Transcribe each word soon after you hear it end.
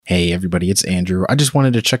Hey everybody, it's Andrew. I just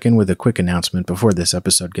wanted to check in with a quick announcement before this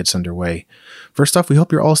episode gets underway. First off, we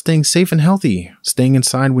hope you're all staying safe and healthy, staying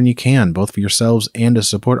inside when you can, both for yourselves and to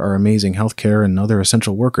support our amazing healthcare and other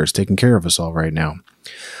essential workers taking care of us all right now.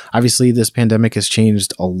 Obviously, this pandemic has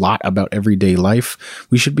changed a lot about everyday life.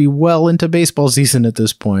 We should be well into baseball season at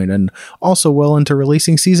this point, and also well into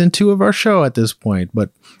releasing season 2 of our show at this point, but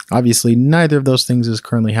obviously neither of those things is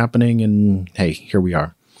currently happening, and hey, here we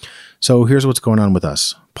are. So here's what's going on with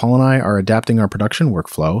us. Paul and I are adapting our production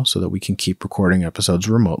workflow so that we can keep recording episodes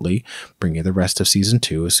remotely, bring you the rest of season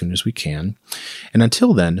 2 as soon as we can. And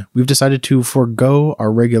until then, we've decided to forego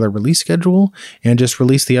our regular release schedule and just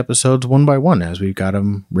release the episodes one by one as we've got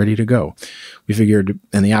them ready to go. We figured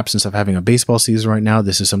in the absence of having a baseball season right now,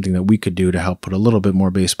 this is something that we could do to help put a little bit more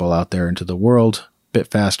baseball out there into the world, a bit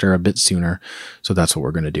faster, a bit sooner. So that's what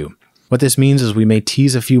we're going to do. What this means is we may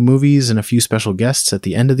tease a few movies and a few special guests at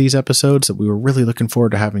the end of these episodes that we were really looking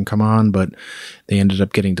forward to having come on, but they ended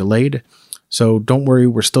up getting delayed. So don't worry,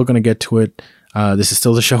 we're still going to get to it. This is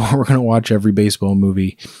still the show where we're going to watch every baseball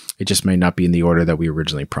movie. It just may not be in the order that we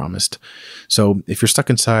originally promised. So if you're stuck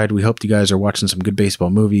inside, we hope you guys are watching some good baseball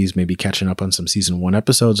movies, maybe catching up on some season 1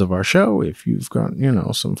 episodes of our show. If you've got,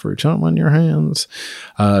 some free time on your hands,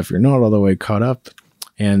 if you're not all the way caught up.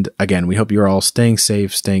 And again, we hope you're all staying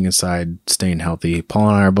safe, staying inside, staying healthy. Paul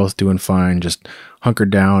and I are both doing fine, just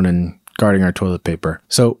hunkered down and guarding our toilet paper.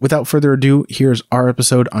 So without further ado, here's our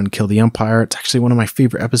episode on Kill the Umpire. It's actually one of my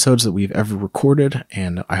favorite episodes that we've ever recorded,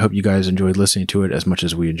 and I hope you guys enjoyed listening to it as much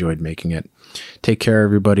as we enjoyed making it. Take care,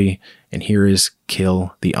 everybody, and here is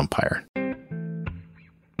Kill the Umpire.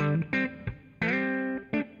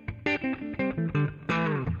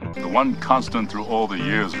 The one constant through all the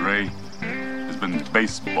years, Ray, been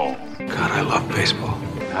baseball. God, I love baseball.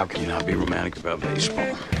 How can you not be romantic about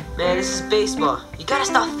baseball? Man, this is baseball. You gotta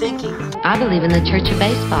stop thinking. I believe in the Church of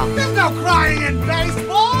Baseball. There's no crying in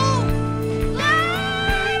baseball!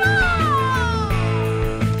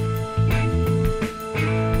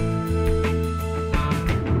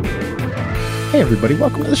 Hey everybody,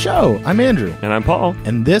 welcome to the show. I'm Andrew. And I'm Paul.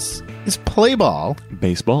 And this is Play Ball.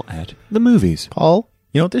 Baseball at the movies. Paul,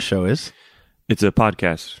 you know what this show is? It's a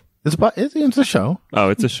podcast. It's a show. Oh,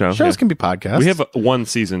 it's a show. Shows can be podcasts. We have one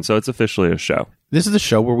season, so it's officially a show. This is the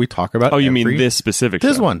show where we talk about. Oh, you mean this specific show?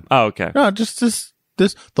 This one. Oh, okay. No, just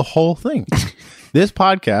this, the whole thing. This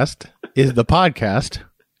podcast is the podcast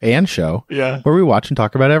and show where we watch and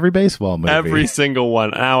talk about every baseball movie. Every single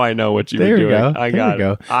one. Now I know what you were doing. Go. I got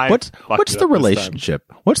it. What's the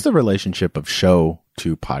relationship? What's the relationship of show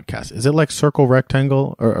to podcast? Is it like circle,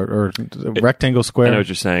 rectangle, or rectangle, square? I know what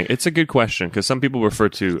you're saying. It's a good question because some people refer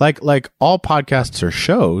to like all podcasts are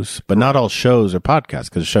shows, but not all shows are podcasts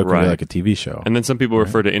because a show can be like a TV show. And then some people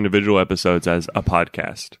refer to individual episodes as a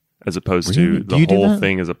podcast, as opposed to the whole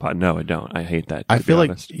thing as a pod. No, I don't. I hate that. I feel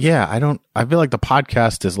like I don't. I feel like the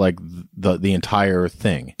podcast is like the entire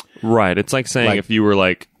thing. Right. It's like saying if you were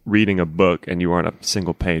like reading a book and you were on a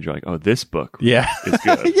single page, you're like, oh, this book is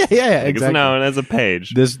good. yeah, exactly. No, it has a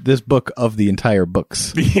page. This book of the entire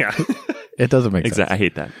books. Yeah. It doesn't make sense. I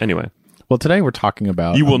hate that. Anyway. Well, today we're talking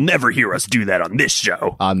about... You will never hear us do that on this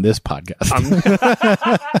show. On this podcast.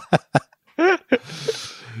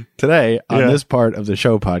 Today, on this part of the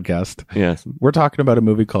show podcast, we're talking about a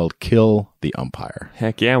movie called Kill the Umpire.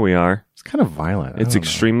 Heck yeah, we are. It's kind of violent. It's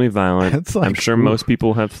extremely violent. It's like, I'm sure most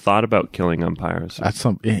people have thought about killing umpires. That's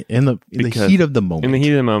in the heat of the moment. In the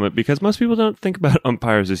heat of the moment, because most people don't think about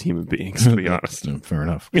umpires as human beings, to be honest. Fair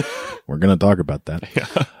enough. We're going to talk about that.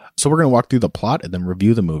 Yeah. So we're going to walk through the plot and then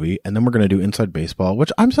review the movie, and then we're going to do Inside Baseball,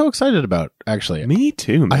 which I'm so excited about, actually. Me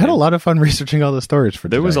too, man. I had a lot of fun researching all the stories for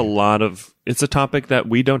today. There was a lot of... It's a topic that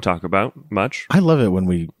we don't talk about much. I love it when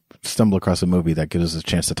we stumble across a movie that gives us a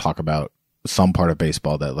chance to talk about some part of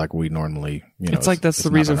baseball that like we normally, it's like that's the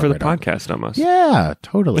reason for the podcast almost. Yeah,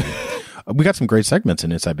 totally. We got some great segments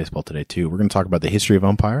in Inside Baseball today too. We're going to talk about the history of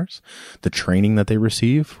umpires, the training that they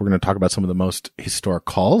receive. We're going to talk about some of the most historic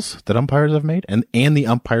calls that umpires have made and the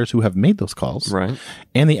umpires who have made those calls. Right.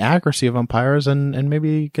 And the accuracy of umpires and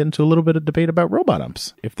maybe get into a little bit of debate about robot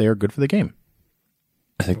umps, if they are good for the game.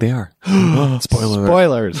 I think they are.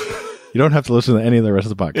 Spoilers. You don't have to listen to any of the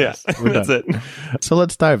rest of the podcast. Yeah, that's it. So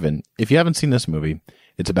let's dive in. If you haven't seen this movie,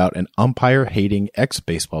 it's about an umpire-hating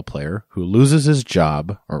ex-baseball player who loses his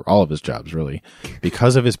job, or all of his jobs, really,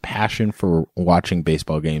 because of his passion for watching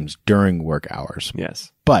baseball games during work hours.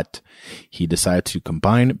 Yes. But he decided to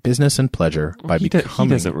combine business and pleasure by becoming...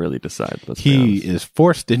 He doesn't really decide. He is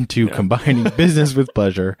forced into combining business with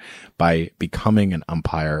pleasure by becoming an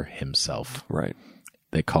umpire himself. Right.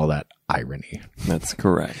 they call that irony. That's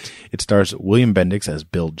correct. It stars William Bendix as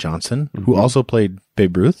Bill Johnson, who also played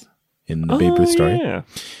Babe Ruth in the Babe Ruth story. Yeah.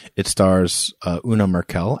 It stars Una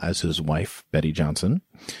Merkel as his wife, Betty Johnson.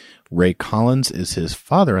 Ray Collins is his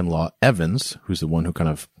father-in-law, Evans, who's the one who kind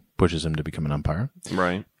of pushes him to become an umpire.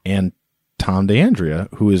 Right. And Tom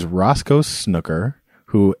DeAndrea, who is Roscoe Snooker,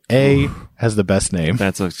 who A, has the best name.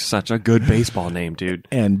 That's such a good baseball name, dude.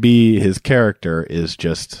 And B, his character is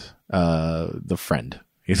just the friend.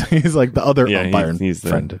 He's like the other umpire he's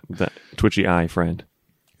friend. The twitchy eye friend.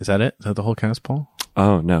 Is that it? Is that the whole cast, Paul?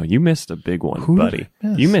 Oh, no. You missed a big one, Who buddy. did I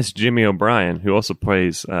miss? You missed Jimmy O'Brien, who also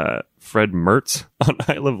plays Fred Mertz on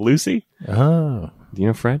I Love Lucy. Oh. Do you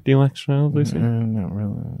know Fred? Do you like I Love Lucy? Not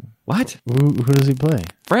really. What? Who does he play?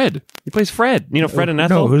 Fred. He plays Fred. You know Fred and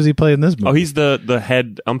Ethel? No, who does he play in this movie? Oh, he's the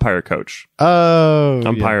head umpire coach. Oh.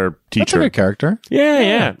 Umpire That's a teacher. good character.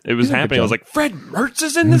 Yeah. It was He did a good happening. I was job. like, Fred Mertz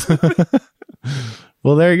is in this movie?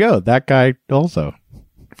 Well, there you go. That guy also.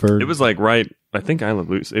 It was like I think I Love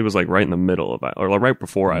Lucy. It was like right in the middle of or like right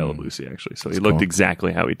before I Love Lucy, actually. So he looked cool.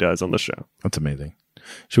 exactly how he does on the show. That's amazing.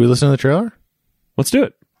 Should we listen to the trailer? Let's do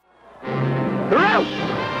it. They're out!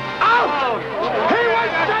 Out! He was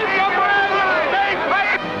safe somewhere!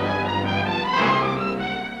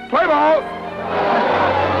 Play ball!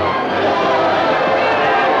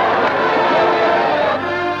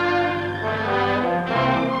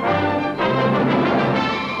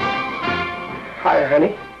 Hi,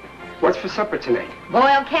 honey. What's for supper tonight?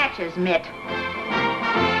 Boiled catches, Mitt.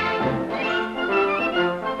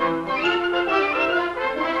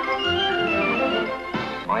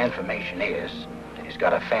 My information is that he's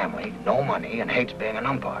got a family, no money, and hates being an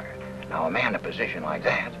umpire. Now, a man in a position like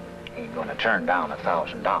that ain't going to turn down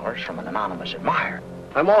 $1,000 from an anonymous admirer.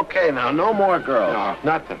 I'm okay now. No more girls. No,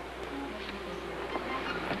 nothing.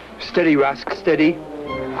 Steady, Rusk, steady.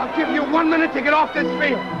 I'll give you 1 minute to get off this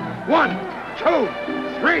field. 1,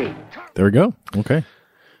 2, 3. There we go. Okay.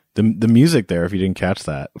 The music there, if you didn't catch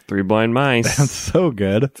that. Three Blind Mice. That's so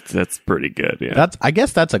good. That's pretty good, yeah. I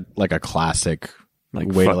guess that's a classic like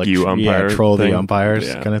way fuck to you umpire troll thing. the umpires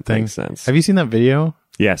Yeah, kind of thing. makes sense. Have you seen that video?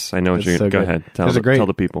 Yes, I know what It's you're so going to go good. ahead. Tell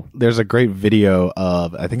the people. There's a great video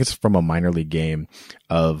of, I think it's from a minor league game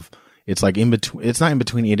of, it's like in between, it's not in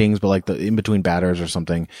between innings, but like the in between batters or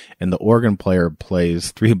something. And the organ player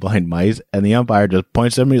plays Three Blind Mice and the umpire just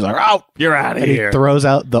points at him and he's like, "Out! You're out of And here." he throws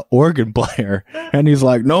out the organ player and he's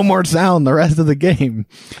like, "No more sound the rest of the game."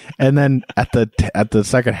 And then at the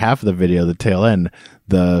second half of the video, the tail end,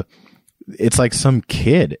 it's like some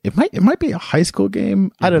kid. It might be a high school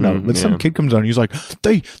game. I don't know. But some kid comes on and he's like,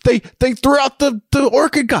 they threw out the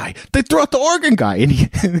organ guy. They threw out the organ guy. And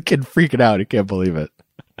the kid freaking out. He can't believe it.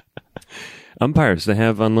 Umpires, they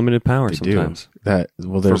have unlimited power They sometimes. do.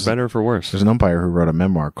 For There's better or for worse. There's an umpire who wrote a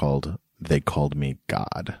memoir called "They Called Me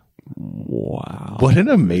God." Wow. What an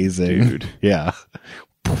amazing Dude. Yeah.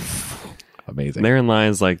 Amazing. Therein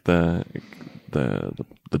lies like the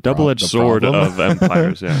double-edged sword problem. of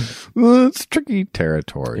umpires, yeah. Well, it's tricky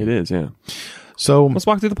territory. It is, yeah. So Let's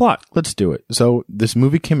walk through the plot. let's do it. So this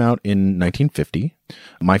movie came out in 1950.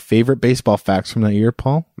 My favorite baseball facts from that year,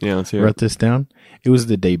 Paul. Yeah, let's hear Wrote it. this down. It was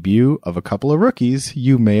the debut of a couple of rookies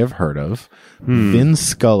you may have heard of. Vin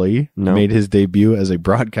Scully No. made his debut as a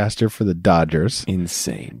broadcaster for the Dodgers.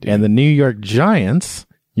 Insane, dude. And the New York Giants,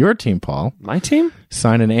 your team, Paul, My team?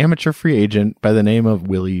 signed an amateur free agent by the name of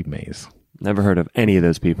Willie Mays. Never heard of any of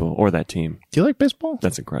those people or that team. Do you like baseball?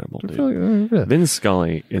 That's incredible, I dude. feel like, Vin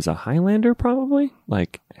Scully is a Highlander, probably?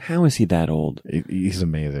 Like, how is he that old? he's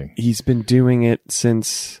amazing. He's been doing it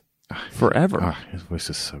since forever. His voice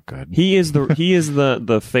is so good. He is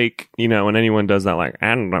the fake, when anyone does that, like,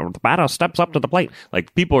 and the batter steps up to the plate.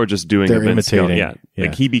 Like, people are just doing They're a Vin Scully. imitating. Yeah.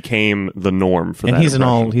 Like, he became the norm for And that. he's in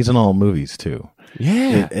impression. he's in all movies too.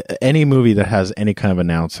 Yeah. Any movie that has any kind of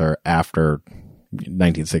announcer after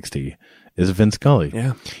 1960 is Vin Scully.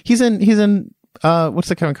 Yeah. He's in what's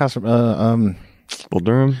the Kevin Costner Bull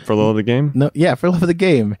Durham for the love of the game? no, yeah, For Love of the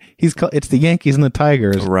Game. It's the Yankees and the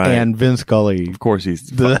Tigers, Right. and Vin Scully, Of course he's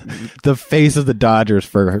the face of the Dodgers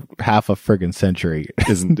for half a friggin' century.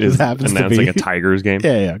 is This happens to announcing be a Tigers game.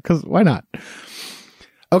 Yeah, because why not?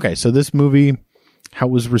 Okay, so this movie, how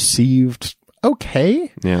it was received?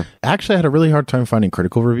 Okay. Yeah. Actually, I had a really hard time finding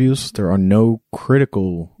critical reviews. There are no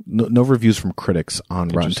reviews from critics on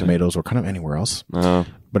Rotten Interesting. Tomatoes or kind of anywhere else.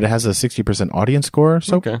 But it has a 60% audience score,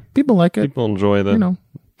 so Okay. people like it. People enjoy the You know.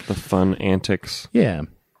 the fun antics. Yeah.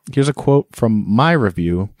 Here's a quote from my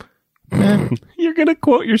review. Meh. You're gonna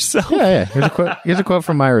quote yourself. Yeah. Here's a quote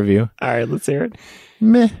from my review. All right, let's hear it.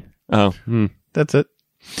 Meh. Oh, That's it.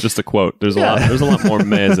 Just a quote. There's a lot more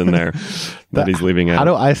mez in there that he's leaving out. How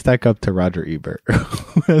do I stack up to Roger Ebert?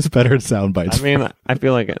 Who has better sound bites? I mean, I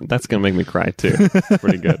feel like that's going to make me cry too.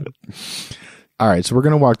 Pretty good. All right, so we're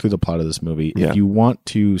going to walk through the plot of this movie. Yeah. If you want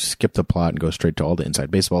to skip the plot and go straight to all the inside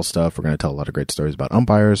baseball stuff, we're going to tell a lot of great stories about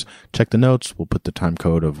umpires. Check the notes. We'll put the time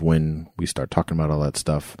code of when we start talking about all that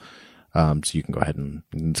stuff. So you can go ahead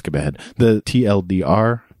and skip ahead. The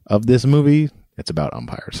TLDR of this movie, it's about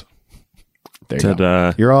umpires. There you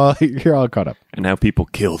go. You're all caught up. And how people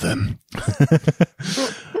kill them.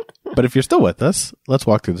 But if you're still with us, let's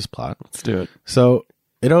walk through this plot. Let's do it. So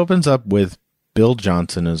it opens up with Bill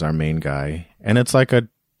Johnson as our main guy, and it's like a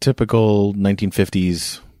typical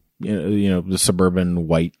 1950s, the suburban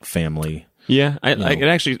white family. Yeah,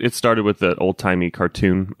 it started with the old timey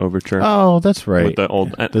cartoon overture. Oh, that's right. With the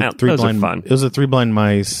old, Three those Blind, are fun. It was a Three Blind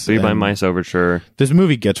Mice. Three Blind Mice overture. This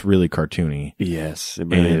movie gets really cartoony. Yes, it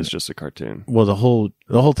really is just a cartoon. Well, the whole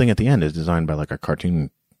thing at the end is designed by like a cartoon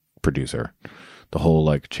producer. The whole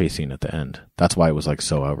like chase scene at the end. That's why it was like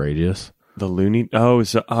so outrageous. The Looney. I know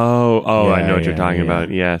what you're talking about.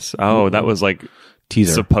 Yes. Oh, that was like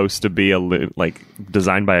teaser. Supposed to be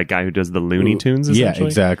designed by a guy who does the Looney Tunes. Yeah,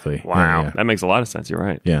 exactly. Wow, yeah. That makes a lot of sense. You're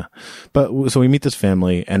right. Yeah, but so we meet this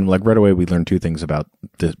family, and like right away we learn two things about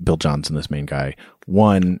this Bill Johnson, this main guy.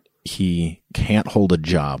 One, he can't hold a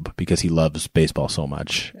job because he loves baseball so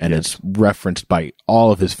much, and it's referenced by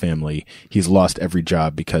all of his family. He's lost every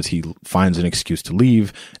job because he finds an excuse to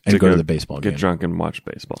leave and go to the baseball game. Get drunk and watch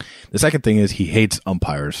baseball. The second thing is he hates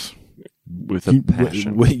umpires. With a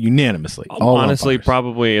passion. Unanimously. Honestly, umpires.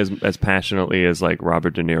 Probably as passionately as like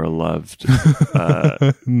Robert De Niro loved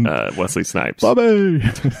Wesley Snipes. Bobby!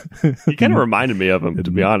 He kind of reminded me of him,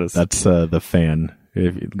 to be honest. That's The Fan.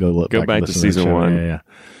 If you go back to season 1.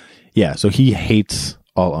 Yeah, so he hates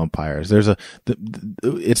all umpires. There's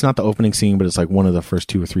it's not the opening scene, but it's like one of the first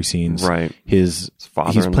 2 or 3 scenes. Right. His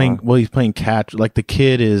father-in-law. He's playing catch. Like the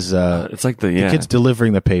kid is, it's like the kid's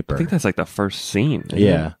delivering the paper. I think that's like the first scene.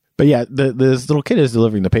 Yeah. But yeah, this little kid is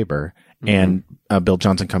delivering the paper, and Bill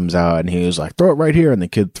Johnson comes out, and he was like, "Throw it right here," and the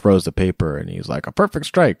kid throws the paper, and he's like, "A perfect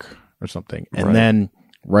strike," or something. And then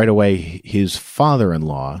right away, his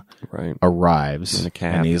father-in-law arrives, in a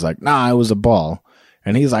cab. and he's like, "Nah, it was a ball."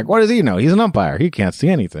 And he's like, "What does he know? He's an umpire. He can't see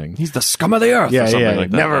anything. He's the scum of the earth." Yeah, or something yeah.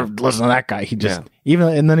 like that. Never listen to that guy. He just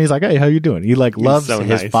and then he's like, "Hey, how you doing?" He like loves so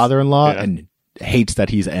his nice. father-in-law and hates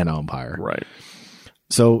that he's an umpire. Right.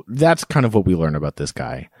 So that's kind of what we learn about this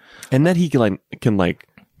guy. And then he can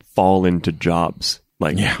fall into jobs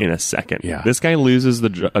in a second. Yeah. This guy loses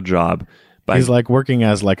a job. He's like working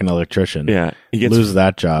as like an electrician. Yeah. He loses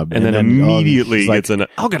that job. And then immediately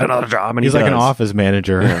I'll get another job. And he's like an office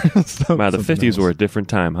manager. Yeah. Wow, the 50s were a different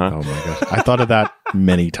time, huh? Oh my gosh. I thought of that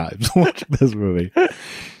many times watching this movie.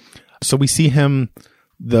 So we see him,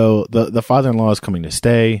 though, the father-in-law is coming to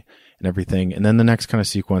stay and everything. And then the next kind of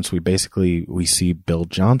sequence, we see Bill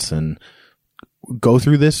Johnson go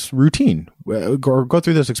through this routine, or go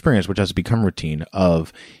through this experience, which has become routine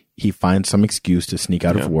of he finds some excuse to sneak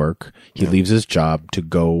out of work. He leaves his job to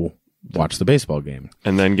go watch the baseball game.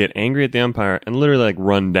 And then get angry at the umpire and literally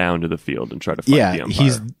run down to the field and try to fight the umpire.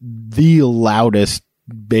 He's the loudest,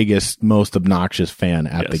 biggest, most obnoxious fan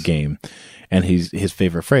at the game. And his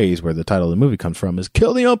favorite phrase, where the title of the movie comes from, is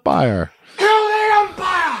 "Kill the umpire." Kill the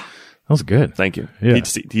umpire! That was good. Thank you. Yeah.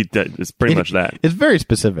 It's pretty much that. It's very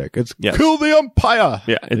specific. It's "Kill the umpire."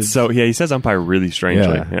 Yeah, he says umpire really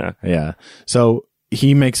strangely. Yeah. So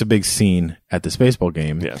he makes a big scene at this baseball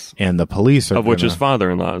game. Yes. And the police are of which his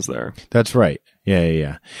father-in-law is there. That's right.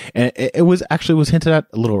 Yeah. And it was hinted at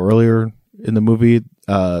a little earlier in the movie.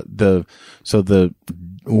 One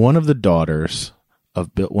of the daughters of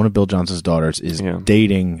one of Bill Johnson's daughters is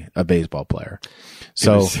dating a baseball player.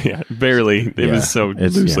 So it was so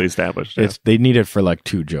loosely established. Yeah. They need it for like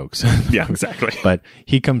 2 jokes. Yeah, exactly. But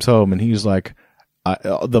he comes home and he's like,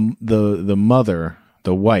 the mother,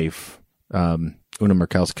 the wife, Una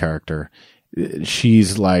Merkel's character,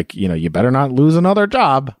 she's like, you better not lose another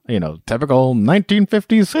job. Typical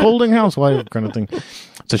 1950s scolding housewife kind of thing.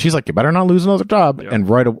 So she's like, you better not lose another job. Yep. And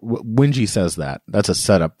when she says that, that's a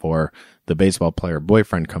setup for the baseball player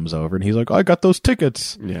boyfriend comes over and he's like, I got those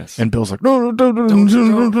tickets. Yes. And Bill's like, no. And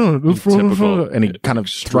he kind of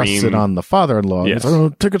thrusts it on the father-in-law. Yes. He's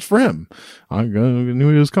like, tickets for him. I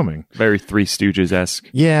knew he was coming. Very Three Stooges-esque.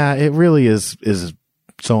 Yeah, it really is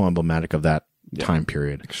so emblematic of that time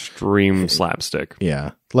period. Extreme slapstick.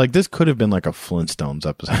 Yeah. Like this could have been like a Flintstones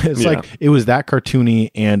episode. It's like it was that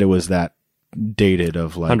cartoony and it was that dated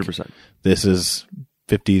of like 100%. This is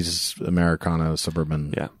 50s Americana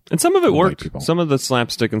suburban. Yeah. And some of it worked. People. Some of the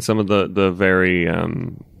slapstick and some of the very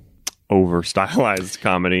over stylized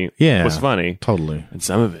comedy was funny. Totally. And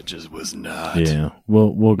some of it just was not. Yeah.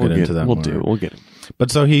 We'll get into that. We'll get it.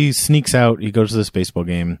 But so he sneaks out, he goes to this baseball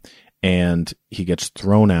game, and he gets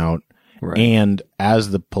thrown out. Right. And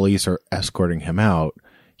as the police are escorting him out,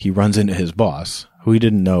 he runs into his boss, who he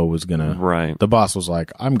didn't know was gonna. Right. The boss was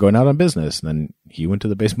like, "I'm going out on business," and then he went to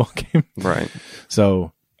the baseball game. Right.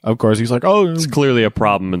 So of course he's like, "Oh, it's clearly a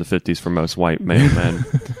problem in the 50s for most white male men,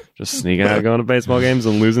 just sneaking out, going to baseball games,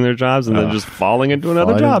 and losing their jobs, and then just falling into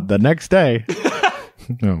another job the next day."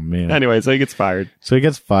 Oh man. Anyway, so he gets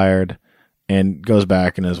fired. And goes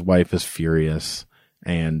back, and his wife is furious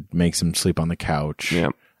and makes him sleep on the couch. Yeah.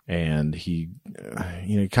 And he,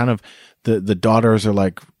 kind of the daughters are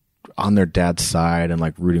like on their dad's side and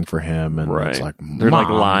like rooting for him, and it's like they're like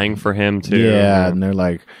lying for him too. Yeah, and they're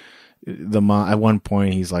like the mom. At one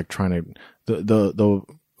point, he's like trying to the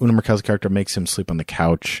Una Markel's character makes him sleep on the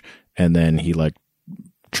couch, and then he like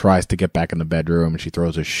tries to get back in the bedroom, and she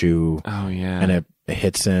throws a shoe. Oh yeah, and it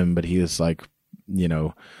hits him, but he is like,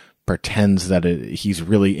 pretends that he's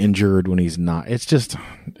really injured when he's not. It's just,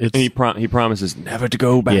 and he promises never to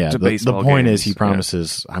go back to baseball. The point games. is, he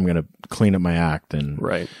promises, I'm going to clean up my act and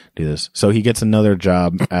do this. So he gets another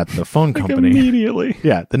job at the phone company immediately.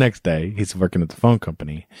 Yeah, the next day he's working at the phone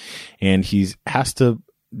company, and has to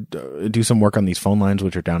do some work on these phone lines,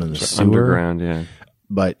 which are down in the sewer, underground. Yeah,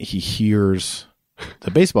 but he hears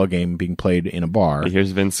the baseball game being played in a bar. He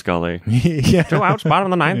hears Vince Scully. Yeah. 2 outs, bottom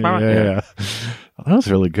of the ninth. Yeah. Oh, that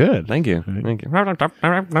was really good. Thank you.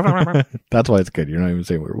 That's why it's good. You're not even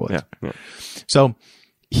saying what it was. Yeah. So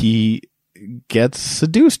he gets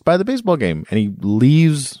seduced by the baseball game, and he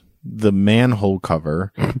leaves the manhole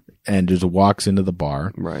cover and just walks into the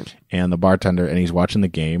bar. Right. And the bartender, and he's watching the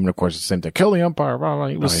game, and of course it's the same thing. Kill the umpire. Blah, blah.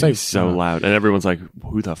 He was safe. He's so loud, and everyone's like,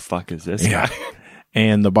 "Who the fuck is this guy?"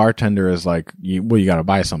 And the bartender is like, you got to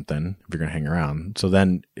buy something if you're going to hang around. So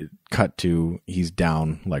then cut to he's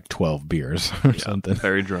down like 12 beers or something.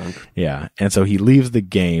 Very drunk. Yeah. And so he leaves the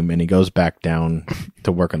game and he goes back down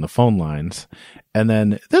to work on the phone lines. And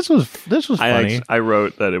then this was funny. I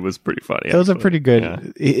wrote that it was pretty funny. It was a pretty good.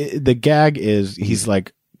 Yeah. The gag is he's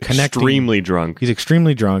like connecting. Extremely drunk. He's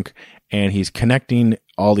extremely drunk, and he's connecting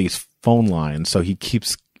all these phone lines. So he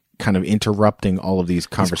keeps kind of interrupting all of these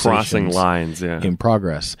conversations, crossing lines, in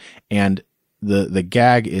progress. And the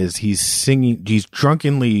gag is he's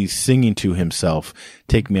drunkenly singing to himself,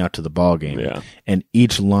 "Take me out to the ball game." Yeah. And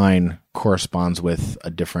each line corresponds with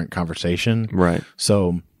a different conversation. Right.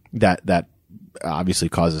 So that obviously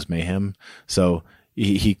causes mayhem. So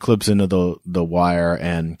he clips into the wire,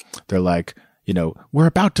 and they're like, "We're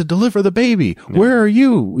about to deliver the baby. Yeah. Where are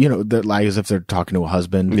you?" They're like as if they're talking to a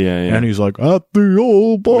husband. Yeah. And he's like, "At the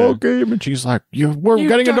old ball game," and she's like, "We're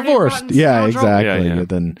getting a divorce." Yeah, exactly. Yeah.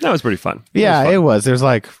 Then that was pretty fun. It was. There's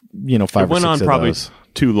like 5 or 6 it went on of probably those.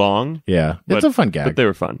 Too long. Yeah, it's a fun gag. But they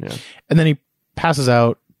were fun. Yeah. And then he passes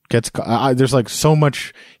out. There's like so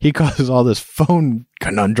much. He causes all this phone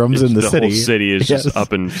conundrums in the city. The whole city is just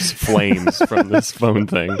up in flames from this phone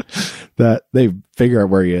thing. That they figure out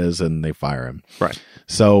where he is and they fire him. Right.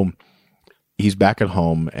 So he's back at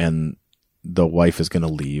home, and the wife is going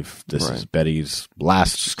to leave. This is Betty's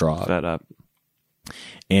last straw. Fed up.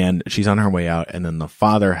 And she's on her way out, and then the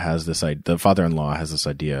father-in-law has this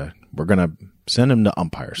idea. We're going to send him to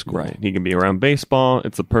umpire school. Right. He can be around baseball.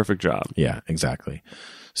 It's a perfect job. Yeah, exactly.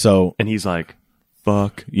 So, and he's like,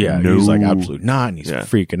 fuck. Yeah, no. He's like, absolutely not. And he's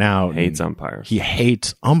freaking out. Hates umpires. He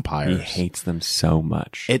hates umpires. He hates them so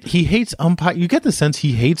much. He hates umpires. You get the sense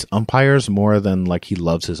he hates umpires more than like he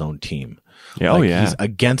loves his own team. Yeah, like, he's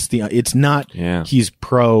against it's not, he's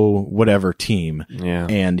pro whatever team. Yeah.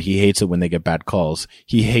 And he hates it when they get bad calls.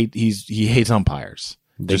 He hates umpires.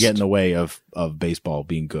 They get in the way of baseball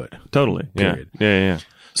being good. Totally. Period. Yeah.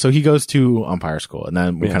 So he goes to umpire school, and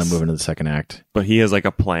then we kind of move into the second act. But he has like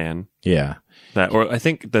a plan. Yeah. Or I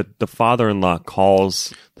think that the father-in-law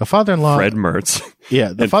calls Fred Mertz.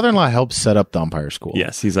 Yeah, the father-in-law helps set up the umpire school.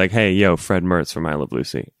 Yes, he's like, "Hey, Fred Mertz from I Love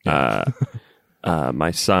Lucy.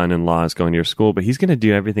 My son-in-law is going to your school, but he's going to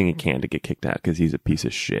do everything he can to get kicked out because he's a piece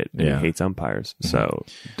of shit and he hates umpires. Mm-hmm. So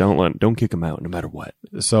don't kick him out no matter what."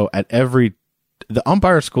 So the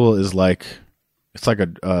umpire school is like. It's like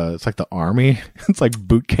the army. It's like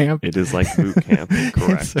boot camp. It is like boot camp.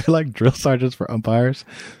 Correct. They're like drill sergeants for umpires.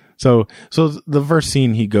 So the first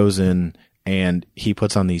scene, he goes in and he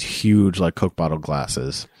puts on these huge like Coke bottle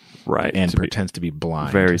glasses, right, and pretends to be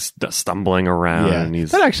blind, very stumbling around. Yeah,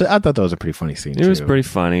 and I thought that was a pretty funny scene. It was pretty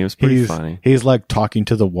funny. He's like talking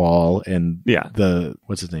to the wall, and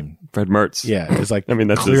what's his name? Fred Mertz. Yeah, it's like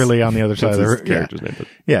that's clearly on the other side of the room. Character's name, but.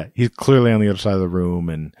 Yeah, he's clearly on the other side of the room,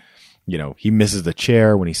 and he misses the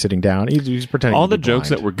chair when he's sitting down. He's pretending. All to the be jokes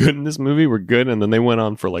blind. that were good in this movie were good, and then they went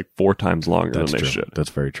on for like 4 times longer That's than they true. should. That's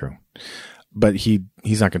very true. But he's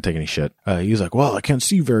not going to take any shit. He's like, well, I can't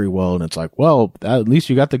see very well. And it's like, well, at least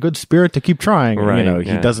you got the good spirit to keep trying. Right,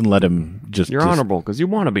 He doesn't let him You're honorable because you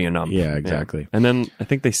want to be an ump. Yeah, exactly. And then I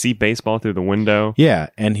think they see baseball through the window. Yeah.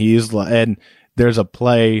 And and there's a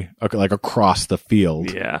play like across the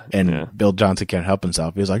field. Yeah. And Bill Johnson can't help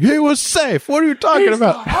himself. He's like, he was safe. What are you talking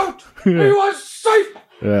about? Out! He was safe!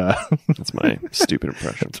 Yeah. That's my stupid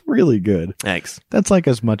impression. It's really good. Thanks. That's like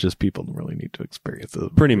as much as people really need to experience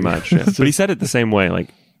it. Pretty much, yeah. But he said it the same way,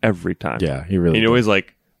 like, every time. Yeah, he really He'd did. always,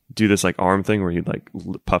 like, do this, like, arm thing where he'd, like,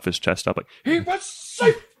 puff his chest up, like, He was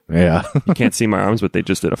safe! Yeah. you can't see my arms, but they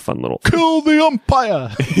just did a fun little... Kill the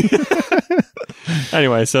umpire.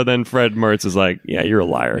 Anyway, so then Fred Mertz is like, yeah, you're a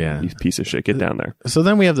liar. Yeah. You piece of shit. Get down there. So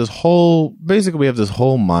then we have this whole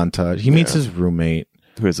montage. He meets his roommate.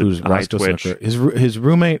 Who's Who's eye Roscoe twitch. Snooker. His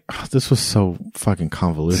roommate, this was so fucking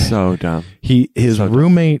convoluted. So dumb. His so dumb.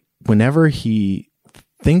 roommate, whenever he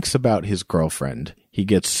thinks about his girlfriend, he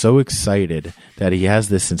gets so excited that he has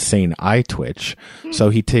this insane eye twitch. So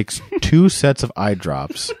he takes 2 sets of eye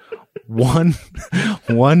drops, one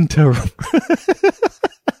to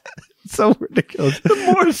so ridiculous.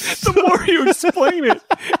 The more you explain it,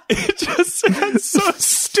 it just sounds so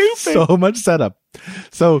stupid. So much setup.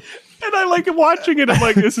 So And I like watching it. I'm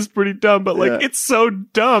like, this is pretty dumb, but like, it's so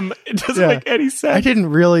dumb. It doesn't make any sense. I didn't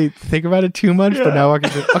really think about it too much, but now I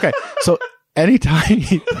can. Okay, so anytime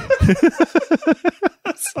he,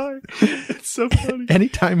 Sorry, it's so funny.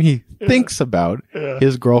 anytime he thinks about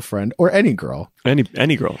his girlfriend or any girl, Any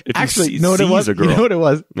girl. If actually, he you know what it was? sees a girl, You know what it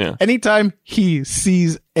was? Yeah. Anytime he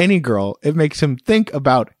sees any girl, it makes him think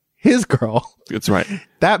about his girl. that's right.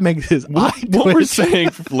 That makes his eye What we're twitch.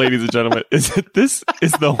 saying, ladies and gentlemen, is that this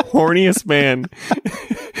is the horniest man.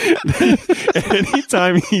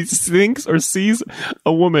 Anytime he thinks or sees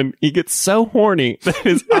a woman, he gets so horny that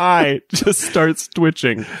his eye just starts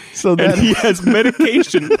twitching. So and then he has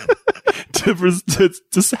medication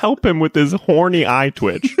to help him with his horny eye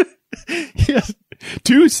twitch. he has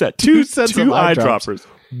Two sets of eye drops. droppers.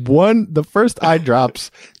 the first eye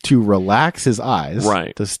drops to relax his eyes,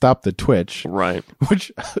 Right. to stop the twitch, Right.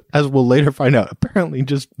 which, as we'll later find out, apparently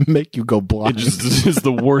just make you go blind. It just is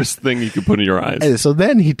the worst thing you could put in your eyes. And so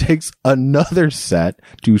then he takes another set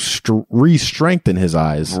to re-strengthen his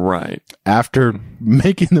eyes Right. after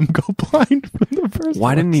making them go blind from the first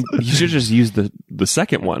Why one. didn't he should just use the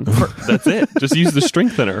second one. That's it. Just use the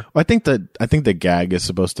strengthener. I think the gag is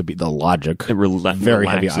supposed to be the logic. It Very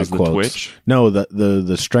heavy eye relaxes the quotes. twitch. No,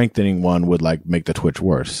 the strengthening one would like make the twitch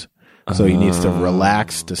worse. So he needs to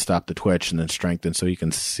relax to stop the twitch and then strengthen so he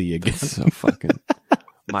can see again. So fucking.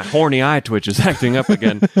 My horny eye twitch is acting up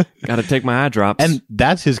again. Got to take my eye drops. And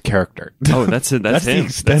that's his character. oh, that's it. That's the him.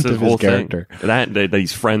 extent That's of his whole character. Thing. That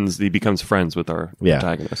he's friends. He becomes friends with our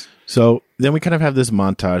protagonist. So then we kind of have this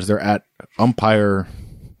montage. They're at umpire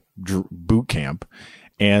boot camp,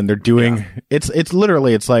 and they're doing it's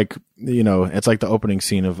literally it's like it's like the opening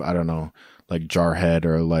scene of I don't know, like Jarhead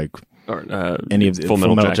or like Or any of the Full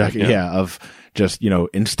Metal Jacket. yeah, of just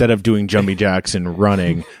instead of doing jumping jacks and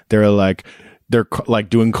running, they're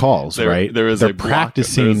doing calls, right? There is they're a block-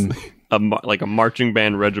 practicing. there's like a marching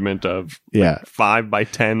band regiment of Yeah. 5 by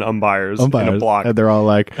 10 umpires in a block. And they're all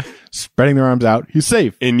like spreading their arms out. He's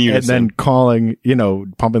safe. In unison. And then calling,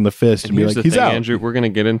 pumping the fist and be Here's like, the he's thing, out. Andrew. We're going to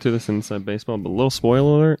get into this inside baseball, but a little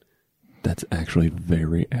spoiler alert. That's actually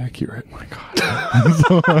very accurate. Oh my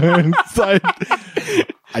God.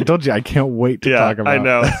 I told you I can't wait to talk about. I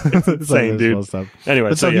know. It's some insane, of this dude. stuff. Anyway,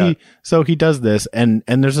 But so he does this, and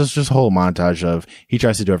there's this whole montage of he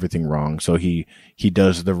tries to do everything wrong. So he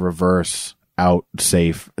does the reverse out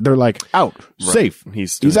safe. They're like out safe.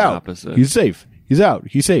 He's doing the out. opposite. He's safe. He's out.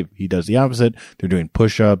 He's safe. He does the opposite. They're doing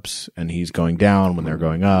push-ups, and he's going down when they're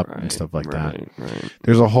going up and stuff like that. Right.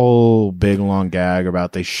 There's a whole big long gag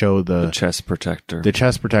about they show The chest protector. the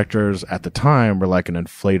chest protectors at the time were like an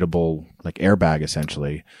inflatable like airbag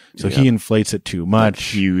essentially. So he inflates it too much.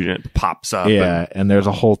 Huge. And it pops up. Yeah, and there's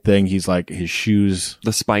a whole thing. He's like his shoes.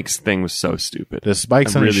 The spikes thing was so stupid. The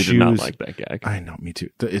spikes I on really his did not shoes- like that gag. I know, me too.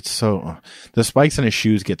 It's so the spikes on his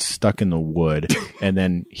shoes get stuck in the wood, and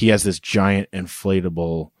then he has this giant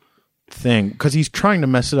inflatable thing because he's trying to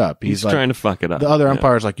mess it up. He's like, trying to fuck it up. The other Yeah.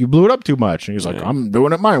 umpire's like, "You blew it up too much," and he's like, "I'm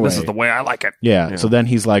doing it my way." This is the way I like it. Yeah. So then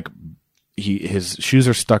he's like, his shoes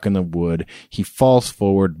are stuck in the wood. He falls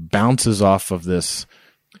forward, bounces off of this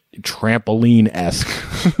trampoline-esque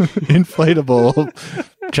inflatable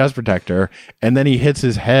chest protector, and then he hits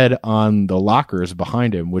his head on the lockers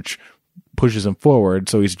behind him, which pushes him forward.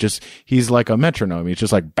 So he's like a metronome. He's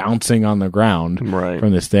just like bouncing on the ground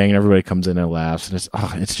from this thing, and everybody comes in and laughs.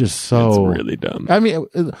 And it's just so it's really dumb. I mean,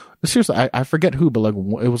 seriously, I forget who, but like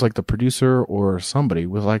it was like the producer or somebody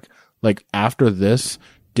was like after this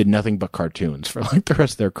did nothing but cartoons for like the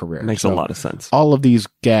rest of their career. Makes a lot of sense. All of these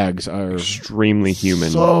gags are extremely human,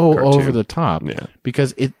 so cartoon. over the top,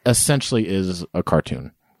 because it essentially is a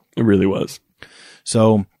cartoon. It really was.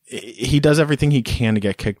 So he does everything he can to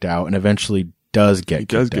get kicked out, and eventually does get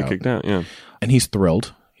kicked out. Yeah, and he's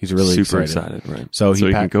thrilled. He's really super excited, right? So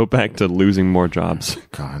he can go back to losing more jobs.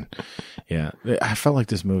 God, yeah. I felt like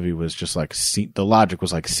this movie was just like the logic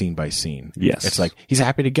was like scene by scene. Yes, it's like he's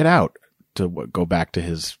happy to get out to go back to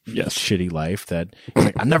his shitty life. That he's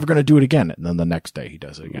like, I'm never going to do it again. And then the next day he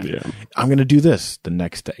does it again. Yeah, I'm going to do this the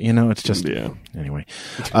next day. You know, it's just Anyway,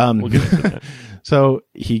 we'll get into that. So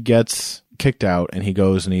he gets kicked out, and he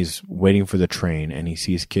goes and he's waiting for the train, and he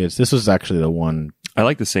sees kids. This was actually the one. I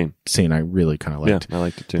like the scene I really kind of liked. Yeah, I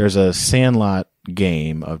liked it too. There's a Sandlot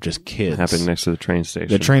game of just kids happening next to the train station.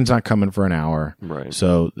 The train's not coming for an hour, right?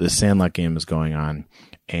 So the Sandlot game is going on,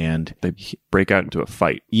 and they break out into a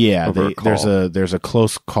fight. Yeah, there's a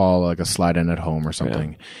close call, like a slide in at home or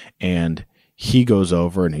something, and he goes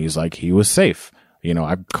over and he's like, he was safe. You know,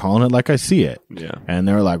 I'm calling it like I see it. Yeah. And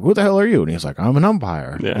they're like, "Who the hell are you?" And he's like, "I'm an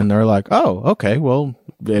umpire." Yeah. And they're like, "Oh, okay. Well,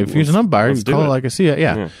 if he's an umpire, you call it like I see it."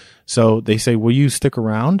 Yeah. So they say, "Will you stick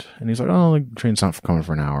around?" And he's like, "Oh, the train's not coming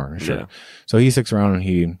for an hour." Sure. Yeah. So he sticks around and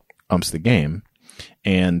he umps the game,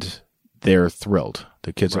 and they're thrilled.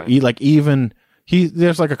 The kids are even.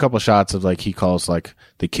 There's like a couple of shots of like he calls like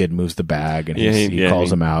the kid moves the bag, and he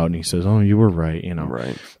calls him out, and he says, "Oh, you were right," you know.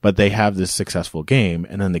 Right. But they have this successful game,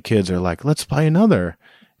 and then the kids are like, "Let's play another,"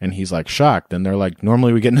 and he's like shocked, and they're like,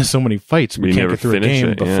 "Normally we get into so many fights, we can't get through a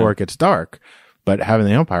game before it gets dark, but having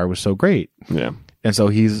the umpire was so great." Yeah. And so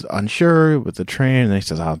he's unsure with the train, and then he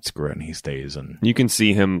says, "Oh, screw it," and he stays. And you can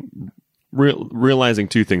see him realizing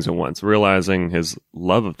two things at once: realizing his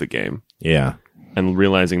love of the game, and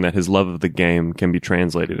realizing that his love of the game can be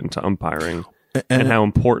translated into umpiring, and how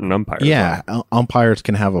important umpires are. Umpires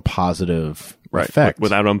can have a positive effect.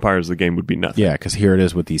 Without umpires, the game would be nothing. Yeah, because here it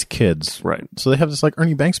is with these kids. Right. So they have this like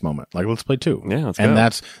Ernie Banks moment, like, let's play two. Yeah, let's and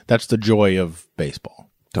go. that's the joy of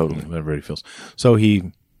baseball. Totally. What everybody feels. So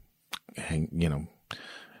he,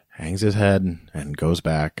 hangs his head and goes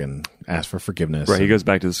back and asks for forgiveness. Right, he goes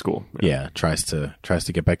back to the school. Yeah, tries to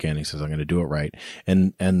get back in. He says, "I'm going to do it right."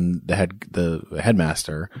 And the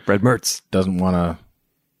headmaster, Fred Mertz, doesn't want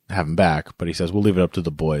to have him back, but he says, "We'll leave it up to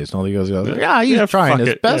the boys." And all he goes, "Yeah, he's trying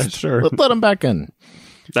his best. Yeah, sure. Let him back in."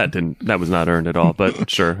 That was not earned at all, but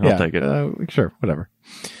sure, I'll take it. Sure, whatever.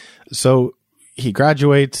 So he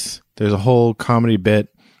graduates. There's a whole comedy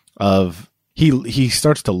bit of he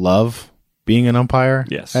starts to love being an umpire,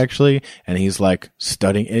 actually, and he's like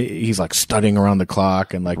studying around the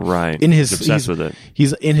clock, and like he's obsessed with it.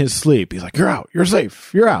 He's in his sleep. He's like, "You're out. You're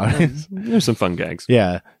safe. You're out." There's some fun gags.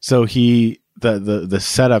 Yeah. So the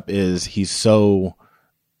setup is he's so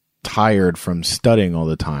tired from studying all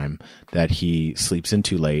the time that he sleeps in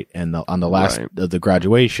too late, and on the last of the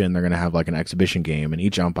graduation, they're going to have like an exhibition game, and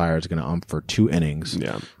each umpire is going to ump for 2 innings,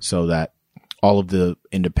 so that all of the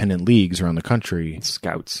independent leagues around the country,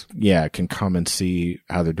 scouts, can come and see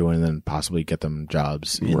how they're doing, and then possibly get them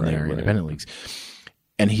jobs in their independent leagues.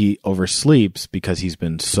 And he oversleeps because he's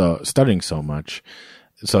been studying so much.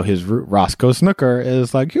 So his Roscoe Snooker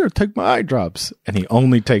is like, "Here, take my eye drops," and he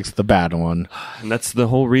only takes the bad one. And that's the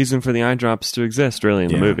whole reason for the eye drops to exist, really,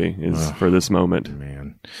 in the movie, is for this moment.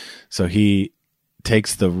 Man, so he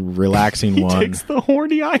takes the relaxing one. He takes the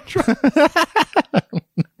horny eye drop.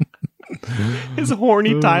 His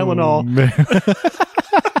horny Tylenol.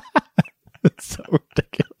 It's so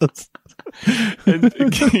ridiculous.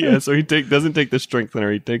 So he doesn't take the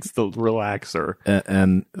strengthener, he takes the relaxer.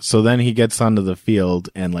 And so then he gets onto the field,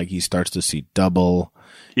 and like he starts to see double.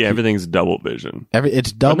 Yeah, everything's double vision.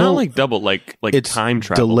 It's double. But not like double, like it's time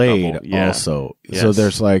travel. Delayed double. Yeah. also. Yes. So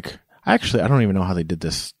there's like, actually, I don't even know how they did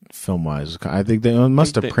this film wise. I think they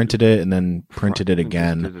must have printed it and then printed it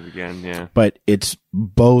again. Yeah. But it's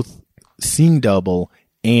both seeing double,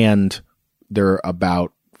 and they're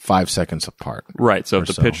about 5 seconds apart. Right. So if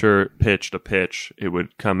the pitcher pitched a pitch, it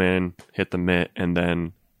would come in, hit the mitt, and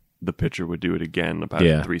then the pitcher would do it again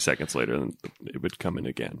about 3 seconds later, and it would come in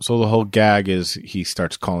again. So the whole gag is he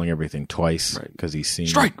starts calling everything twice because he's seeing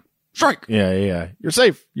strike. Yeah. You're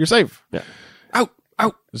safe. Yeah. Out.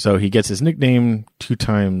 So he gets his nickname two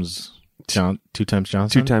times Johnson. Two-time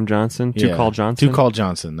Johnson. Two-call Johnson. Two-call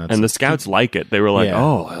Johnson. And the scouts like it. They were like,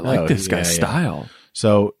 "Oh, I like this guy's style."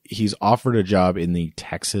 So he's offered a job in the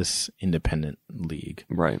Texas Independent League.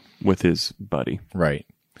 Right. With his buddy. Right.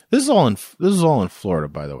 This is all in Florida,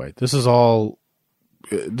 by the way. This is all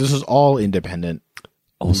independent.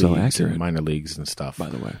 Also leagues accurate. and minor leagues and stuff. By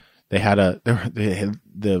the way. They had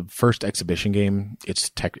the first exhibition game.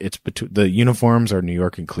 The uniforms are New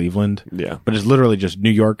York and Cleveland. Yeah. But it's literally just New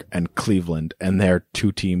York and Cleveland, and they're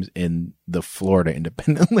two teams in the Florida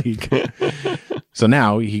Independent League. So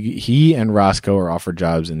now he and Roscoe are offered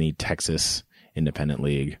jobs in the Texas Independent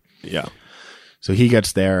League. Yeah. So he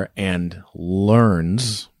gets there and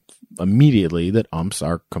learns immediately that umps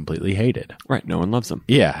are completely hated. Right. No one loves them.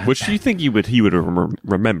 Yeah. Which do you think he would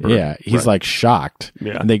remember? Yeah. He's like shocked.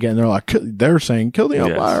 Yeah. And they're like, they're saying, kill the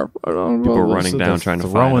umpire. People are running down trying to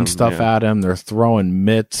find throwing him. stuff at him. They're throwing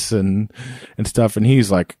mitts and stuff. And he's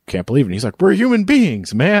like, can't believe it. He's like, we're human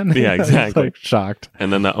beings, man. Yeah, exactly. He's like shocked.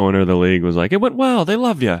 And then the owner of the league was like, it went well. They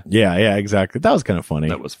loved you. Yeah, exactly. That was kind of funny.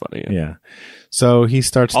 That was funny. Yeah. So he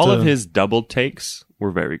starts All of his double takes were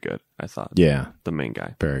very good, I thought. Yeah. The main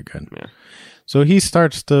guy. Very good. Yeah. So he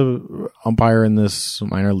starts to umpire in this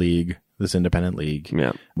minor league, this independent league.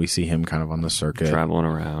 Yeah. We see him kind of on the circuit. Traveling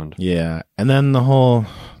around. Yeah. And then the whole...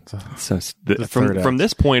 So the third from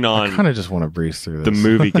this point I on, kind of just want to breeze through this. the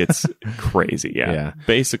movie gets crazy. Yeah. Yeah.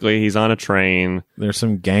 Basically, he's on a train. There's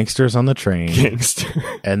some gangsters on the train. Gangster.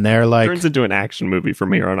 And they're like... Turns into an action movie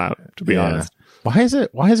from here on out, to be honest. Why is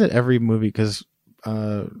it every movie? Because,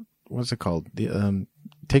 what's it called? The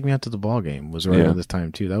Take Me Out to the Ball Game was around this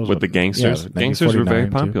time too. That was with the gangsters. Gangsters were very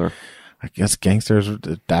popular. Too. I guess gangsters,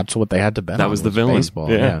 that's what they had to bet on. That was the villain. Baseball.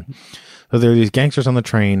 Yeah. So there are these gangsters on the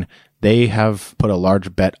train. They have put a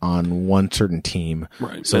large bet on one certain team.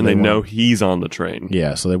 Right. So and they know he's on the train.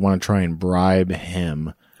 Yeah. So they want to try and bribe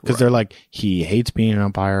him. Because they're like, he hates being an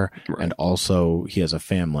umpire, and also he has a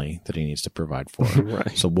family that he needs to provide for.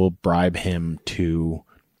 Right. So we'll bribe him to...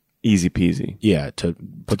 Easy peasy. Yeah, to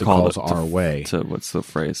put the calls our way. To what's the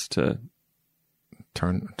phrase? To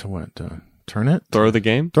turn to what? To turn it? Throw the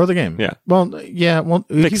game? Throw the game. Yeah. Well, yeah. Well,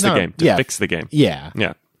 Fix the game. To fix the game. Yeah.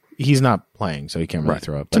 Yeah. He's not playing, so he can't really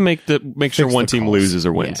throw it. To make sure one team loses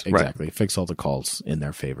or wins. Yeah, exactly. Right. Fix all the calls in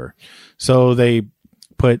their favor. So they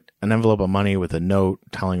put an envelope of money with a note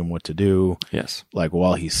telling him what to do. Yes. Like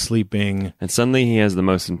while he's sleeping. And suddenly he has the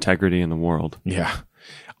most integrity in the world. Yeah.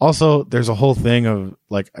 Also, there's a whole thing of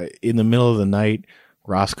like in the middle of the night,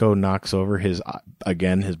 Roscoe knocks over his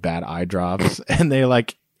bad eye drops, and they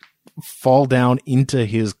like fall down into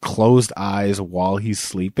his closed eyes while he's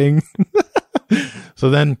sleeping. So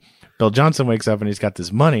then Bill Johnson wakes up and he's got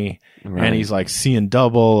this money, and he's like seeing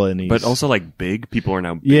double, and but also like big people are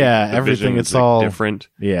now big. Yeah, the everything it's like all different.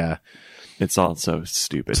 Yeah. It's all so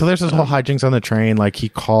stupid. So there's this whole hijinks on the train. Like he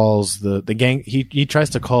calls the gang. He tries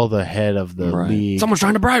to call the head of the league. Someone's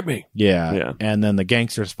trying to bribe me. Yeah. And then the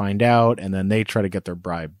gangsters find out, and then they try to get their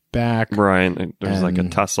bribe back. Right. And there's like a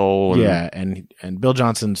tussle. And Bill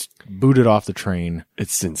Johnson's booted off the train.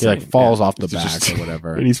 It's insane. He like falls off the back or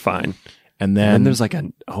whatever. And he's fine. And then there's like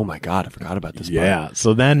oh my God, I forgot about this. Yeah. Part.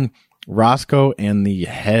 So then Roscoe and the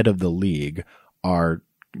head of the league are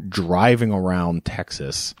driving around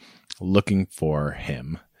Texas looking for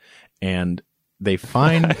him, and they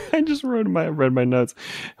find I just read my notes.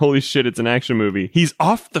 Holy shit, it's an action movie. He's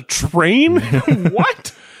off the train?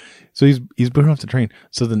 What? So he's booted off the train.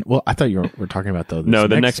 So then, well, I thought you were talking about though. No,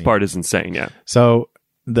 the next part is insane. Yeah. So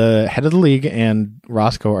the head of the league and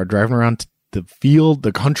Roscoe are driving around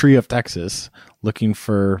the country of Texas looking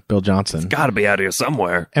for Bill Johnson. It's got to be out here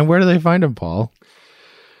somewhere. And where do they find him, Paul?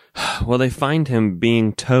 Well, they find him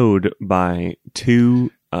being towed by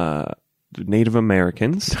two Native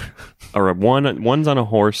Americans, or one's on a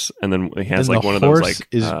horse, and then he has like one of those like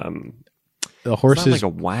the horse is like a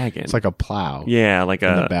wagon. It's like a plow. Yeah, like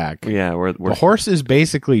in the back. Yeah, where the horse is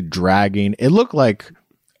basically dragging. It looked like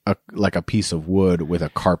a piece of wood with a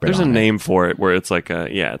carpet. There's on a it. name for it where it's like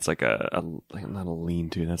it's like not a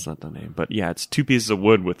lean-to. That's not the name, but yeah, it's two pieces of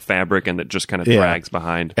wood with fabric, and that just kind of drags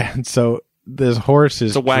behind. And so this horse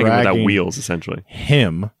is it's a wagon without wheels, essentially.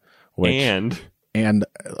 Him, and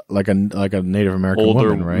like a Native American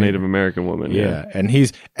woman, right? Native American woman, yeah. And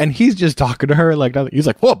he's just talking to her like nothing. He's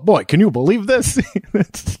like, "Whoa, boy, can you believe this?"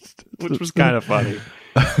 Which was kind of funny.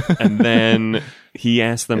 And then he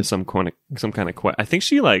asked them some kind of question. I think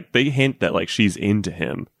they hint that like she's into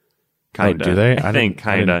him. Kind of. Do they? I think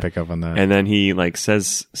kind of pick up on that. And then he like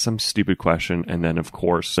says some stupid question, and then of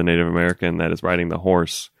course the Native American that is riding the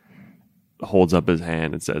horse holds up his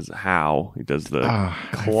hand and says, "How?" He does the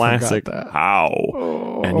classic "How,"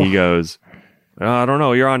 and he goes, "I don't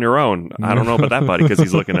know. You're on your own. I don't know about that, buddy," because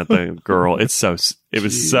he's looking at the girl. It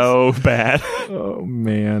was so bad. Oh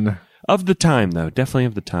man. Of the time, though. Definitely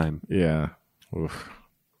of the time. Yeah. Oof.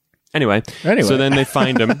 Anyway, so then they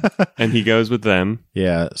find him, and he goes with them.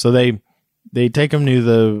 Yeah. So they take him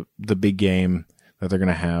to the big game that they're going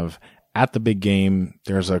to have. At the big game,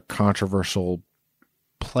 there's a controversial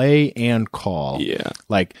play and call. Yeah.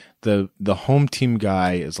 Like the home team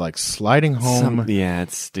guy is like sliding home.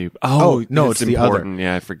 It's stupid. Oh, no, it's the important. other.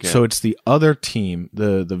 Yeah, I forget. So it's the other team,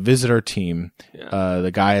 the visitor team. Yeah.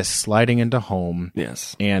 The guy is sliding into home.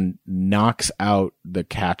 Yes. And knocks out the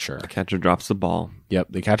catcher. The catcher drops the ball. Yep.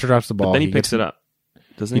 The catcher drops the ball. But then he picks it up.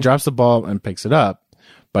 Doesn't he? He drops the ball and picks it up,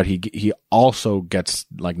 but he also gets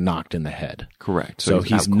like knocked in the head. Correct. So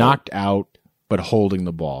he's knocked out, but holding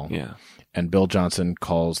the ball. Yeah. And Bill Johnson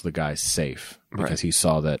calls the guy safe because he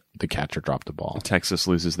saw that the catcher dropped the ball. Texas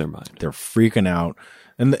loses their mind. They're freaking out.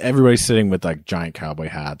 And everybody's sitting with like giant cowboy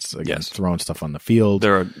hats, throwing stuff on the field.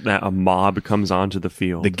 A mob comes onto the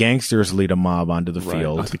field. The gangsters lead a mob onto the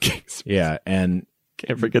field. Oh, the gangsters. Yeah, and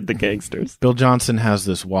can't forget the gangsters. Bill Johnson has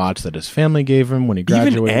this watch that his family gave him when he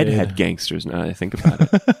graduated. Even Ed had gangsters. Now that I think about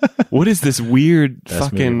it, what is this weird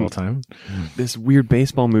this weird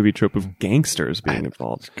baseball movie trope of gangsters being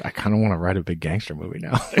involved? I kind of want to write a big gangster movie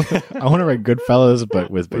now. I want to write Goodfellas, but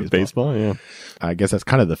with baseball. Yeah, I guess that's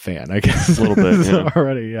kind of the fan. I guess a little bit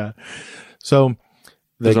already. Yeah. So.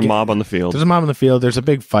 There's a mob on the field. There's a mob on the field. There's a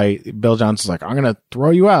big fight. Bill Johnson's like, I'm going to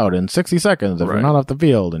throw you out in 60 seconds if you're not off the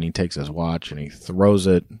field. And he takes his watch and he throws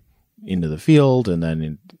it into the field. And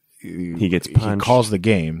then he gets punched. He calls the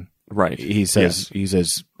game. Right. He says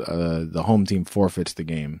the home team forfeits the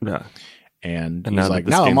game. Yeah. And he's like,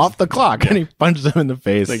 now I'm off the clock. Yeah. And he punches him in the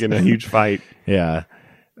face. Like in a huge fight. Yeah.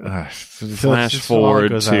 Flash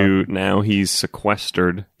forward to now he's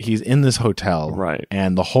sequestered. He's in this hotel. Right.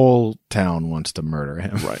 And the whole town wants to murder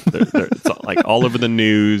him. Right. It's like all over the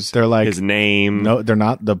news. They're like, his name. No, they're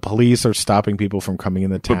not. The police are stopping people from coming in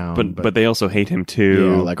the town. But they also hate him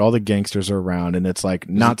too. Yeah, like all the gangsters are around and it's like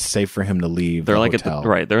not safe for him to leave. They're like hotel.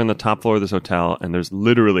 They're in the top floor of this hotel and there's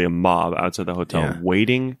literally a mob outside the hotel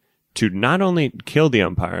waiting to not only kill the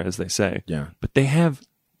umpire, as they say, but they have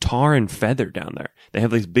tar and feather down there. They have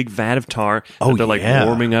this big vat of tar that they're like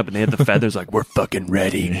warming up and they have the feathers like, we're fucking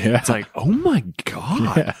ready. Yeah. It's like, oh my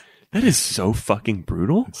God. Yeah. That is so fucking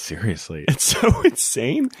brutal. Seriously. It's so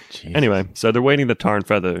insane. Jesus. Anyway, so they're waiting to tar and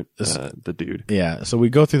feather the dude. Yeah. So we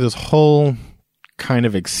go through this whole kind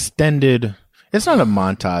of extended, it's not a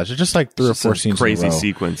montage. It's just like 3 or 4 scenes crazy in a row.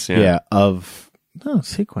 Sequence.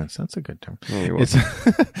 Sequence. That's a good term. Yeah,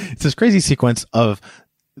 it's this crazy sequence of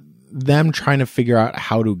them trying to figure out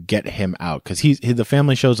how to get him out because the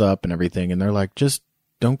family shows up and everything and they're like, just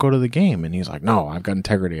don't go to the game. And he's like, no, I've got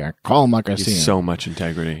integrity. I call him like I see him. So much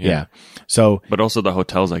integrity. Yeah. So, but also the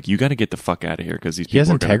hotel's like, you got to get the fuck out of here because he has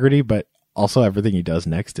integrity, but also everything he does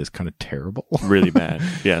next is kind of terrible. Really bad.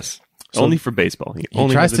 Yes. So only for baseball. He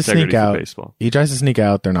only tries to sneak out. Baseball. He tries to sneak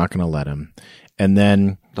out. They're not going to let him. And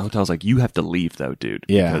then the hotel's like, you have to leave though, dude.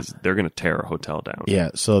 Yeah. Because they're going to tear a hotel down.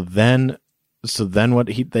 Yeah. So then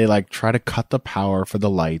they like try to cut the power for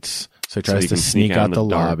the lights. So he tries to sneak out the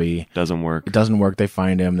lobby. Doesn't work. It doesn't work. They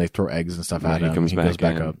find him. They throw eggs and stuff at him. He goes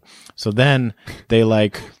back up. So then they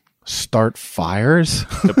like start fires.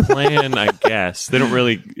 The plan, I guess, they don't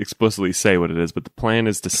really explicitly say what it is, but the plan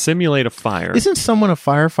is to simulate a fire. Isn't someone a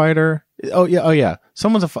firefighter? Oh yeah.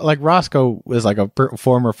 Someone's like Roscoe is like a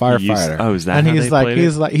former firefighter. Is that? And how he's like,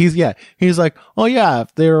 he's like, oh yeah,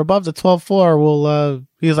 if they're above the 12th floor, we'll.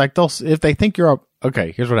 He's like, if they think you're up.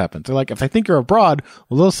 Okay, here's what happens. They're like, if they think you're abroad,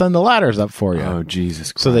 well, they'll send the ladders up for you. Oh,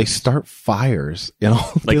 Jesus Christ. So they start fires, they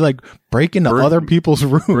like break into other people's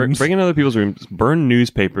rooms. Break into other people's rooms, burn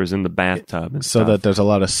newspapers in the bathtub. And so that there's a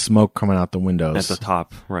lot of smoke coming out the windows. At the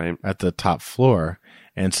top, right. At the top floor.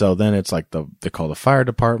 And so then it's like they call the fire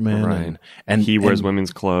department. Right. And he wears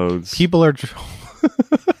women's clothes. People are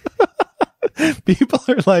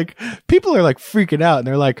like freaking out and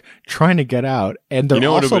they're like trying to get out and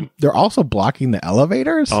they're also blocking the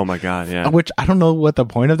elevators. Oh my God, yeah. Which I don't know what the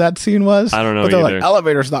point of that scene was. I don't know. But they're like,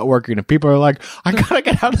 elevator's not working and people are like, I gotta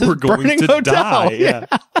get out of this burning hotel. Die. Yeah.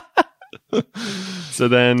 So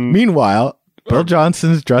then meanwhile, Bill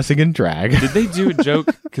Johnson's dressing in drag. Did they do a joke?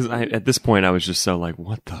 Because at this point I was just so like,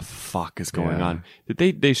 what the fuck is going on?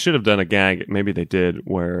 They should have done a gag. Maybe they did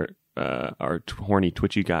where our horny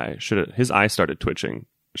twitchy guy his eye started twitching.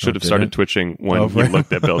 Should have started twitching when he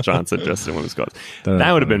looked at Bill Johnson just in women's clothes.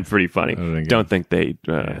 That would have been pretty funny. Don't think they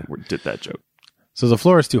did that joke. So the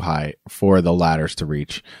floor is too high for the ladders to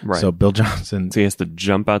reach. Right. So Bill Johnson, so he has to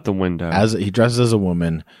jump out the window as he dresses as a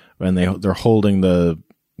woman, and they're holding the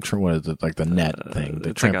what is it, like the net thing,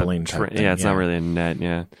 the trampoline type thing. Yeah, it's not really a net.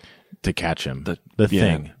 Yeah. to catch him. The yeah.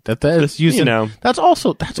 thing that is using. You know, that's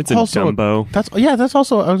also it's a Dumbo. That's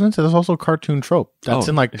also I was going to say that's also a cartoon trope. That's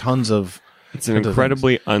in like tons of. It's an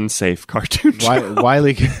incredibly unsafe cartoon trope. Wile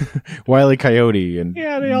E. Coyote and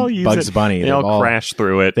they all use Bugs Bunny. They all crash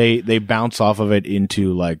through it. They bounce off of it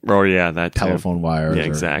into like that telephone wires. Yeah,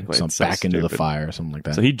 exactly. Or so back into the fire or something like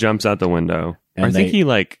that. So he jumps out the window. And I think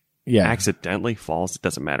he accidentally falls. It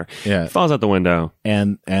doesn't matter. Yeah, he falls out the window,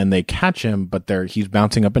 and they catch him, but he's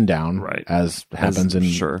bouncing up and down, right, as happens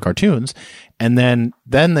in cartoons. And then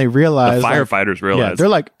they realize the firefighters realize they're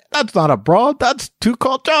like, that's not a broad, that's Too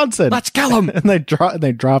Cold Johnson. Let's kill him. And they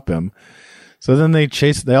drop him. So then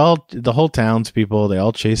the whole townspeople, they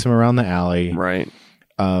all chase him around the alley. Right.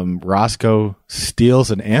 Roscoe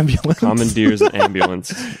steals an ambulance. Commandeers an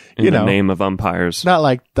ambulance in the name of umpires. Not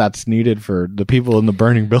like that's needed for the people in the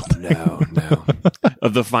burning building. No.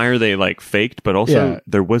 Of the fire they like faked, but also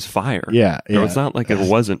there was fire. Yeah. It was not like it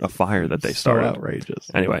wasn't a fire that they started. So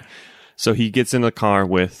outrageous. Anyway, so he gets in the car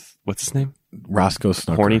with, what's his name? Roscoe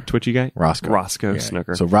Snooker. Horny, twitchy guy? Roscoe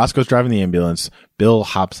Snooker. So Roscoe's driving the ambulance. Bill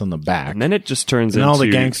hops on the back. And then it just turns into... all the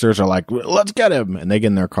gangsters are like, let's get him. And they get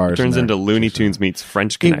in their cars. It turns into Looney Tunes meets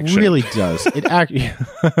French Connection. It really does. It actually...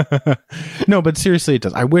 No, but seriously, it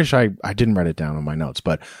does. I wish I didn't write it down on my notes,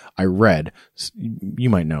 but I read... You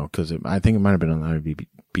might know, because I think it might have been on the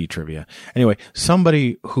IMDb trivia. Anyway,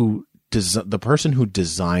 somebody who... the person who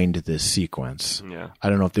designed this sequence, I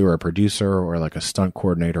don't know if they were a producer or like a stunt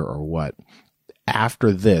coordinator or what.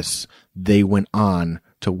 After this, they went on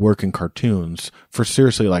to work in cartoons for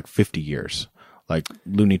seriously like 50 years, like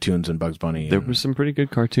Looney Tunes and Bugs Bunny. There were some pretty good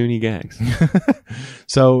cartoony gags.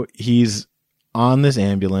 So he's on this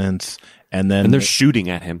ambulance, and they're shooting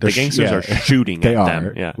at him. The gangsters are shooting at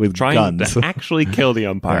them, with trying guns to actually kill the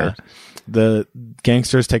umpire. The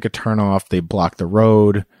gangsters take a turn off. They block the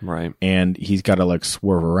road, right? And he's got to like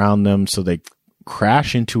swerve around them, so they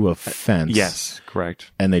crash into a fence. Yes,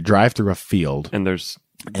 correct. And they drive through a field. And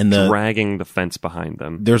dragging the fence behind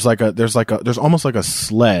them. There's almost like a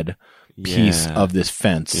sled piece of this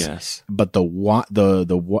fence. Yes. But it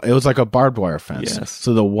was like a barbed wire fence. Yes.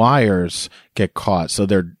 So the wires get caught. So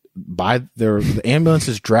the ambulance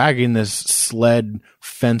is dragging this sled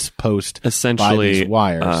fence post essentially by these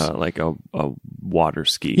wires, like a water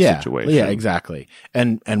ski situation. Yeah, exactly.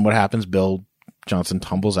 And what happens? Bill Johnson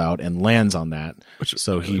tumbles out and lands on that.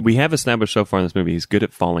 We have established so far in this movie he's good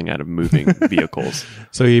at falling out of moving vehicles.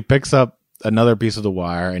 So he picks up another piece of the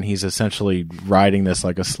wire and he's essentially riding this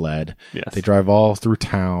like a sled. Yes. They drive all through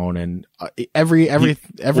town and every joke,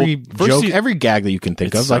 every gag that you can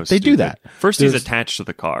think of, like they do that. First he's attached to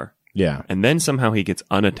the car. Yeah. And then somehow he gets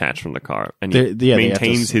unattached from the car and he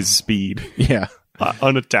maintains his speed. Yeah.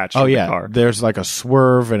 Unattached from the car. There's like a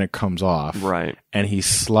swerve and it comes off. Right. And he's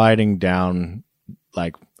sliding down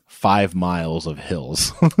like 5 miles of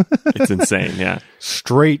hills. It's insane, yeah.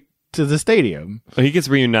 Straight to the stadium. Well, he gets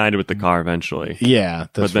reunited with the car eventually. Yeah,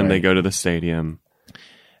 but then they go to the stadium,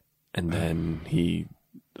 and then he.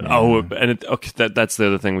 That's the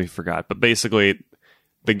other thing we forgot. But basically,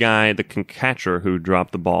 the guy, the catcher who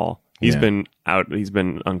dropped the ball, he's been out. He's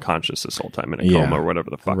been unconscious this whole time in a coma or whatever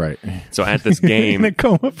the fuck. Right. So at this game, in a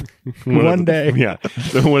coma one day. Yeah.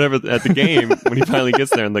 So whatever at the game when he finally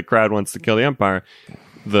gets there and the crowd wants to kill the umpire.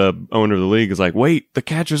 The owner of the league is like, wait, the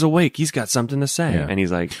catcher's awake. He's got something to say. Yeah. And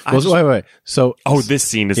he's like, wait. So, this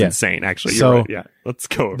scene is insane, actually. You're right. Yeah. Let's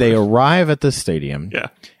go over They arrive at the stadium. Yeah.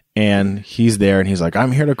 And he's there and he's like,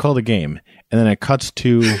 I'm here to call the game. And then it cuts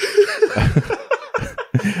to,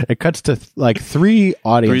 like three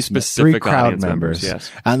crowd members.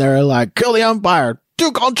 Yes. And they're like, kill the umpire.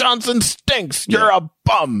 Too Cold Johnson stinks. You're a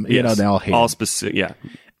bum. Yes. You know, they all hate all him. specific. Yeah.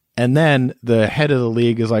 And then the head of the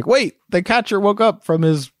league is like, wait, the catcher woke up from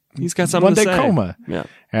his he's got something to say. coma. Yeah.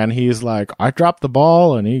 And he's like, I dropped the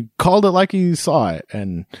ball and he called it like he saw it.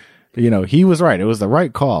 And, he was right. It was the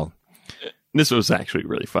right call. This was actually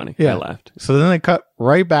really funny. Yeah. I laughed. So then they cut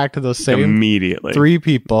right back to those same immediately 3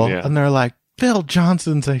 people. Yeah. And they're like, Bill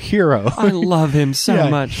Johnson's a hero. I love him so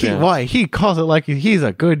much. Why? He calls it like he's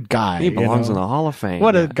a good guy. He belongs in the Hall of Fame.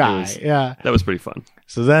 What a guy. That was pretty fun.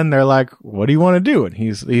 So then they're like, what do you want to do? And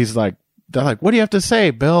he's like, they're like, what do you have to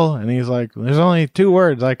say, Bill? And he's like, there's only 2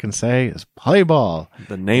 words I can say. It's play ball.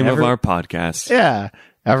 The name of our podcast. Yeah.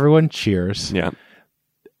 Everyone cheers. Yeah.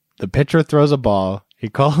 The pitcher throws a ball. He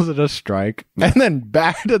calls it a strike. And then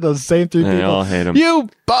back to those same 3 people. They all hate him. You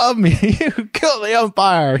bum. You kill the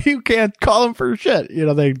umpire. You can't call him for shit.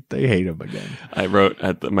 They hate him again. I wrote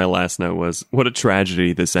my last note was, what a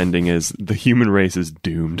tragedy this ending is. The human race is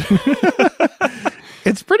doomed.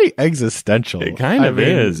 it's pretty existential. It kind of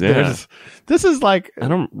is, yeah. This is like... I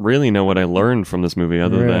don't really know what I learned from this movie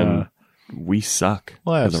other than we suck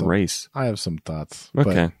as a race. I have some thoughts.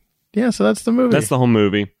 Okay. But yeah, so that's the movie. That's the whole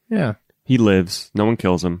movie. Yeah. He lives. No one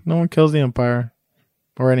kills him. No one kills the Empire.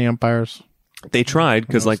 Or any Empires. They tried,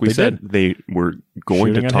 because like we said, they were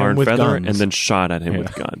going Shooting to at tar him and with feather guns. and then shot at him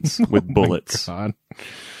with guns, with bullets. Oh my God.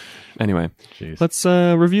 Anyway, Jeez. let's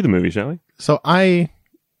review the movie, shall we? So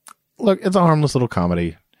look, it's a harmless little comedy.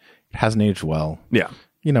 It hasn't aged well. Yeah.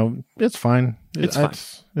 You know, it's fine. It's fine.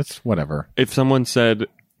 It's whatever. If someone said,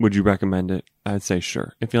 would you recommend it? I'd say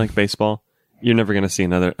sure. If you like baseball, you're never going to see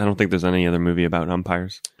another. I don't think there's any other movie about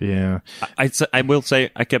umpires. Yeah. I will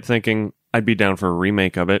say, I kept thinking I'd be down for a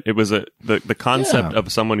remake of it. It was the concept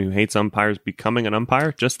of someone who hates umpires becoming an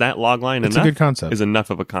umpire. Just that logline It's a good concept. is enough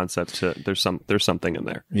of a concept to there's something in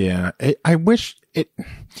there. Yeah. I wish it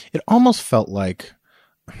almost felt like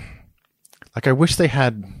I wish they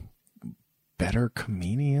had better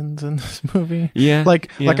comedians in this movie. Yeah.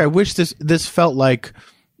 Like I wish this felt like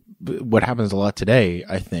what happens a lot today,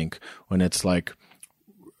 I think, when it's like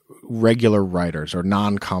regular writers or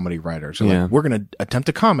non-comedy writers are like, we're going to attempt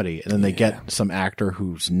a comedy, and then they get some actor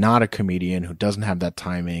who's not a comedian, who doesn't have that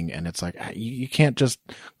timing, and it's like, you can't just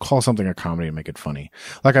call something a comedy and make it funny.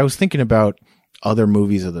 Like, I was thinking about other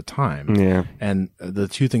movies of the time, and the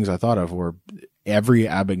two things I thought of were every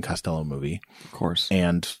Abbott and Costello movie, of course,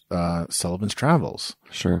 and Sullivan's Travels,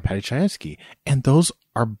 Patty Chayefsky, and those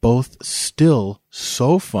are both still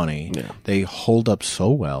so funny. They hold up so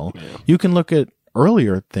well. You can look at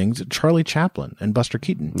earlier things, Charlie Chaplin and Buster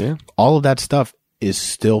Keaton. All of that stuff is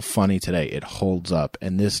still funny today. It holds up,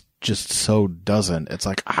 and this just so doesn't. It's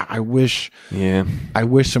like, I wish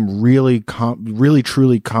some really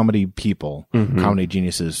truly comedy people, comedy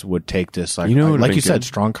geniuses would take this, like, like you said,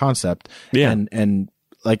 strong concept, and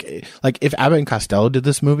like if Abbott and Costello did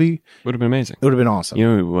this movie, would have been amazing. It would have been awesome. You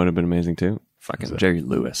know who would have been amazing too? Fucking Jerry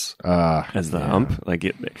Lewis as the ump. Like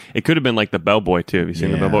it could have been like the Bellboy too. Have you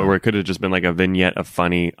seen the Bellboy, where it could have just been like a vignette of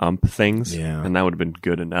funny ump things, and that would have been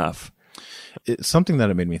good enough. Something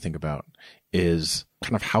that it made me think about is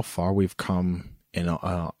kind of how far we've come in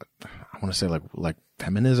I want to say like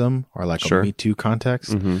feminism, or like a Me Too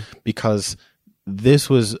context, because this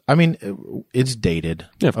was, I mean, it's dated,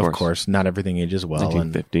 of course. Not everything ages well.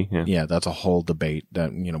 1950, and that's a whole debate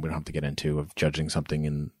that, we don't have to get into, of judging something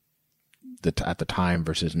in at the time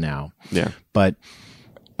versus now. But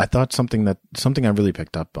I thought something I really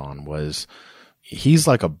picked up on was he's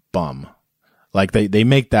like a bum. Like they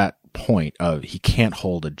make that point of he can't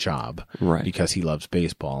hold a job because he loves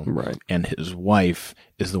baseball. And his wife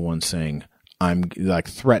is the one saying, I'm like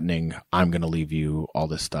threatening, I'm going to leave you, all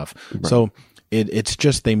this stuff. So it's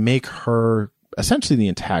just, they make her essentially the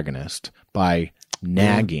antagonist by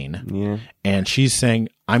nagging, and she's saying,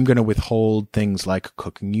 I'm going to withhold things like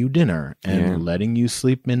cooking you dinner and letting you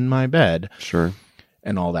sleep in my bed,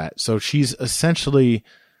 and all that. So she's essentially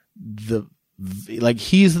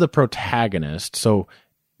he's the protagonist, so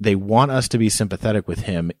they want us to be sympathetic with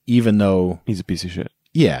him, even though he's a piece of shit.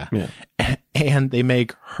 And they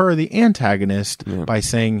make her the antagonist by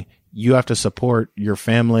saying, you have to support your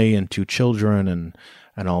family and 2 children and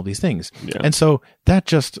all these things. And so that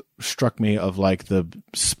just struck me of like the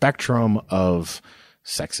spectrum of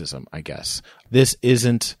sexism, I guess. This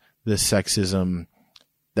isn't the sexism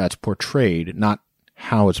that's portrayed, not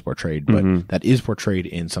how it's portrayed, but that is portrayed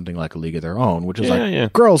in something like A League of Their Own, which is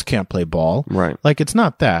girls can't play ball. Like, it's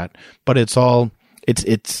not that, but it's all,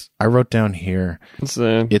 it's I wrote down here.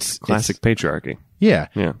 It's classic patriarchy.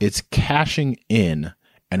 It's cashing in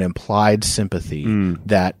an implied sympathy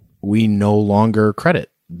that we no longer credit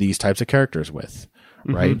these types of characters with,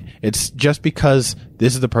 right? It's just because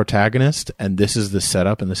this is the protagonist and this is the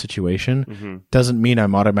setup and the situation doesn't mean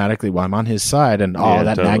I'm automatically, I'm on his side and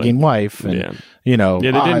that nagging wife and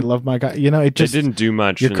I love my guy. It just they didn't do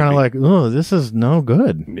much. You're kind of like, oh, this is no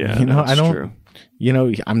good. I don't. True.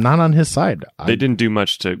 I'm not on his side. They didn't do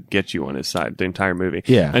much to get you on his side the entire movie.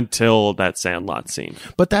 Until that Sandlot scene.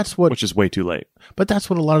 But which is way too late. But that's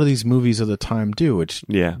what a lot of these movies of the time do. It's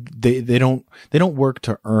they don't work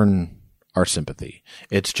to earn our sympathy.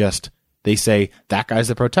 It's just they say that guy's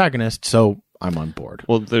the protagonist, so I'm on board.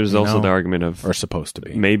 Well, there's also the argument of, or supposed to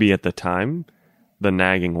be, maybe at the time, the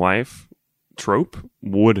nagging wife trope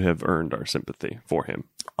would have earned our sympathy for him.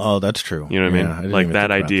 Oh, that's true. You know what I mean? Like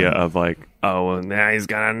that idea of like, oh, well, now he's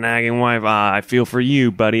got a nagging wife. I feel for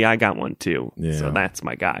you, buddy. I got one too. So that's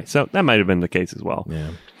my guy. So that might have been the case as well.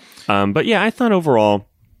 But I thought overall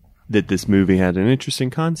that this movie had an interesting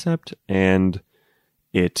concept, and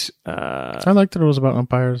it. I liked that it was about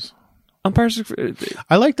umpires.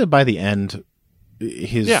 I liked it by the end.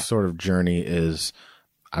 his Yeah. sort of journey is,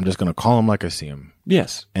 I'm just going to call him like I see him.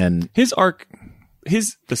 Yes. And His arc,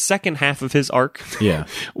 the second half of his arc yeah,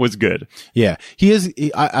 was good. yeah,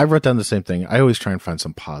 I wrote down the same thing. I always try and find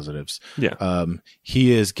some positives. Yeah.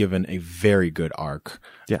 He is given a very good arc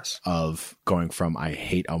Yes. of going from I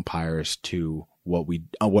hate umpires to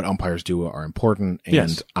what umpires do are important, and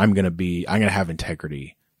Yes. I'm going to have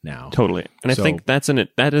integrity now. Totally. And So- I think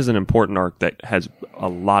that is an important arc that has a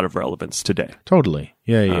lot of relevance today. Totally.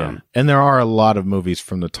 Yeah. And there are a lot of movies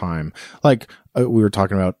from the time. Like we were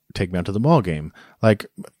talking about Take Me Out to the Ball Game. Like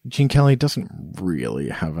Gene Kelly doesn't really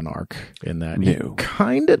have an arc in that. No. He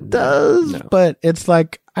kind of does, No. but it's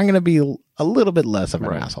like, I'm going to be a little bit less of an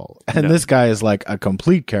Right. asshole. And No. this guy is like a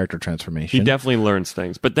complete character transformation. He definitely learns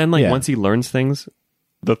things. But then like Yeah. once he learns things,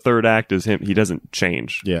 the third act is him. He doesn't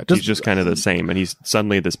change. Yeah, He's just kind of the same, and he's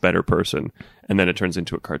suddenly this better person, and then it turns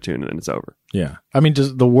into a cartoon, and then it's over. Yeah. I mean,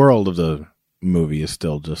 just the world of the movie is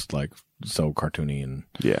still just like so cartoony and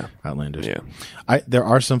Yeah. outlandish. Yeah. There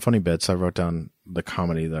are some funny bits. I wrote down the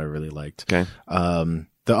comedy that I really liked. Okay.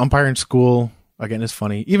 The umpire in school, again, is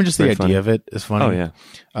funny. Even just the Very idea funny. of it is funny. Oh,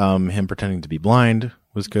 yeah. Him pretending to be blind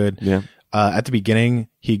was good. Yeah. At the beginning,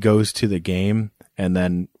 he goes to the game, and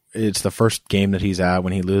then it's the first game that he's at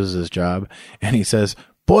when he loses his job, and he says,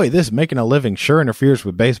 "Boy, this making a living sure interferes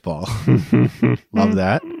with baseball." Love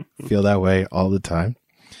that. Feel that way all the time.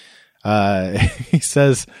 He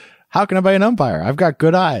says, "How can I be an umpire? I've got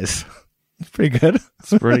good eyes." It's pretty good.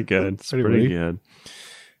 It's pretty good. It's Pretty pretty witty. good.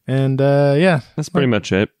 And yeah, That's pretty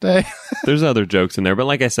much it. There's other jokes in there, but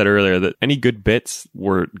like I said earlier, that any good bits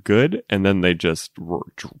were good, and then they just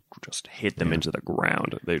hit them into the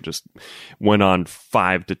ground. They just went on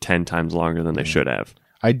 5 to 10 times longer than they should have.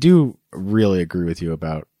 I do really agree with you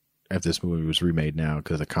about if this movie was remade now,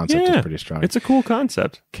 because the concept is pretty strong. It's a cool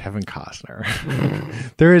concept. Kevin Costner.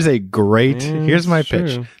 There is a great, here's my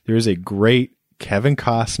pitch. true. There is a great Kevin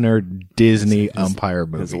Costner Disney umpire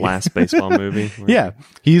movie. His last baseball movie. Yeah.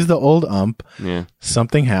 He's the old ump. Yeah.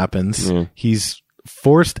 Something happens. Yeah. He's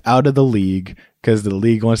forced out of the league because the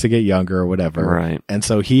league wants to get younger or whatever. Right. And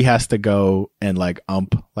so he has to go and like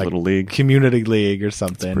ump like Little league. community league or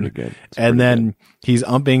something. pretty good. It's And pretty then he's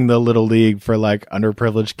umping the little league for like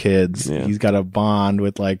underprivileged kids. Yeah. He's got a bond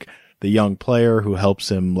with like the young player who helps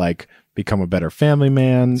him like become a better family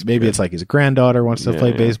man. Maybe it's like his granddaughter wants to Yeah, play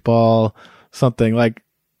yeah. baseball. Something like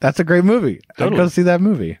that's a great movie. Totally. I'd go see that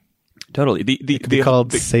movie. Totally. The It could be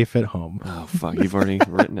called Safe at Home. Oh fuck! You've already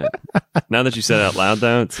written it. Now that you said it out loud,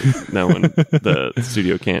 though, it's no one. The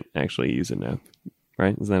studio can't actually use it now,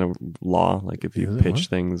 right? Is that a law? Like if you Is it? pitch What?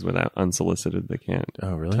 things without unsolicited, they can't.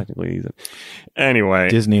 Oh, really? Technically use it. Anyway,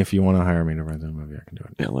 Disney, if you want to hire me to write that movie, I can do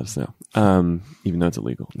it. yeah, let us know. Even though it's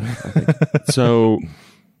illegal. I think. So,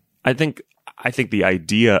 I think the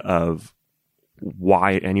idea of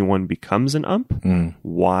why anyone becomes an ump,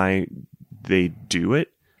 why they do it,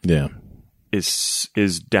 Yeah.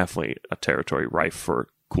 is definitely a territory rife for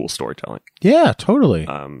cool storytelling. Yeah, totally.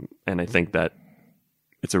 And I think that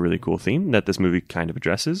it's a really cool theme that this movie kind of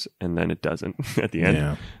addresses, and then it doesn't at the end.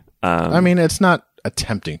 Yeah. I mean, it's not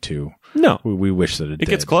attempting to. No, We wish that it did. it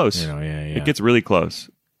gets close. You know, yeah. It gets really close.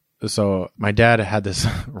 So my dad had this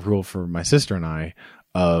rule for my sister and I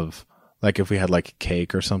of like if we had like a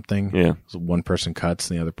cake or something, Yeah. so one person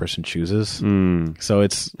cuts and the other person chooses. Mm, So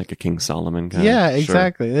it's like a King Solomon kind yeah, of. Sure.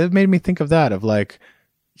 exactly. It made me think of that of like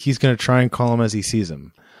he's going to try and call him as he sees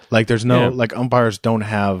him. Like there's no Yeah. like umpires don't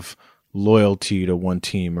have loyalty to one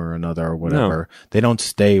team or another or whatever. They don't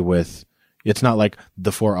stay with. It's not like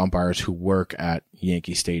the 4 umpires who work at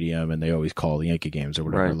Yankee Stadium and they always call the Yankee games or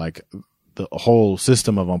whatever. Right. Like the whole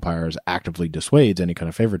system of umpires actively dissuades any kind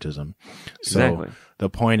of favoritism. So Exactly. the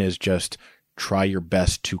point is just try your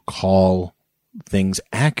best to call things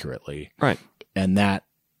accurately. Right. And that,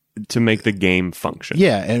 To make the game function.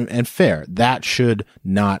 yeah, and fair. That should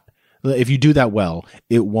not, if you do that well,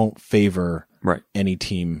 it won't favor Right. any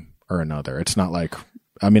team or another. It's not like,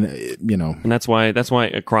 I mean, you know, And that's why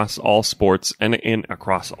across all sports and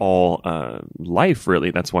across all life,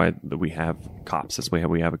 really, that's why we have cops. That's why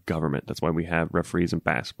we have a government. That's why we have referees in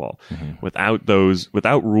basketball. Mm-hmm.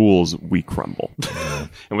 Without rules, we crumble.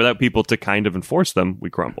 And without people to kind of enforce them,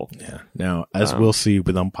 we crumble. yeah. Now, as we'll see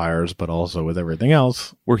with umpires, but also with everything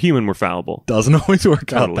else, We're human. We're fallible. doesn't always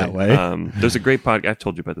work out Totally. that way. There's a great podcast. I've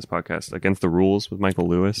told you about this podcast, Against the Rules, with Michael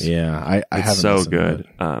Lewis. yeah, I It's haven't so listened to good. it.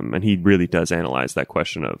 And he really does analyze that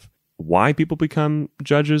question of why people become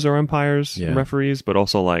judges or umpires, Yeah. and referees, but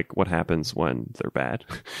also like what happens when they're bad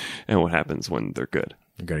and what happens when they're good.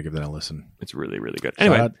 I gotta give that a listen. It's really, really good.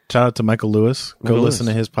 Anyway, Shout out to Michael Lewis. Go Michael listen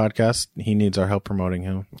Lewis. to his podcast. He needs our help promoting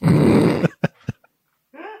him.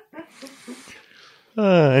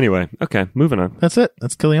 Anyway, okay, moving on. That's it.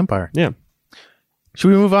 That's Kill the Umpire. Yeah. Should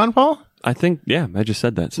we move on, Paul? I think, yeah, I just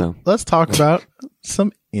said that, so. Let's talk about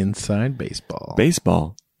some inside baseball.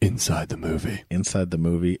 Baseball inside the movie. Inside the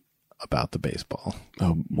movie about the baseball.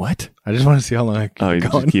 Oh, what? I just want to see how long I keep you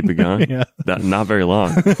going. just keep it going? Yeah. Not very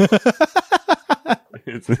long.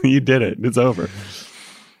 You did it. It's over.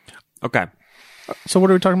 Okay. So what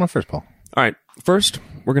are we talking about first, Paul? All right. First,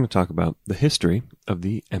 we're going to talk about the history of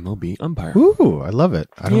the MLB umpire. Ooh, I love it.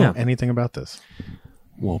 I don't know anything about this.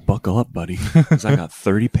 Well, buckle up, buddy, because I got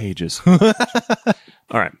 30 pages. All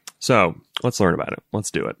right. So let's learn about it.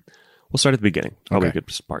 Let's do it. We'll start at the beginning. Probably a good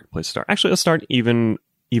place to start. Actually, let's start even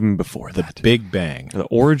before that. The Big Bang. The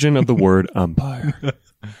origin of the word umpire.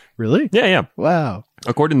 Really? Yeah. Wow.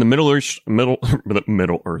 According to the Middle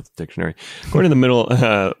Earth Dictionary, according to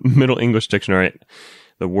the Middle English Dictionary,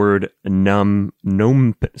 the word nom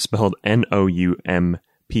spelled Noumppere,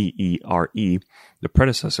 the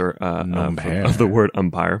predecessor of the word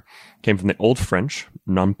umpire, came from the Old French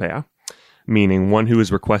non-père, meaning one who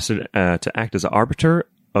is requested to act as an arbiter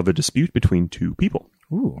of a dispute between two people.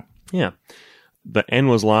 Ooh. Yeah. The N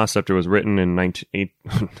was lost after it was written in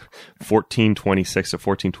 1426 to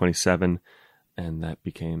 1427, and that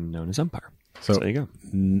became known as umpire. So there you go.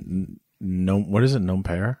 What is it?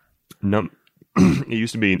 Nompere? It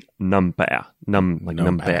used to be numpire,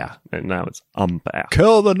 numpire, and now it's umpire.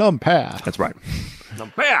 Kill the numpire. That's right.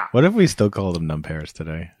 Numpire. What if we still call them numpares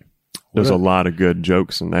today? There's a lot of good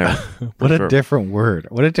jokes in there. What a different word.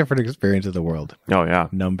 What a different experience of the world. Oh, yeah.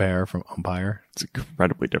 Numpire from umpire. It's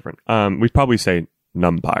incredibly different. We'd probably say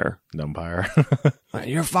numpire. Numpire.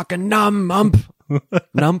 You're fucking numb, nump.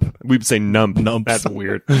 We'd say nump. Numps. That's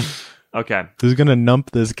weird. Okay. Who's going to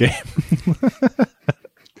nump this game?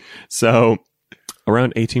 So,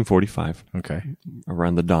 around 1845. Okay.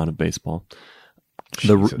 Around the dawn of baseball.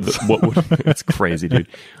 It's crazy, dude.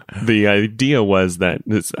 The idea was that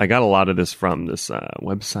I got a lot of this from this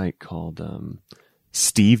website called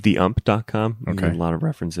SteveTheUmp.com. Okay. A lot of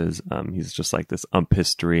references. He's just like this ump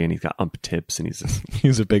history, and he's got ump tips, and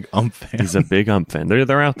he's a big ump fan. He's a big ump fan.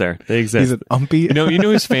 They're out there. They exist. He's an umpy. You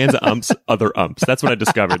know who's fans of umps? Other umps. That's what I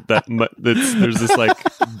discovered. There's this like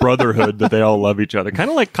brotherhood that they all love each other, kind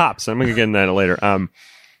of like cops. I'm gonna get into that later.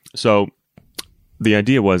 So. The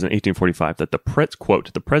idea was in 1845 that the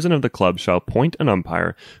president of the club shall appoint an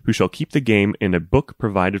umpire who shall keep the game in a book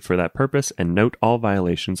provided for that purpose and note all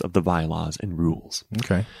violations of the bylaws and rules.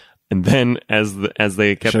 Okay. And then as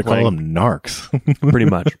they kept Should playing, call them narcs. pretty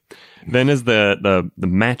much. Then as the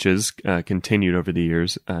matches continued over the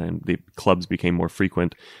years and the clubs became more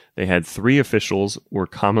frequent, they had 3 officials were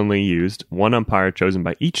commonly used, one umpire chosen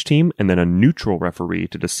by each team, and then a neutral referee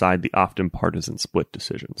to decide the often partisan split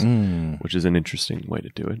decisions, which is an interesting way to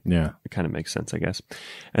do it. Yeah. It kind of makes sense, I guess.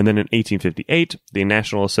 And then in 1858, the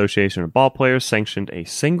National Association of Ball Players sanctioned a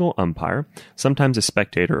single umpire, sometimes a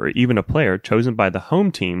spectator or even a player, chosen by the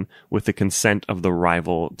home team with the consent of the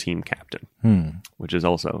rival team captain, which is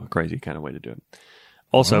also a crazy kind of way to do it.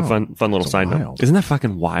 Also, fun little side note. Isn't that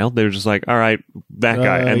fucking wild? They're just like, all right, that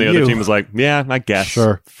guy. And the other team was like, yeah, I guess.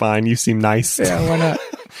 Sure. Fine. You seem nice. Yeah, why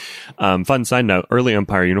not? Fun side note, early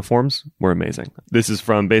umpire uniforms were amazing. This is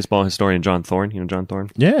from baseball historian John Thorne. You know John Thorne?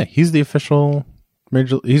 Yeah, he's the official He's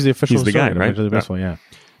the guy, right? Major League Baseball, yeah.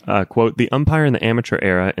 Quote, the umpire in the amateur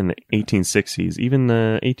era in the 1860s, even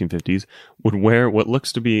the 1850s, would wear what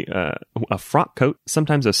looks to be a frock coat,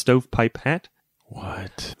 sometimes a stovepipe hat.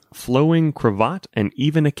 What? Flowing cravat and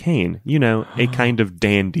even a cane. You know, a kind of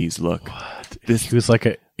dandy's look. What? He was like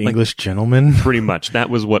an English gentleman? Pretty much. That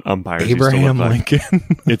was what umpires Abraham used to look like.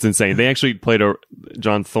 Lincoln. It's insane. They actually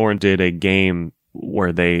John Thorne did a game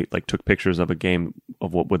where they like took pictures of a game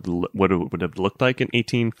of what it would have looked like in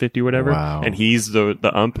 1850 or whatever. Wow. And he's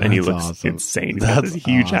the ump, and he looks awesome. insane. He's got this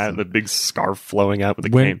huge hat, the big scarf flowing out with the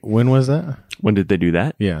cane. When was that? When did they do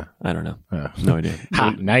that? Yeah. I don't know. Oh. No idea.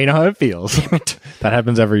 Now you know how it feels. That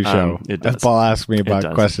happens every show. It does. Paul asks me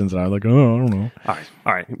about questions, and I'm like, oh, I don't know.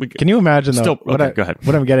 All right. Can you imagine, though, go ahead.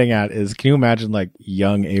 What I'm getting at is, can you imagine, like,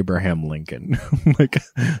 young Abraham Lincoln, like,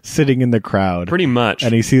 sitting in the crowd? Pretty much.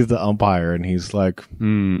 And he sees the umpire, and he's like,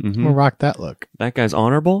 I'm going to rock that look. That guy's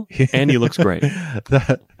honorable, and he looks great.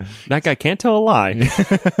 That guy can't tell a lie.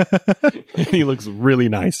 And he looks really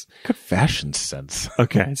nice. Good fashion sense.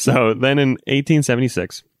 Okay, so then in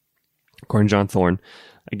 1876, according to John Thorne,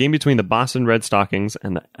 a game between the Boston Red Stockings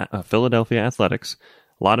and the Philadelphia Athletics,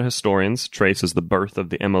 a lot of historians trace as the birth of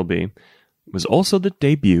the MLB, was also the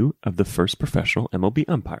debut of the first professional MLB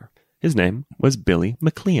umpire. His name was Billy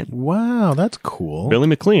McLean. Wow, that's cool. Billy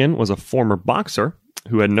McLean was a former boxer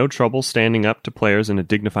who had no trouble standing up to players in a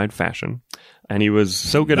dignified fashion. And he was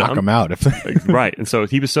so good knock at him out. Right. And so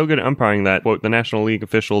he was so good at umpiring that, quote, the National League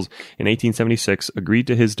officials in 1876 agreed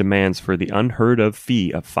to his demands for the unheard of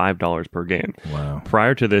fee of $5 per game. Wow.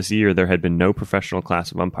 Prior to this year, there had been no professional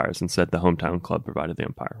class of umpires. Instead, the hometown club provided the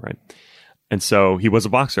umpire, right? And so he was a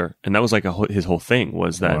boxer. And that was like his whole thing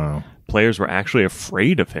was that players were actually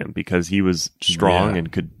afraid of him because he was strong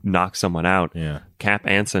and could knock someone out. Yeah. Cap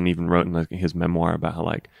Anson even wrote in his memoir about how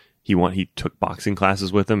like he took boxing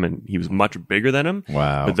classes with him and he was much bigger than him.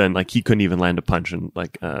 Wow. But then like he couldn't even land a punch and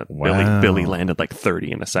like Billy landed like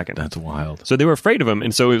 30 in a second. That's wild. So they were afraid of him.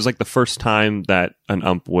 And so it was like the first time that an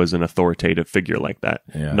ump was an authoritative figure like that.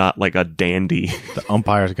 Yeah. Not like a dandy. The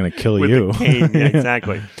umpire's going to kill with you. a cane. Yeah,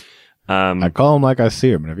 exactly. I call him like I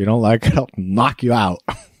see him, and if you don't like it, I'll knock you out.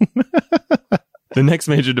 The next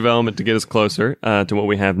major development to get us closer to what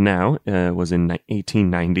we have now was in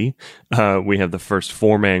 1890. We have the first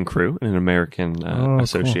four-man crew in an American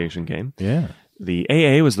association game. Yeah. The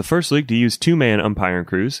AA was the first league to use two-man umpiring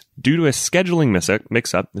crews. Due to a scheduling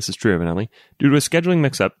mix-up, this is true, evidently. Due to a scheduling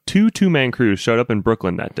mix-up, two-man crews showed up in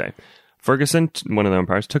Brooklyn that day. Ferguson, one of the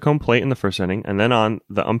umpires, took home plate in the first inning, and then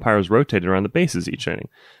the umpires rotated around the bases each inning.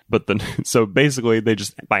 But so basically, they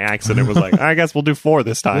just by accident was like, I guess we'll do 4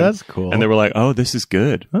 this time. That's cool. And they were like, oh, this is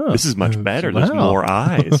good. Oh, this is much better. wow. There's more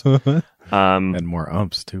eyes. And more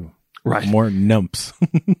umps, too. Right. More numps.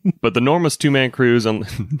 But the norm was two-man crews.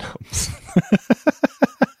 Numps.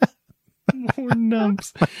 More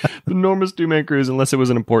numps. The norm was two-man crews unless it was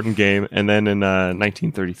an important game. And then in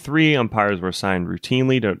 1933, umpires were assigned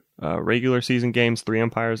routinely to regular season games, 3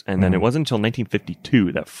 umpires. And then it wasn't until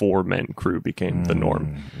 1952 that 4-man crew became the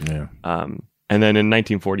norm. Yeah. And then in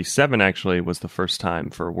 1947, actually, was the first time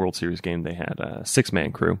for a World Series game they had a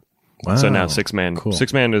 6-man crew. Wow. So now 6-man. Cool.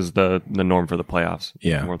 6-man is the norm for the playoffs.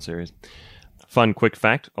 Yeah. World Series. Fun quick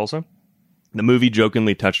fact also. The movie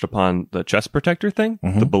jokingly touched upon the chest protector thing,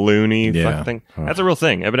 the balloony thing. That's a real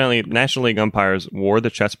thing. Evidently, National League umpires wore the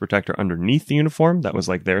chest protector underneath the uniform. That was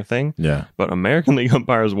like their thing. Yeah. But American League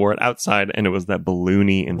umpires wore it outside, and it was that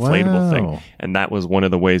balloony inflatable thing. And that was one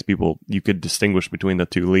of the ways you could distinguish between the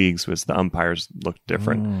two leagues was the umpires looked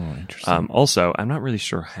different. Oh, interesting. Also, I'm not really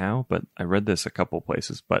sure how, but I read this a couple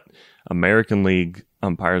places, but American League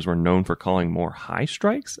umpires were known for calling more high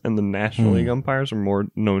strikes, and the National League umpires were more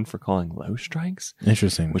known for calling low strikes.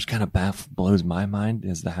 Interesting. Which kind of blows my mind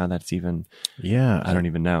as to how that's even... Yeah. I don't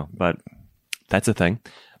even know, but that's a thing.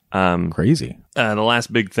 Crazy. The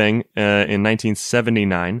last big thing, in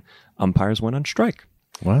 1979, umpires went on strike.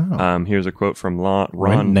 Wow. Here's a quote from Ron...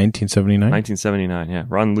 1979? 1979, yeah.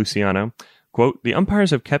 Ron Luciano. Quote, the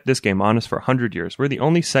umpires have kept this game honest for 100 years. We're the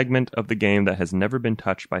only segment of the game that has never been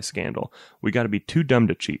touched by scandal. We got to be too dumb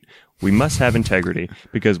to cheat. We must have integrity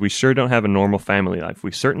because we sure don't have a normal family life.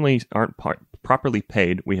 We certainly aren't properly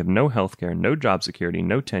paid. We have no health care, no job security,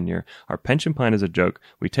 no tenure. Our pension plan is a joke.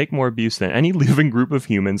 We take more abuse than any living group of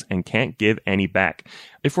humans and can't give any back.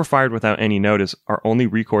 If we're fired without any notice, our only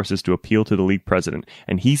recourse is to appeal to the league president,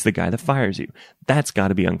 and he's the guy that fires you. That's got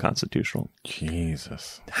to be unconstitutional.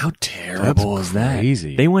 Jesus. How terrible is that?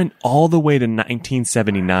 Crazy. They went all the way to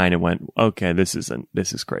 1979 and went, okay, this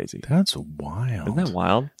is crazy. That's wild. Isn't that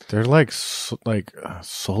wild? They're like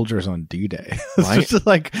soldiers on D-Day. Right? It's just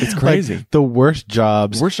like it's crazy. Like the worst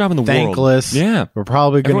jobs. Worst job in the thankless. world. Yeah. We're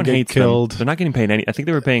probably going to get killed. Them. They're not getting paid any. I think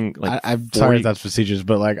they were paying like I'm sorry if that's facetious,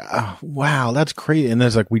 but like, oh, wow, that's crazy. And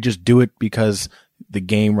there's like, we just do it because the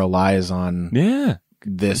game relies on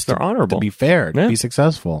this. They're honorable. To be fair, to be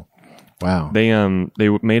successful. Wow. They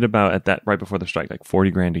made about at that right before the strike, like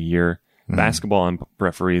 $40,000 a year. Basketball and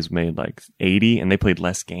referees made like 80, and they played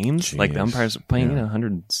less games. Jeez. Like the umpires were playing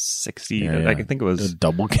 160. Yeah, like I think it was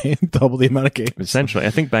double the amount of games. Essentially, I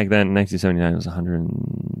think back then in 1979 it was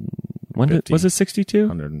 100. Was it 62?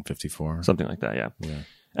 154, something like that. Yeah.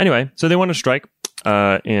 Anyway, so they won a strike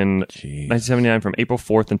in 1979 from April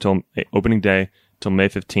 4th until opening day till May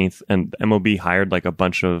 15th, and MLB hired like a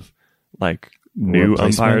bunch of like new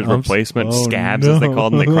umpires, replacement scabs as they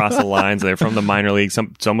called them. They crossed the lines. They're from the minor leagues.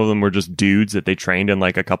 Some of them were just dudes that they trained in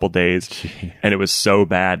like a couple days. And it was so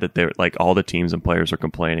bad that they like all the teams and players were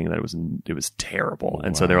complaining that it was terrible.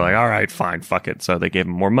 And so they were like, all right, fine, fuck it. So they gave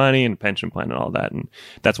them more money and a pension plan and all that. And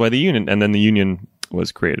that's why the union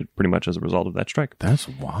was created pretty much as a result of that strike. That's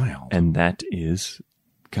wild. And that is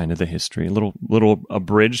kind of the history, a little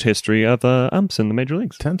abridged history of umps in the major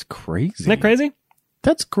leagues. That's crazy. Isn't that crazy?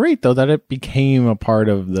 That's great, though, that it became a part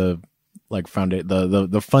of the like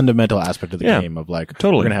the fundamental aspect of the Yeah, game of like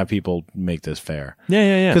totally. we're gonna have people make this fair.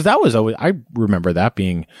 Yeah. Because that was always, I remember that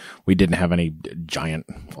being, we didn't have any giant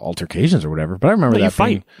altercations or whatever, but I remember You that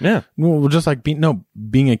fight. being, Yeah. well, just like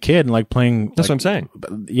being a kid and like playing. That's like, what I'm saying.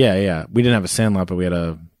 Yeah. We didn't have a sandlot, but we had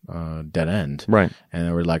a dead end. Right. And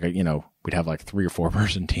there were like, we'd have like 3 or 4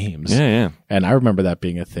 person teams. Yeah. And I remember that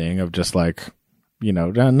being a thing of just like,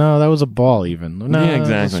 no, that was a ball even. No, Yeah, that was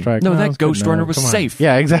a exactly. strike. No, that it's good. Ghost Runner was come on. safe.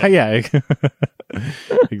 Yeah, exactly. Yeah.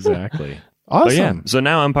 Exactly. Awesome. But yeah, so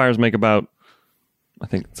now umpires make about, I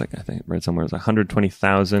think I read somewhere it's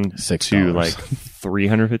 120,000 $6. to like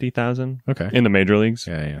 350,000. Okay. In the major leagues.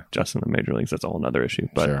 Yeah. Just in the major leagues, that's a whole other issue.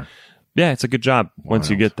 But Sure. yeah, it's a good job once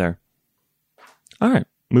you get there. All right,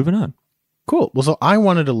 moving on. Cool. Well, so I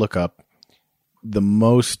wanted to look up the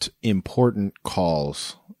most important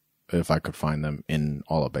calls, if I could find them, in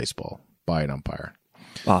all of baseball by an umpire.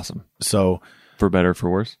 Awesome. So, For better or for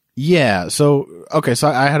worse. yeah. So, okay. So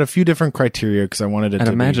I had a few different criteria because I wanted it And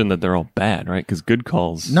to imagine that they're all bad, right? Because good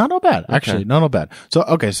calls, not all bad, actually. Not all bad. So,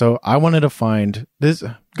 okay. So I wanted to find this.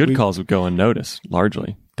 good calls would go unnoticed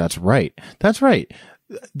largely. That's right. That's right.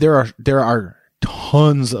 There are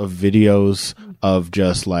tons of videos of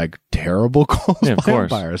just like terrible calls Yeah, of by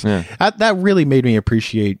course. umpires. Yeah. That really made me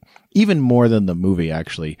appreciate even more than the movie,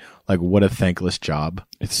 actually, like what a thankless job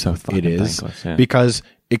It's so fucking it is, thankless. Yeah. because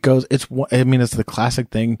it goes. It's the classic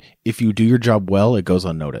thing. If you do your job well, it goes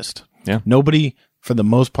unnoticed. Yeah. Nobody, for the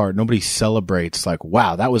most part, nobody celebrates like,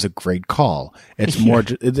 wow, that was a great call. It's more.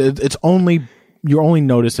 It's only. You only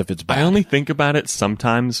notice if it's bad. I only think about it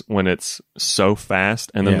sometimes when it's so fast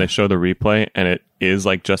and then Yeah. they show the replay and it is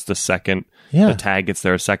like just a second. Yeah. The tag gets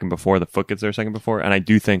there a second before, the foot gets there a second before. And I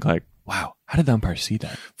do think like, wow, how did the umpire see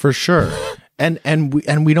that? For sure. And we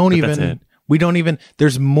don't But that's even it. we don't even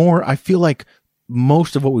there's more. I feel like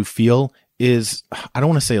most of what we feel is, I don't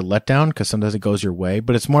want to say a letdown because sometimes it goes your way,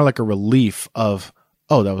 but it's more like a relief of,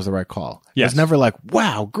 oh, that was the right call. Yes. It's never like,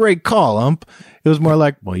 wow, great call, ump. It was more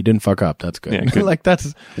like, well, you didn't fuck up. That's good. Yeah, good. Like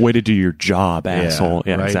that's Way to do your job, asshole.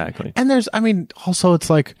 Yeah, right? exactly. And also it's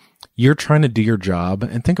like you're trying to do your job,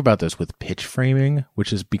 and think about this with pitch framing, which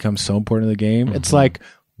has become so important in the game. Mm-hmm. It's like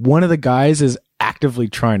one of the guys is actively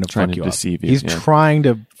trying to fuck you deceive up. you, He's yeah. trying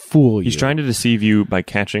to fool you. He's trying to deceive you by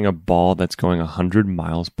catching a ball that's going 100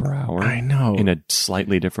 miles per hour. I know. In a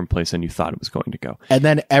slightly different place than you thought it was going to go. And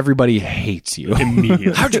then everybody hates you.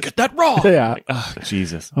 Immediately. How'd you get that wrong? Yeah. Like, oh,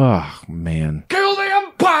 Jesus. Oh, man. Kill the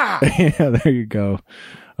umpire! Yeah, there you go.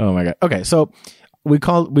 Oh, my God. Okay, so we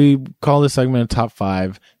call this segment a top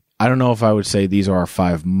 5. I don't know if I would say these are our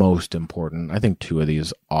 5 most important. I think 2 of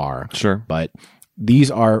these are. Sure. But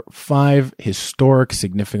these are 5 historic,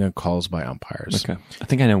 significant calls by umpires. Okay. I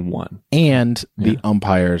think I know one. And the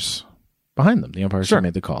umpires behind them, the umpires Sure. who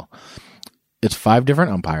made the call. It's 5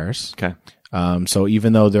 different umpires. Okay. So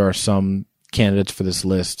even though there are some candidates for this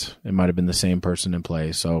list, it might have been the same person in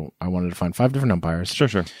play. So I wanted to find 5 different umpires.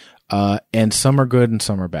 Sure. And some are good and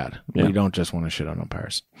some are bad. Yeah. We don't just want to shit on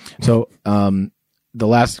umpires. So the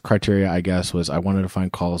last criteria, I guess, was I wanted to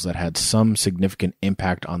find calls that had some significant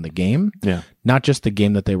impact on the game. Yeah. Not just the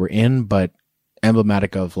game that they were in, but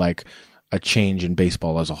emblematic of like a change in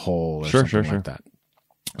baseball as a whole or something like that.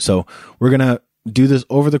 So we're going to do this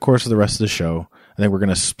over the course of the rest of the show. I think we're going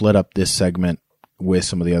to split up this segment with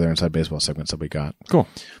some of the other Inside Baseball segments that we got. Cool.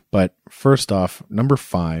 But first off, number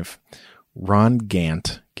 5, Ron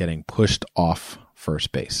Gant getting pushed off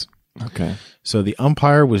first base. Okay. So the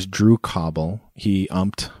umpire was Drew Cobble. He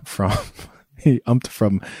umped from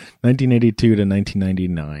 1982 to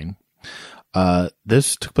 1999.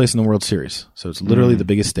 This took place in the World Series, so it's literally the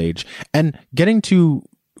biggest stage. And getting to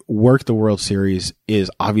work the World Series is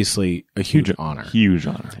obviously a huge honor. Huge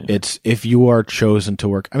honor. Yeah. It's if you are chosen to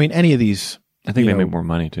work. I mean, any of these. I think you they know, make more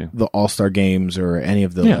money too. The All-Star games or any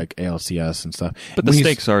of the like ALCS and stuff. But the When you-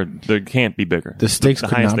 stakes they can't be bigger. the stakes The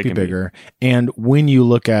could highest not they be can bigger. And when you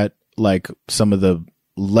look at like some of the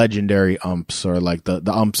legendary umps or like the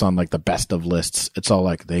umps on like the best of lists, it's all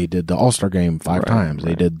like they did the All-Star game 5 times.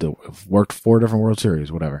 They did worked 4 different World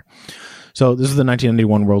Series, whatever. So this is the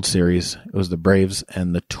 1991 World Series. It was the Braves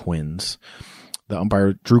and the Twins. The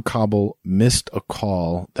umpire, Drew Cobble, missed a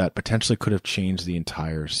call that potentially could have changed the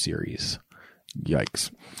entire series.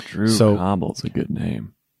 Yikes. Drew Cobble's a good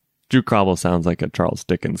name. Drew Cobble sounds like a Charles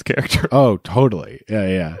Dickens character. Oh, totally.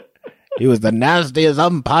 Yeah. He was the nastiest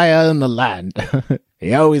umpire in the land.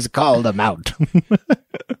 He always called him out.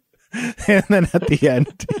 And then at the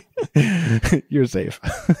end, you're safe.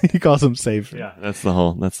 He calls him safe. Yeah, that's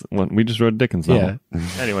what we just wrote a Dickens novel.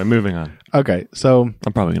 Anyway, moving on. Okay, so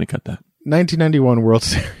I'm probably going to cut that. 1991 World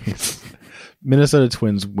Series. Minnesota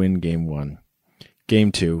Twins win Game 1.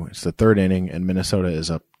 Game 2. It's the third inning, and Minnesota is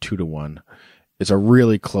up 2-1. It's a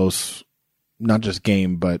really close, not just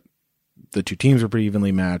game, but the two teams were pretty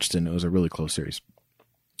evenly matched, and it was a really close series.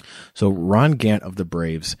 So Ron Gant of the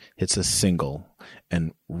Braves hits a single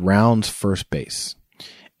and rounds first base.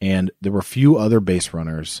 And there were a few other base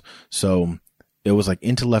runners, so it was like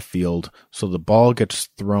into left field, so the ball gets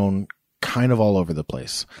thrown kind of all over the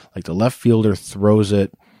place. Like the left fielder throws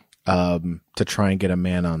it to try and get a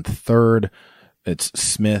man on third. It's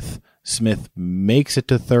Smith. Smith makes it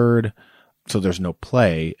to third, so there's no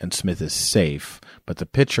play, and Smith is safe. But the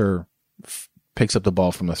pitcher picks up the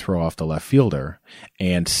ball from the throw off the left fielder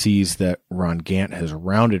and sees that Ron Gant has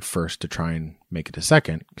rounded first to try and make it to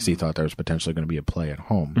second because he thought there was potentially going to be a play at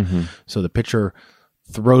home. Mm-hmm. So the pitcher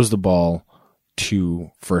throws the ball to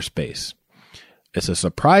first base. It's a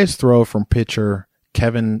surprise throw from pitcher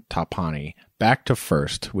Kevin Tapani back to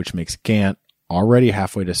first, which makes Gant, already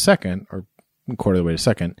halfway to second or a quarter of the way to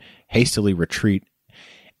second, hastily retreat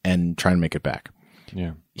and try and make it back.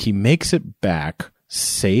 Yeah. He makes it back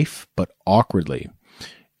safe but awkwardly,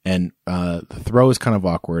 and the throw is kind of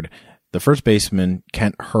awkward. The first baseman,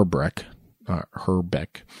 Kent Herbeck,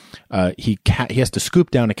 he has to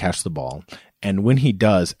scoop down to catch the ball, and when he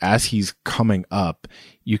does, as he's coming up,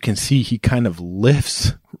 you can see he kind of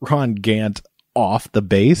lifts Ron Gant off the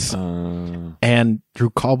base, and Drew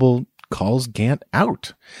Cobble calls Gant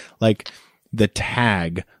out. Like, the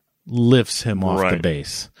tag lifts him off the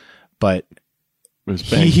base, but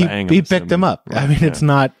he picked him up. Right, I mean, it's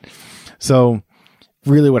not. So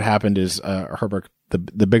really what happened is Herbert,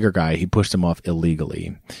 the bigger guy, he pushed him off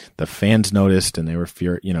illegally. The fans noticed and they were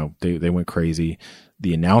they went crazy.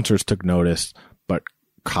 The announcers took notice, but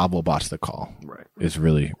Cobble botched the call. Right. Is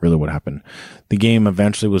really, really what happened. The game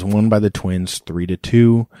eventually was won by the Twins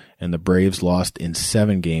 3-2, and the Braves lost in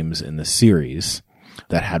 7 games in the series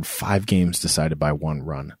that had 5 games decided by 1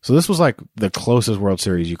 run. So this was like the closest World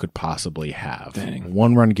Series you could possibly have. Dang.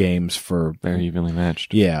 1-run games for very evenly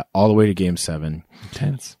matched. Yeah, all the way to Game 7.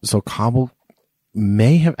 Intense. So Cobble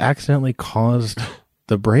may have accidentally caused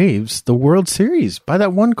the Braves the World Series by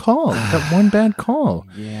that one call, that one bad call.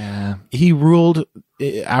 Yeah. He ruled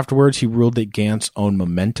afterwards. He ruled that Gant's own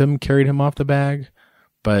momentum carried him off the bag,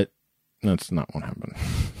 but that's not what happened.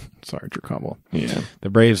 Sorry, Drew Cobble. Yeah.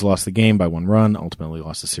 The Braves lost the game by 1 run, ultimately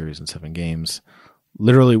lost the series in 7 games.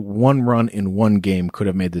 Literally 1 run in 1 game could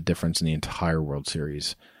have made the difference in the entire World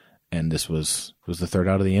Series. And this was the third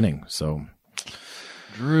out of the inning. So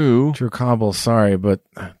Drew Cobble, sorry, but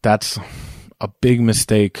that's a big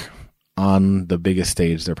mistake on the biggest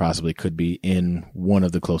stage there possibly could be in one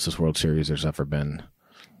of the closest World Series there's ever been.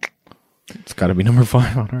 It's got to be number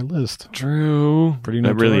 5 on our list. True. Pretty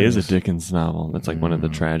that notorious. really is a Dickens novel. That's like one of the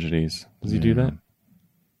tragedies. Does he do that?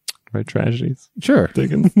 Write tragedies? Sure.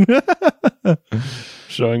 Dickens.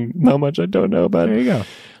 Showing how much I don't know about There you go.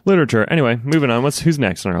 literature. Anyway, moving on. Who's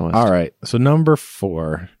next on our list? All right. So number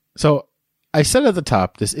 4. So I said at the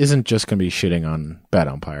top, this isn't just going to be shitting on bad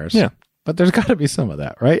umpires. Yeah. But there's got to be some of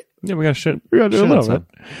that, right? Yeah, we got to We got to do a little bit.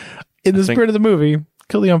 In the spirit of the movie,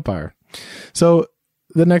 kill the umpire. So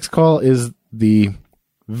the next call is the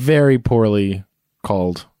very poorly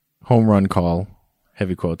called home run call,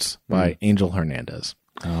 heavy quotes, by Angel Hernandez.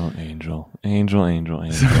 Oh, Angel. Angel.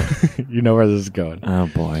 You know where this is going. Oh,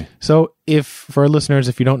 boy. So for our listeners,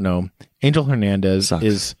 if you don't know, Angel Hernandez Sucks.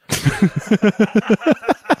 is...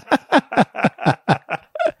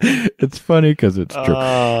 It's funny because it's true.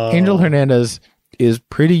 Angel Hernandez is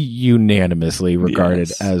pretty unanimously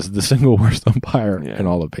regarded as the single worst umpire in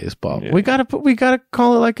all of baseball. Yeah. We gotta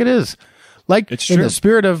call it like it is. Like It's in true. the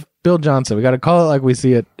spirit of Bill Johnson, we gotta call it like we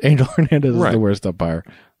see it. Angel Hernandez is the worst umpire.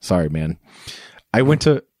 Sorry, man. I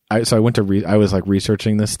was like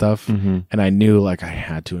researching this stuff, and I knew like I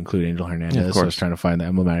had to include Angel Hernandez. So I was trying to find the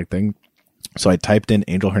emblematic thing. So I typed in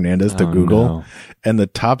Angel Hernandez to Google, and the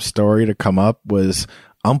top story to come up was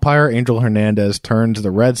umpire Angel Hernandez turns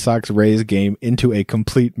the Red Sox-Rays game into a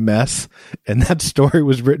complete mess. And that story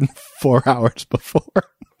was written 4 hours before.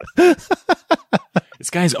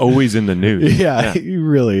 This guy's always in the news. Yeah, he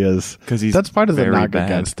really is. Because that's part of the very knock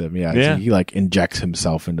bad. against him. Yeah. He like injects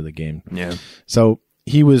himself into the game. Yeah. So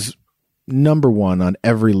he was number 1 on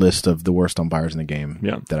every list of the worst umpires in the game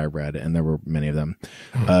that I read, and there were many of them.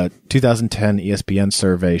 2010 ESPN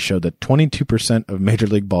survey showed that 22% of Major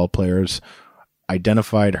League ball players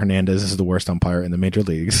identified Hernandez as the worst umpire in the major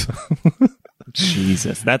leagues.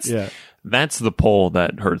 Jesus. That's the poll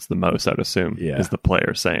that hurts the most, I'd assume, is the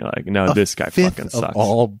player saying like, no, this guy fucking sucks. Of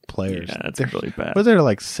all players. Yeah, that's really bad. Was there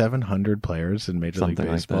like 700 players in Major League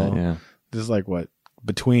Baseball? Like that, yeah. This is like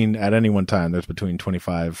at any one time, there's between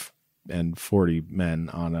 25 and 40 men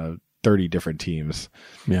on a 30 different teams.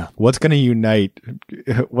 Yeah. What's going to unite?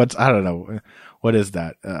 I don't know. What is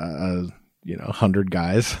that? 100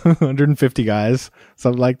 guys, 150 guys,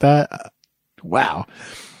 something like that. Wow.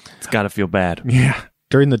 It's got to feel bad. Yeah.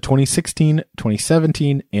 During the 2016,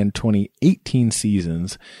 2017, and 2018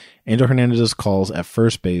 seasons, Angel Hernandez's calls at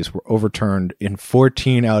first base were overturned in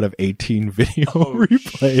 14 out of 18 video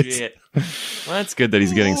replays. Shit. Well, that's good that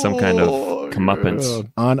he's getting some kind of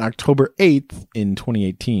comeuppance. On October 8th in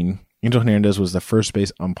 2018, Angel Hernandez was the first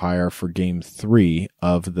base umpire for Game 3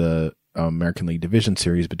 of the American League Division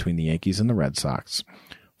Series between the Yankees and the Red Sox.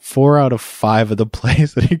 4 out of 5 of the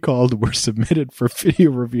plays that he called were submitted for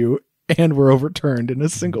video review and were overturned in a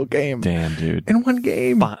single game. Damn, dude. In one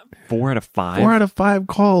game. 4 out of 5? 4 out of 5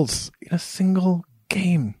 calls in a single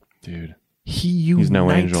game. Dude. He's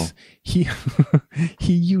no angel. He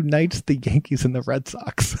unites the Yankees and the Red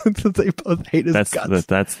Sox. They both hate his guts.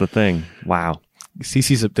 That's the thing. Wow.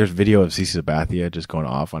 There's video of CC Sabathia just going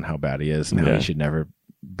off on how bad he is and how he should never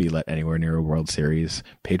be let anywhere near a World Series.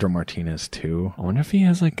 Pedro Martinez too. I wonder if he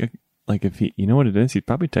has you know what it is? He's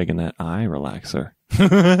probably taking that eye relaxer.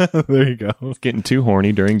 There you go. He's getting too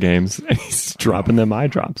horny during games and he's dropping them eye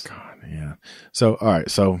drops. God, yeah. So, all right.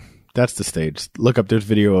 So that's the stage. Look up. There's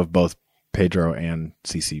video of both Pedro and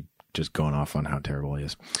CC just going off on how terrible he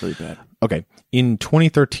is. Really bad. Okay. In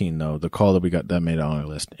 2013, though, the call that we got that made it on our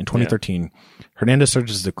list. In 2013, Hernandez served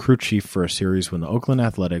as the crew chief for a series when the Oakland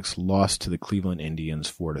Athletics lost to the Cleveland Indians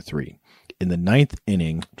 4-3. In the 9th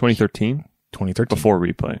inning, 2013? 2013. Before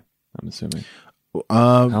replay, I'm assuming.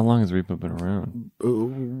 How long has replay been around?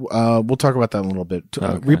 We'll talk about that in a little bit.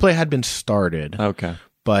 Okay. Replay had been started. Okay.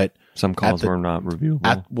 But some calls were not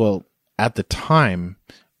reviewable. At the time,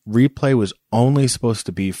 replay was only supposed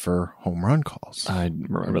to be for home run calls. I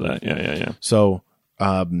remember that. Yeah. So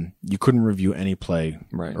you couldn't review any play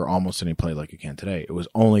or almost any play like you can today. It was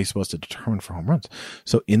only supposed to determine for home runs.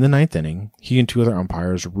 So in the 9th inning, he and 2 other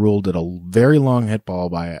umpires ruled it a very long hit ball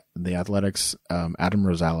by the Athletics' Adam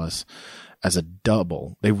Rosales as a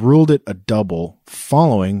double. They ruled it a double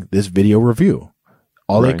following this video review.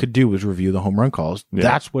 All they could do was review the home run calls. Yeah.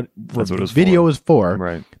 That's what video is for.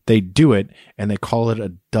 Right. They do it and they call it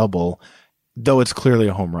a double, though it's clearly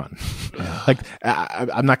a home run.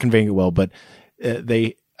 I'm not conveying it well, but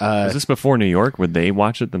they. Was this before New York? Would they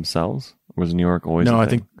watch it themselves? Or was New York always? No, I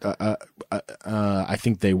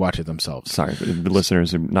think they watch it themselves. Sorry, the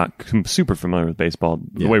listeners are not super familiar with baseball.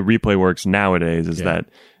 The way replay works nowadays is that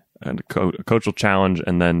a coach will challenge,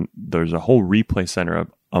 and then there's a whole replay center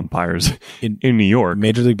of umpires in New York,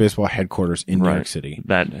 Major League Baseball headquarters in New York City,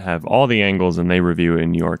 that have all the angles, and they review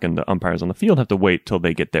in New York, and the umpires on the field have to wait till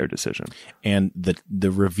they get their decision. And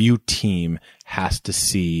the review team has to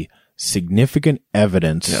see significant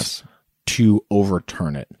evidence to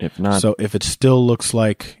overturn it. If not, so if it still looks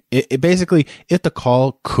like it basically, if the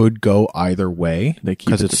call could go either way,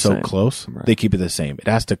 because it's so close, they keep it the same. It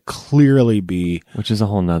has to clearly be, which is a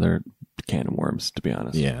whole nother can of worms, to be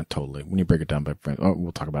honest. Yeah, totally. When you break it down by friends,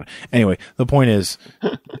 we'll talk about it. Anyway, the point is,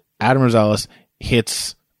 Adam Rosales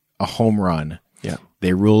hits a home run. Yeah,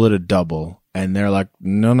 they rule it a double, and they're like,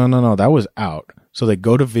 no, that was out. So they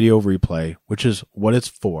go to video replay, which is what it's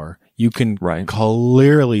for. You can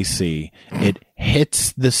clearly see it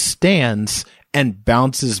hits the stands and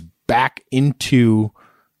bounces back into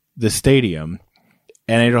the stadium.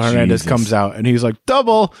 And Angel Hernandez comes out and he's like,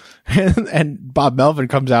 double. And Bob Melvin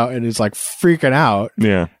comes out and is like freaking out.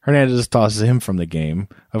 Yeah. Hernandez tosses him from the game,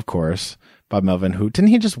 of course. Bob Melvin, who didn't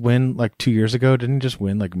he just win like 2 years ago? Didn't he just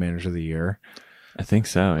win like Manager of the Year? I think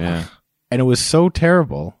so, yeah. And it was so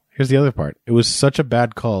terrible. Here's the other part. It was such a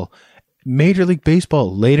bad call. Major League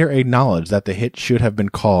Baseball later acknowledged that the hit should have been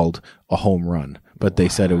called a home run, but they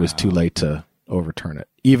said it was too late to overturn it.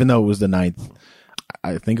 Even though it was the 9th,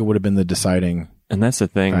 I think it would have been the deciding and that's the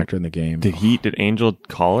thing factor in the game. Did Angel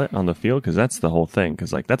call it on the field? Because that's the whole thing.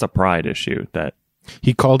 Because like that's a pride issue that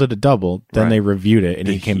he called it a double. Then they reviewed it and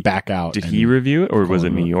he came back out. Did he review it, or was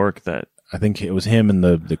it New York that? I think it was him and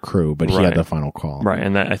the crew, but he had the final call. Right,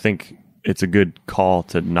 and that, I think it's a good call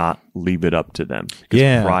to not leave it up to them.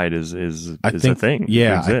 Yeah, pride is a thing.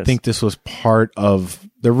 Yeah, I think this was part of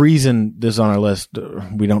the reason this is on our list.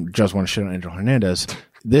 We don't just want to shit on Angel Hernandez.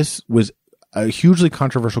 This was a hugely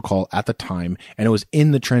controversial call at the time, and it was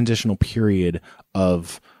in the transitional period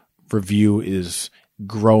of review is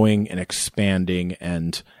growing and expanding,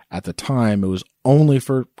 and at the time it was only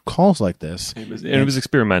for calls like this. It was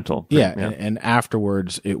experimental. Yeah. And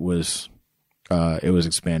afterwards it was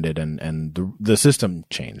expanded and the system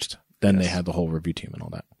changed. Then they had the whole review team and all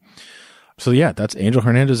that. So yeah, that's Angel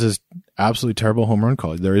Hernandez's absolutely terrible home run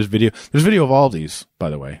call. There's video of all of these, by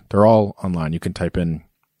the way. They're all online. You can type in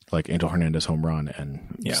like Angel Hernandez home run,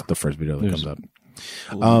 and it's the first video that comes up.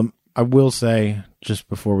 I will say, just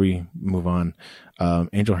before we move on,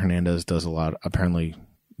 Angel Hernandez does a lot. Apparently,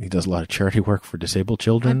 he does a lot of charity work for disabled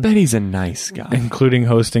children. I bet he's a nice guy. Including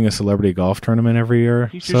hosting a celebrity golf tournament every year.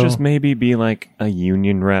 He should just maybe be like a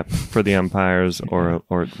union rep for the umpires, or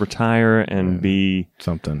retire and do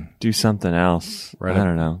something else. I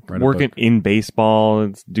don't know. Working in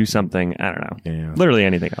baseball, do something. I don't know. Yeah. Literally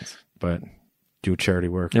anything else. But do charity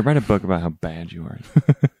work. Yeah, write a book about how bad you are.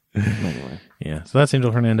 Anyway. Yeah. So that's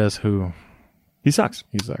Angel Hernandez, who he sucks.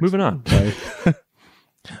 Moving on. Right?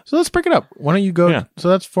 So let's break it up. Why don't you go? Yeah. So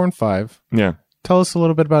that's 4 and 5. Yeah. Tell us a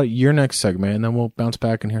little bit about your next segment, and then we'll bounce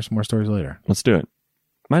back and hear some more stories later. Let's do it.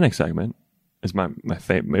 My next segment is my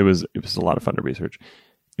favorite. It was a lot of fun to research.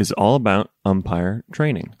 It's all about umpire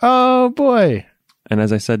training. Oh boy! And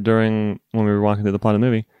as I said when we were walking through the plot of the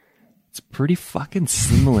movie, it's pretty fucking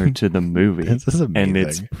similar to the movie. This is amazing. And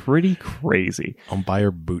it's pretty crazy.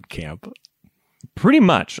 Umpire boot camp. Pretty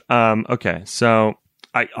much. Okay, so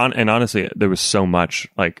honestly, there was so much.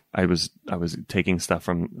 Like I was taking stuff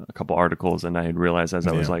from a couple articles, and I had realized as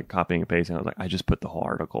I was like copying and pasting, I was like, I just put the whole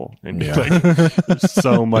article in. There's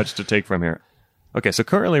so much to take from here. Okay, so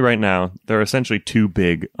currently, right now, there are essentially two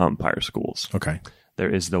big umpire schools. Okay.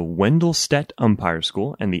 There is the Wendelstedt Umpire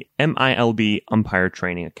School and the MILB Umpire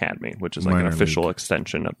Training Academy, which is like an official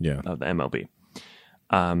extension of the MLB.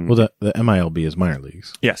 Well, the MILB is minor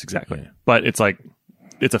leagues. Yes, exactly. Yeah. But it's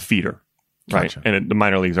a feeder, right? Gotcha. And the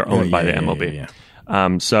minor leagues are owned by the MLB.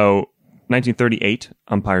 Yeah. So 1938,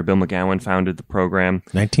 umpire Bill McGowan founded the program.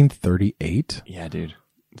 1938? Yeah, dude.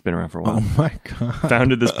 It's been around for a while. Oh, my God.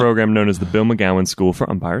 Founded this program known as the Bill McGowan School for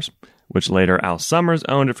Umpires, which later Al Summers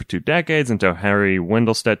owned it for 2 decades until Harry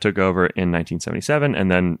Wendelstedt took over in 1977 and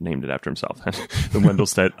then named it after himself, the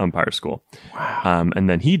Wendelstedt Umpire School. Wow. And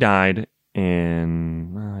then he died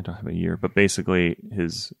in, I don't have a year, but basically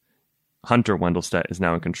his Hunter Wendelstedt is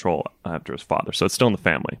now in control after his father. So it's still in the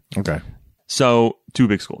family. Okay. So 2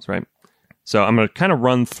 big schools, right? So I'm going to kind of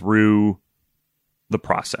run through the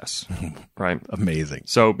process, right? Amazing.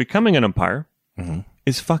 So becoming an umpire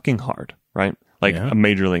is fucking hard, right? Like Yeah. a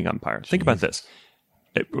major league umpire. Think about this.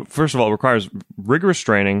 First of all, it requires rigorous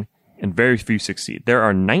training and very few succeed. There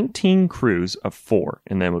are 19 crews of 4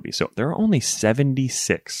 in the MLB. So there are only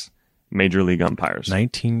 76 major league umpires.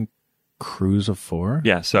 19 crews of 4?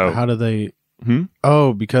 Yeah, so how do they...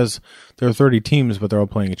 Oh, because there are 30 teams, but they're all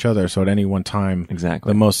playing each other. So at any one time,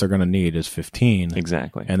 exactly, the most they're going to need is 15.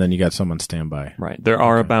 Exactly. And then you got someone standby. Right. There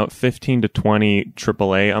are about 15 to 20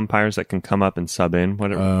 AAA umpires that can come up and sub in.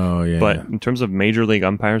 Whatever. Oh, yeah. But in terms of major league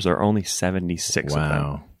umpires, there are only 76 of them.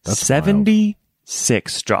 Wow. That's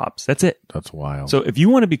 76 jobs. That's it. That's wild. So if you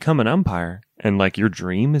want to become an umpire and like your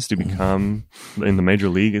dream is to become in the major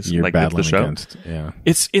league, is You're like battling the show. against, yeah.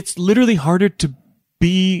 It's literally harder to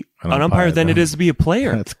be an umpire than it is to be a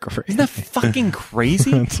player. That's crazy. Isn't that fucking crazy?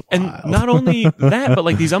 That's and wild. not only that, but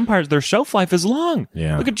like these umpires, their shelf life is long.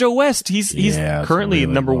 Yeah. Look at Joe West. He's Yeah, it's currently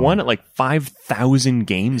really number long. 1 at like 5,000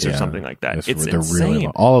 games or Yeah. something like that. It's they're insane. really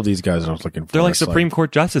long. All of these guys I was looking for. They're like it's Supreme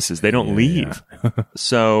Court justices. They don't leave.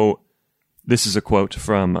 So this is a quote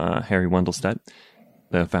from Harry Wendelstedt,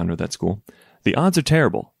 the founder of that school. The odds are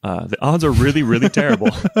terrible. The odds are really, really terrible.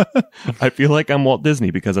 I feel like I'm Walt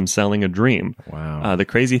Disney because I'm selling a dream. Wow. The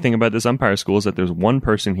crazy thing about this umpire school is that there's one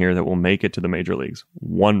person here that will make it to the major leagues.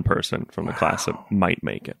 One person from the class that might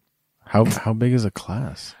make it. How big is a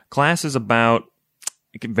class? Class is about,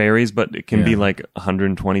 it varies, but it can be like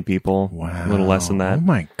 120 people. Wow. A little less than that. Oh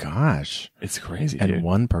my gosh. It's crazy, And dude.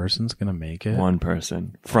 one person's going to make it? One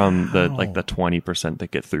person from the 20%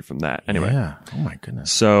 that get through from that. Anyway. Yeah. Oh my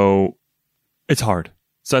goodness. So it's hard.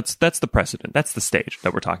 So that's the precedent. That's the stage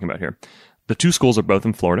that we're talking about here. The 2 schools are both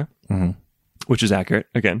in Florida, which is accurate,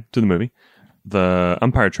 again, to the movie. The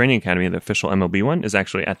Umpire Training Academy, the official MLB one, is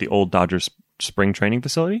actually at the old Dodgers spring training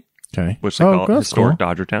facility, Okay. which they call that's Historic cool.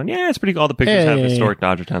 Dodgertown. Yeah, it's pretty cool. All the pictures have Hey. Historic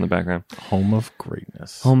Dodgertown in the background. Home of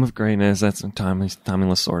greatness. Home of greatness. That's Tommy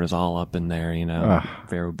Lasorda's all up in there, you know.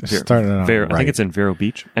 starting it out I right. think it's in Vero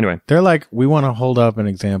Beach. Anyway. They're like, we want to hold up an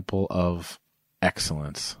example of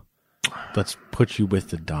excellence. Let's put you with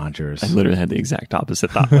the Dodgers. I literally had the exact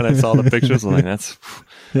opposite thought when I saw the pictures. I'm like, that's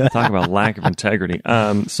talk about lack of integrity.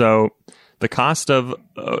 So the cost of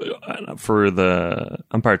for the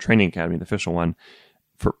Umpire Training Academy, the official one,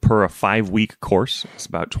 per a 5-week course, it's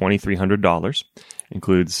about $2,300.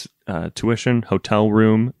 Includes tuition, hotel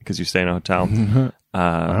room because you stay in a hotel,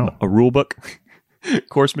 a rule book,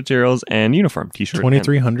 course materials, and uniform, t-shirt.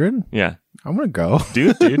 2,300? Yeah. I'm gonna go,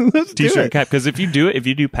 dude. Let's do T-shirt it. cap. Because if you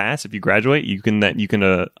do pass, if you graduate, you can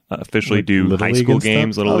officially do Little high League school and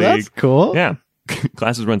games, stuff? little Oh, league. that's cool. Yeah.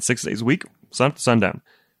 Classes run 6 days a week, sun up to sundown.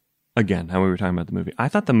 Again, how we were talking about the movie. I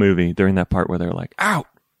thought the movie, during that part where they're like, out,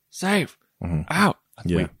 safe, out.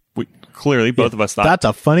 Yeah. We clearly, both of us thought, that's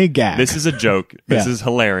a funny gag. this is a joke. This is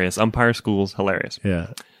hilarious. Umpire School's hilarious.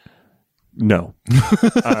 Yeah. No.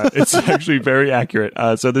 It's actually very accurate.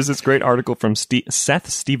 So there's this great article from Seth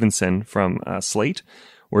Stevenson from Slate,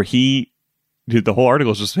 where the whole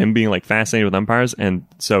article is just him being like fascinated with umpires. And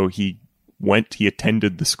so he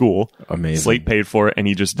attended the school. Amazing. Slate paid for it, and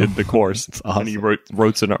he just did the course. Awesome. And he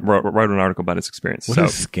wrote an article about his experience. What a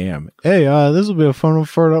scam. Hey, this will be a fun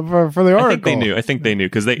for the article. I think they knew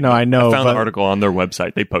because they. No, I know. I found the article on their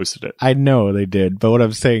website. They posted it. I know they did, but what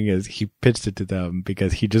I'm saying is he pitched it to them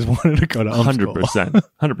because he just wanted to go to 100%.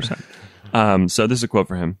 100%. So this is a quote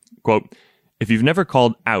for him. Quote, "If you've never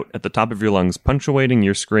called out at the top of your lungs, punctuating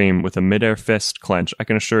your scream with a midair fist clench, I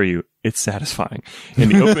can assure you it's satisfying." In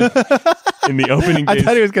the opening days, I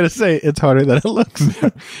thought he was going to say it's harder than it looks.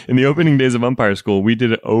 In the opening days of umpire school, we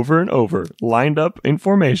did it over and over, lined up in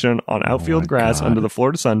formation on outfield grass under the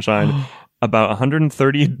Florida sunshine. About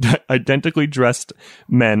 130 identically dressed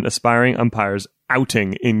men, aspiring umpires,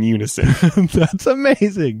 outing in unison. That's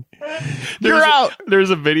amazing. You're out. There's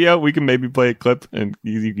a video. We can maybe play a clip and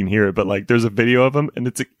you can hear it, but like there's a video of them and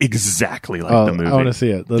it's exactly like the movie. I want to see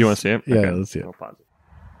it. Do you want to see it? Yeah, Okay. let's see it. I'll pause it.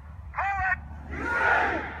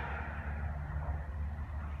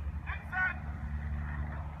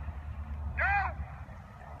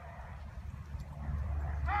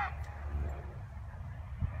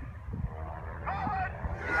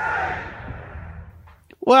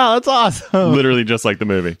 Wow, that's awesome. Literally just like the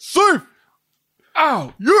movie. Safe.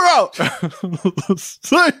 Ow, you're out.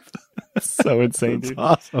 Safe. So insane, dude.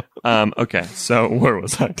 Awesome. Okay, so where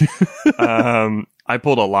was I? I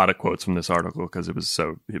pulled a lot of quotes from this article because it was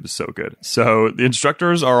so good. So the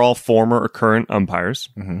instructors are all former or current umpires,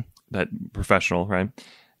 that professional, right?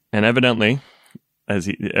 And evidently, as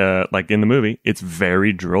he, like in the movie, it's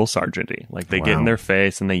very drill sergeant-y. Like they get in their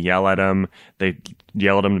face and they yell at them. They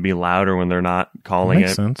yell at them to be louder when they're not calling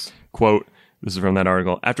Makes it. sense. Quote, this is from that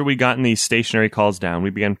article. "After we gotten these stationary calls down,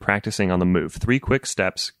 we began practicing on the move. 3 quick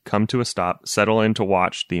steps, come to a stop, settle in to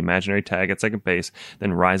watch the imaginary tag at second base,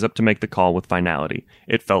 then rise up to make the call with finality.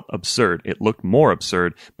 It felt absurd. It looked more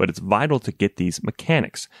absurd, but it's vital to get these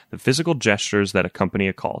mechanics, the physical gestures that accompany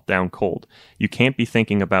a call, down cold. You can't be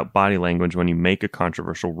thinking about body language when you make a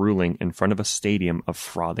controversial ruling in front of a stadium of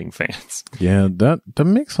frothing fans." Yeah, that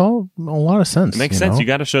makes a lot of sense. It makes sense. You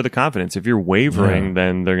got to show the confidence. If you're wavering,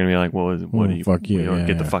 then they're going to be like, well, what fuck you.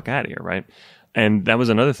 Get the fuck out of here, right? And that was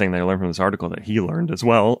another thing that I learned from this article that he learned as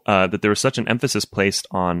well, that there was such an emphasis placed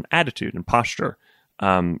on attitude and posture.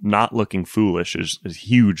 Not looking foolish is a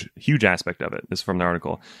huge aspect of it. This is from the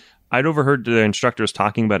article. "I'd overheard the instructors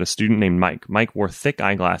talking about a student named Mike. Mike wore thick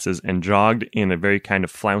eyeglasses and jogged in a very kind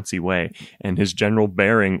of flouncy way, and his general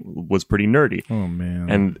bearing was pretty nerdy. Oh, man.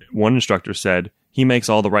 And one instructor said, he makes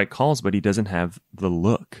all the right calls, but he doesn't have the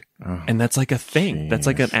look." And that's like a thing. Geez. That's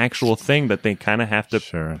like an actual thing that they kind of have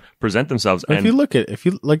to present themselves. But and if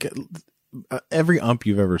you look at every ump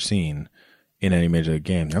you've ever seen in any major league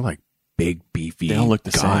game, they're like big, beefy they all look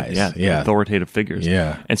the guys. same. Yeah. Authoritative figures.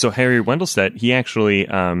 Yeah. And so Harry Wendelstedt, he actually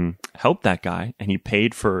helped that guy, and he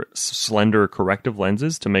paid for slender corrective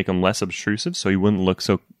lenses to make him less obtrusive so he wouldn't look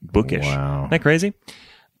so bookish. Wow. Isn't that crazy?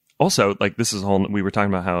 Also, like this is a whole, we were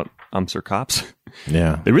talking about how umps are cops.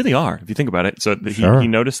 Yeah. They really are, if you think about it. So he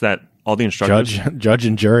noticed that all the instructors... Judge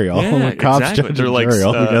and jury. All yeah, cops, exactly. judge They're and like jury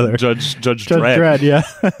all together. Judge Dredd, Dredd.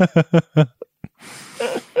 yeah.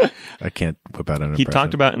 I can't whip out an He impression.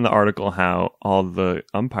 talked about in the article how all the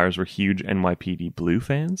umpires were huge NYPD Blue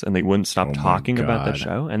fans, and they wouldn't stop talking about that God.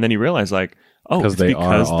 show. And then he realized, like, it's they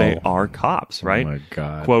because are they all- are cops, right? Oh my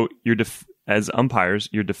God. Quote, as umpires,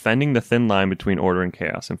 you're defending the thin line between order and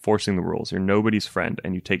chaos, enforcing the rules. You're nobody's friend,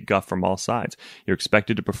 and you take guff from all sides. You're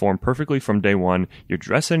expected to perform perfectly from day one. You're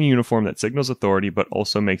dressed in a uniform that signals authority, but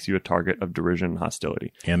also makes you a target of derision and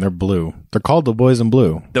hostility. And they're blue. They're called the boys in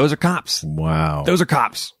blue. Those are cops. Wow. Those are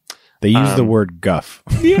cops. They use the word guff.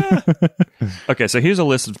 Yeah. Okay, so here's a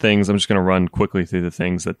list of things. I'm just going to run quickly through the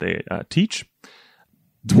things that they teach.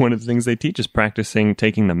 One of the things they teach is practicing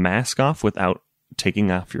taking the mask off without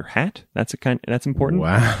taking off your hat. That's important.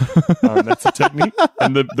 Wow. That's a technique.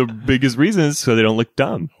 And the biggest reason is so they don't look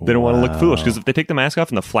dumb. They don't want to look foolish, because if they take the mask off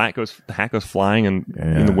and the hat goes flying and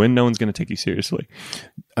in the wind, no one's going to take you seriously.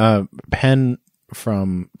 Penn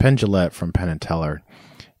Jillette from Penn and Teller.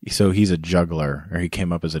 So he's a juggler, or he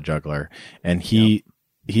came up as a juggler, and he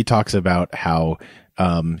talks about how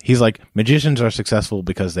he's like, magicians are successful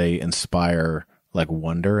because they inspire like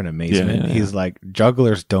wonder and amazement. Yeah. He's like,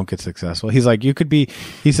 jugglers don't get successful. He's like, it could be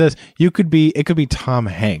Tom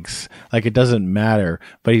Hanks. Like, it doesn't matter.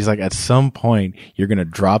 But he's like, at some point, you're going to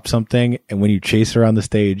drop something. And when you chase around the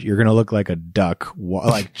stage, you're going to look like a duck,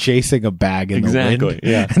 like chasing a bag in the wind.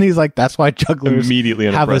 Yeah. And he's like, that's why jugglers Immediately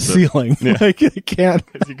have a unimpressive. ceiling. Yeah. Like, they can't.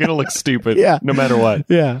 You're going to look stupid Yeah. no matter what.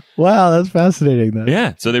 Yeah. Wow. That's fascinating. Then.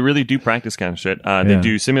 Yeah, so they really do practice kind of shit. They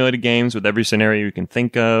do simulated games with every scenario you can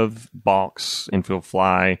think of, box, infield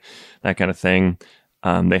fly, that kind of thing.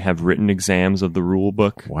 They have written exams of the rule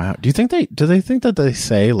book. Wow. Do they think that they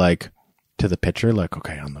say like to the pitcher, like,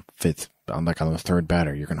 okay, on the third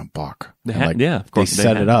batter, you're going to balk. Yeah, of course. They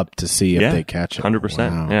set it up to see if they catch it.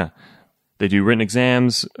 100%. Wow. Yeah. They do written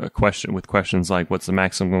exams, questions like what's the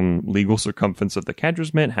maximum legal circumference of the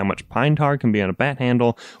catcher's mitt, how much pine tar can be on a bat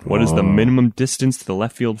handle, what is the minimum distance to the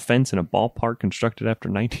left field fence in a ballpark constructed after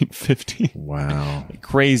 1950. Wow.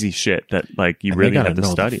 Crazy shit that like you really have to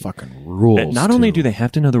study. The fucking rules. Not only do they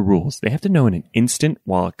have to know the rules, they have to know in an instant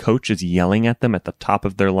while a coach is yelling at them at the top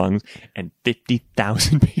of their lungs, and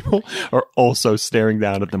 50,000 people are also staring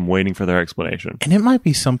down at them waiting for their explanation. And it might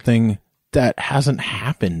be something that hasn't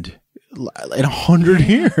happened in 100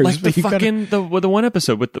 years. Like the one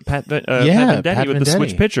episode with the Pat Venditti with the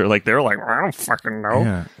switch pitcher. Like they're like, I don't fucking know.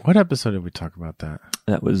 Yeah. What episode did we talk about that?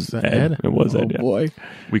 That was Ed? It was Ed. Oh Yeah. boy.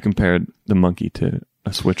 We compared the monkey to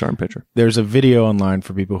a switch arm pitcher. There's a video online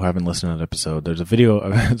for people who haven't listened to that episode. There's a video.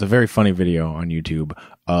 It's a very funny video on YouTube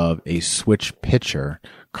of a switch pitcher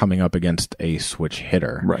coming up against a switch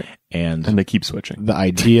hitter. Right. And they keep switching. The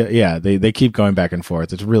idea, they keep going back and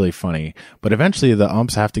forth. It's really funny. But eventually the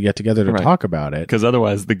umps have to get together to talk about it. Because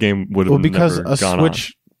otherwise the game would have because never a gone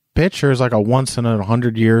switch pitcher is like a once in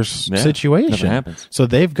 100 years situation. Never happens. So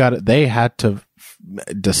they had to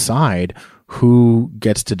decide who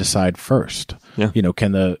gets to decide first. Yeah. You know,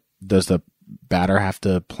 does the batter have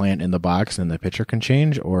to plant in the box and the pitcher can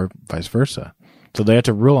change, or vice versa? So they had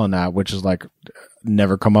to rule on that, which is like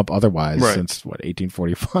never come up otherwise since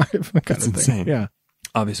 1845. That's insane. Yeah.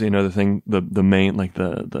 Obviously, another thing, the main, like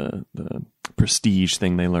the prestige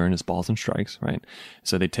thing they learn is balls and strikes, right?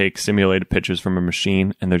 So they take simulated pitches from a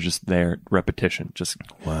machine and they're just there, repetition, just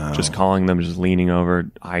calling them, just leaning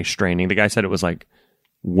over, eye straining. The guy said it was like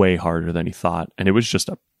way harder than he thought, and it was just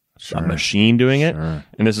a machine doing it.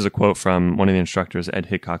 And this is a quote from one of the instructors, Ed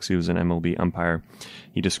Hickox, who was an MLB umpire.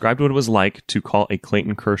 He described what it was like to call a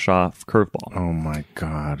Clayton Kershaw curveball. Oh my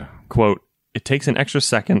God. Quote, "It takes an extra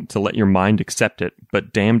second to let your mind accept it,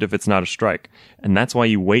 but damned if it's not a strike. And that's why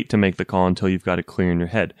you wait to make the call until you've got it clear in your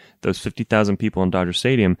head. Those 50,000 people in Dodger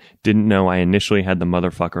Stadium didn't know I initially had the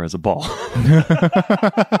motherfucker as a ball."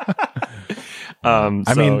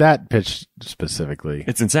 I mean, that pitch specifically,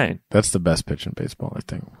 it's insane. That's the best pitch in baseball, I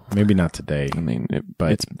think. Maybe not today. I mean,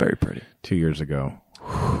 but it's very pretty. 2 years ago.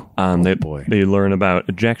 They learn about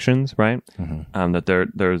ejections, right? Mm-hmm.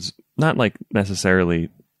 That there's not like necessarily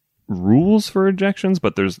rules for ejections,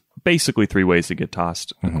 but there's basically 3 ways to get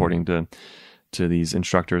tossed, according to these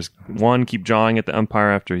instructors. 1, keep jawing at the umpire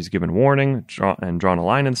after he's given warning and drawn a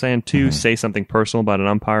line in the sand. 2, say something personal about an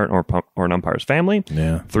umpire or an umpire's family.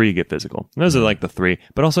 Yeah. 3, get physical. And those are like the 3,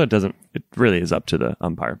 but also it really is up to the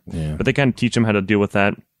umpire. Yeah. But they kind of teach them how to deal with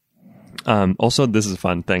that. Also, this is a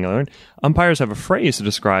fun thing I learned. Umpires have a phrase to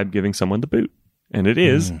describe giving someone the boot, and it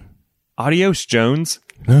is "Adios, Jones."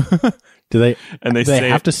 Do they? And they say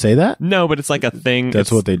have to say that? No, but it's like a thing.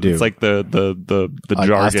 That's what they do. It's like the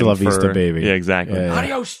jargon. Hasta la vista, baby. Yeah, exactly. Yeah.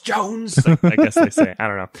 Adios, Jones. I guess they say. I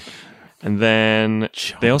don't know. And then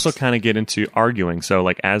they also kind of get into arguing. So,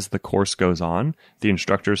 like, as the course goes on, the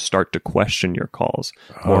instructors start to question your calls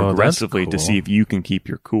more aggressively to see if you can keep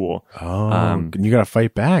your cool. You got to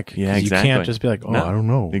fight back. Yeah, exactly. You can't just be like, I don't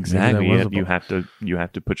know. Exactly. You have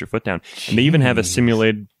to put your foot down. And they even have a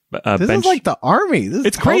simulated this bench. is like the army.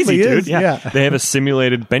 It's crazy, dude. Yeah. They have a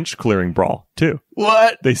simulated bench clearing brawl too.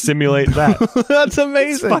 What? They simulate that. That's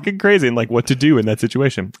amazing. It's fucking crazy, and like what to do in that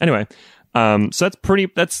situation. Anyway, so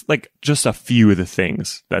that's like just a few of the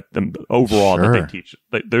things that overall that they teach.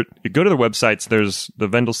 Like, you go to their websites. There's the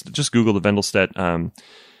just Google the Vendelstedt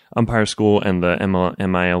Umpire School and the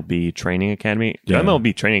MILB Training Academy. The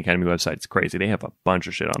MLB Training Academy website is crazy. They have a bunch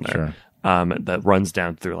of shit on there that runs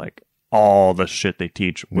down through like all the shit they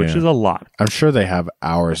teach, which is a lot. I'm sure they have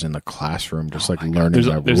hours in the classroom just learning that There's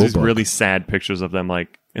rule these book. really sad pictures of them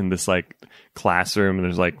like in this like classroom, and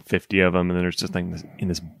there's like 50 of them, and then there's just like in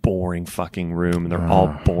this boring fucking room, and they're all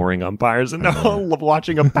boring umpires, and they're all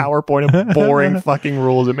watching a PowerPoint of boring fucking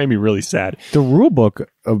rules. It made me really sad. The rule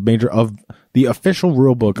book of the official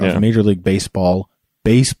rule book of Major League Baseball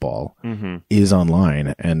baseball is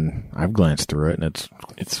online, and I've glanced through it, and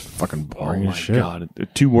it's fucking boring as shit. God.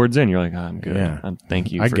 2 words in, you're like, I'm good. Yeah.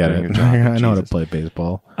 Thank you I for get doing it. your job. I know how to Jesus. play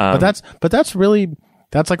baseball. But that's really,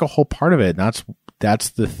 that's like a whole part of it. That's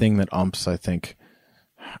the thing that umps, I think,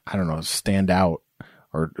 I don't know, stand out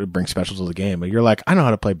or bring special to the game. But you're like, I know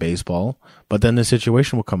how to play baseball, but then the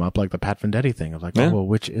situation will come up like the Pat Venditti thing of like, Yeah. oh, well,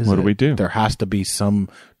 which is What it? do we do? There has to be some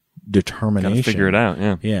determination. Gotta figure it out.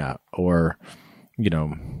 Yeah. Yeah. Or, you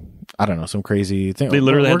know, I don't know, some crazy thing. They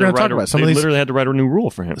literally We're had to going to write talk about some of they these. literally had to write a new rule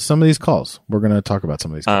for him. Some of these calls. We're going to talk about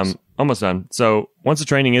some of these calls. Almost done. So once the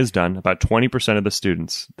training is done, about 20% of the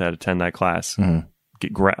students that attend that class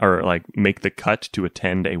make the cut to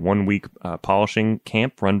attend a 1-week polishing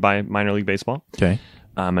camp run by minor league baseball. Okay.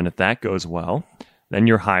 And if that goes well, then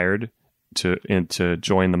you're hired to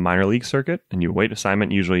join the minor league circuit, and you wait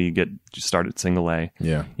assignment. Usually you start at single A.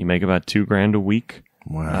 Yeah. You make about $2,000 a week.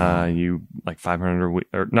 Wow. You like 500 a week,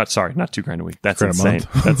 or not $2,000 a week. That's $2,000 a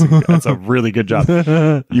insane. That's a really good job.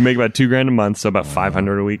 You make about $2,000 a month, so about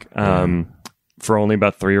 500 a week. For only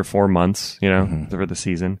about 3 or 4 months, for the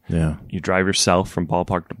season. Yeah. You drive yourself from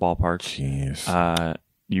ballpark to ballpark. Jeez.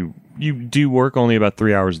 You do work only about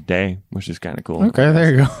 3 hours a day, which is kind of cool. Okay,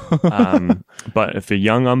 there you go. But if a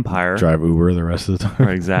young umpire, Drive Uber the rest of the time.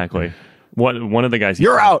 exactly. One of the guys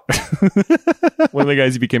You're out. one of the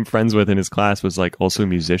guys he became friends with in his class was like also a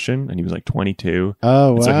musician, and he was like 22.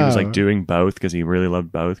 Oh, wow. So he was like doing both because he really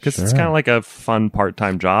loved both. Because it's kind of like a fun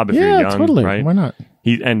part-time job if you're young, totally. right? Why not?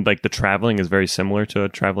 And like the traveling is very similar to a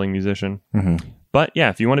traveling musician. Mm-hmm. But yeah,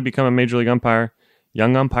 if you want to become a major league umpire,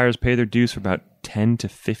 young umpires pay their dues for about 10 to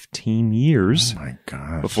 15 years Oh my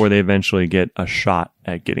gosh. before they eventually get a shot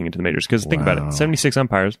at getting into the majors. Because think about it, 76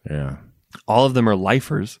 umpires, Yeah. all of them are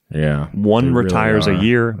lifers. Yeah. One They really retires are. a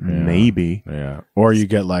year, Yeah. maybe. Yeah. Or you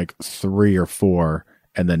get like 3 or 4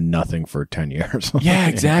 and then nothing for 10 years. Yeah,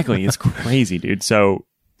 exactly. It's crazy, dude. So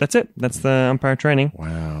that's it. That's the umpire training.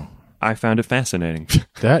 Wow. I found it fascinating.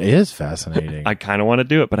 That is fascinating. I kind of want to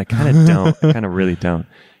do it, but I kind of don't. I kind of really don't.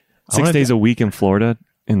 6 days a week in Florida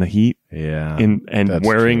in the heat, yeah. and that's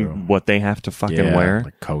wearing true. what they have to fucking Yeah, wear.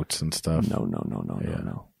 like coats and stuff.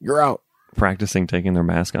 No. You're out. Practicing taking their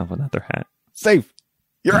mask off without their hat. Safe.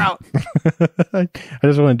 You're out. I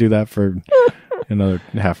just want to do that for another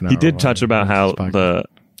half an hour. He did touch about how This podcast.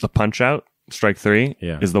 the punch out, strike 3,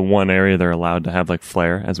 Yeah. is the one area they're allowed to have like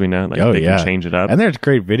flair, as we know. Like they can change it up. And there's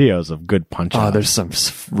great videos of good punch outs. There's some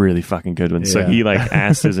really fucking good ones. So Yeah. he like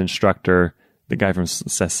asked his instructor, the guy from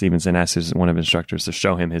Seth Stevenson, asked one of his instructors to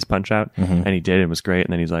show him his punch out, and he did. It was great.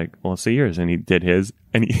 And then he's like, "Well, let's see yours." And he did his,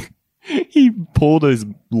 and he pulled his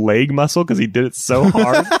leg muscle because he did it so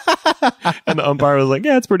hard. And the umpire was like,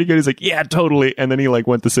 "Yeah, it's pretty good." He's like, "Yeah, totally." And then he like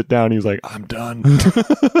went to sit down. He was like, "I'm done."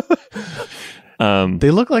 They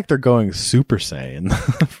look like they're going Super Saiyan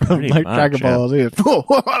from Pretty like much, Dragon Ball Z.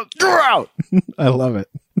 You're out. I love it.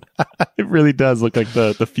 It really does look like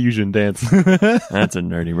the fusion dance. That's a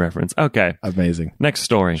nerdy reference. Okay, Amazing. next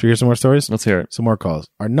story. Should we hear some more stories? Let's hear it. Some more calls.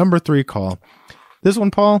 Our number 3 call. This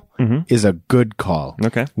one, Paul, is a good call.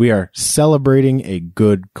 Okay. We are celebrating a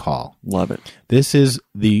good call. Love it. This is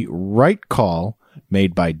the right call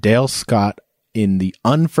made by Dale Scott in the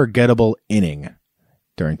unforgettable inning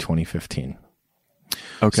during 2015.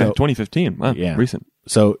 Okay, So- 2015. Wow, Yeah. recent.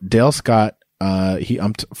 So Dale Scott, he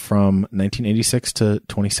umped from 1986 to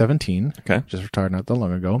 2017. Okay. Just retired not that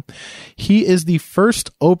long ago. He is the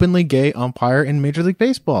first openly gay umpire in Major League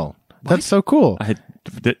Baseball. That's so cool.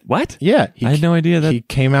 What? Yeah. I had no idea that. He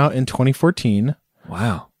came out in 2014.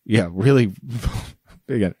 Wow. Yeah, really.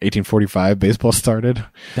 Again, 1845, baseball started.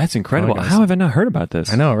 That's incredible. Oh my gosh. How have I not heard about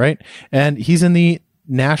this? I know, right? And he's in the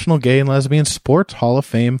National Gay and Lesbian Sports Hall of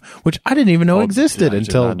Fame, which I didn't even know existed I did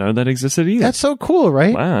until. not know that existed either. That's so cool,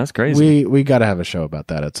 right? Wow, that's crazy. We got to have a show about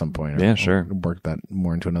that at some point. Yeah, sure. We'll work that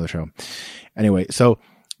more into another show. Anyway, so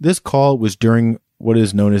this call was during what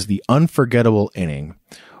is known as the unforgettable inning,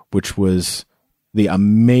 which was the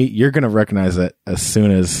you're going to recognize that as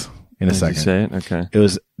soon as in a Did second. you say it? Okay. It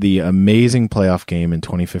was the amazing playoff game in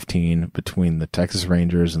 2015 between the Texas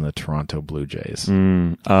Rangers and the Toronto Blue Jays.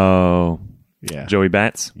 Oh, Yeah. Joey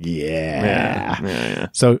Bats. Yeah.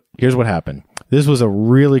 So here's what happened. This was a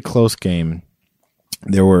really close game.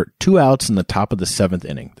 There were 2 outs in the top of the 7th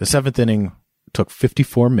inning. The 7th inning took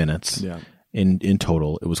 54 minutes in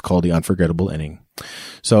total. It was called the unforgettable inning.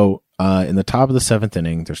 So in the top of the 7th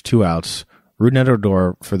inning, there's 2 outs. Rougned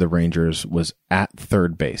Odor for the Rangers was at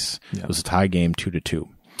third base. It was a tie game 2-2.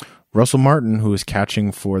 Russell Martin, who was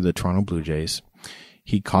catching for the Toronto Blue Jays,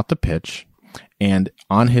 he caught the pitch, and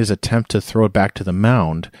on his attempt to throw it back to the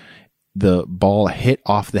mound, the ball hit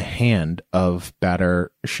off the hand of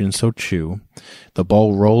batter Shin-Soo Choo. The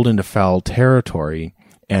ball rolled into foul territory,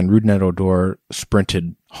 and Rougned Odor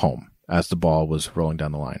sprinted home as the ball was rolling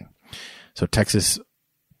down the line. So Texas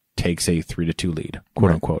takes a 3-2 lead,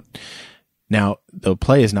 quote unquote. Now, the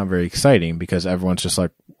play is not very exciting because everyone's just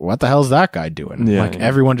like, what the hell is that guy doing?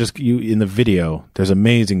 Everyone just, in the video, there's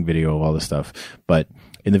amazing video of all this stuff, but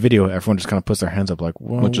in the video, everyone just kind of puts their hands up like,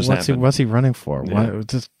 well, what's he running for? Yeah. Why?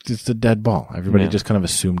 It's a dead ball. Everybody just kind of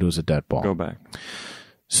assumed it was a dead ball. Go back.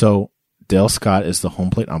 So Dale Scott is the home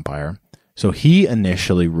plate umpire. So he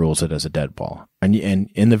initially rules it as a dead ball. And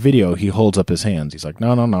in the video, he holds up his hands. He's like,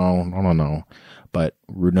 no. But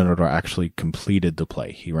Rougned Odor actually completed the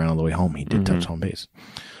play. He ran all the way home. He did touch home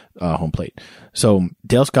plate. So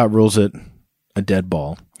Dale Scott rules it a dead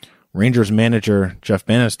ball. Rangers manager Jeff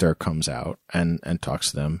Bannister comes out and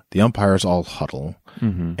talks to them. The umpires all huddle,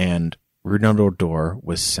 and Rougned Odor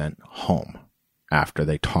was sent home after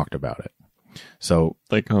they talked about it. So,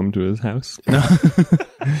 like home to his house. No,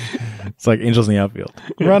 it's like Angels in the Outfield.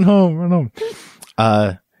 Run home.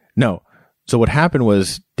 No. So what happened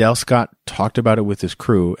was Dale Scott talked about it with his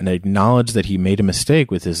crew and acknowledged that he made a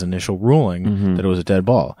mistake with his initial ruling that it was a dead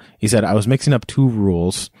ball. He said, I was mixing up two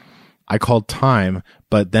rules. I called time,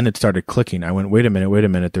 but then it started clicking. I went, wait a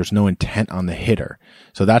minute. There's no intent on the hitter.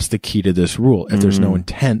 So that's the key to this rule. If there's no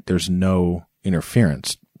intent, there's no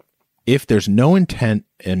interference. If there's no intent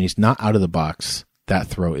and he's not out of the box, that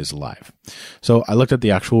throw is live. So I looked at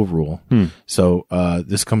the actual rule. So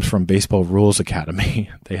this comes from Baseball Rules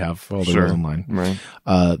Academy. They have all the rules online. Right.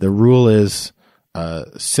 The rule is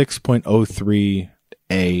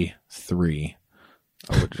 6.03A3.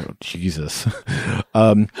 Oh, Jesus.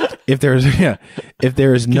 If there is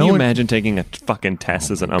Can no, you imagine taking a fucking test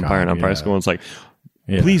as an umpire in umpire school? And it's like,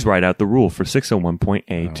 please write out the rule for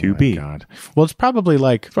 601.A2B. Oh God. Well, it's probably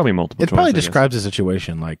like multiple. It probably describes the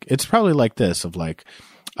situation like it's probably like this of like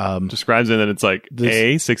describes it, and it's like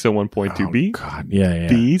A 601.2B. Oh God, yeah.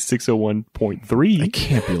 B 601.3. It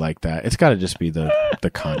can't be like that. It's got to just be the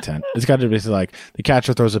content. It's got to be like the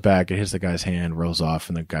catcher throws it back, it hits the guy's hand, rolls off,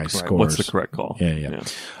 and the guy scores. What's the correct call? Yeah.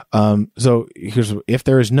 So here's if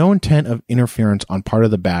there is no intent of interference on part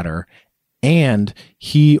of the batter, and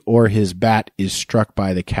he or his bat is struck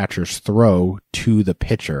by the catcher's throw to the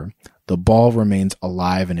pitcher, the ball remains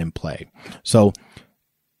alive and in play. So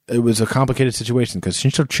it was a complicated situation because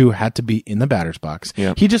Shin-Soo Choo had to be in the batter's box.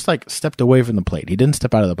 Yep. He just like stepped away from the plate. He didn't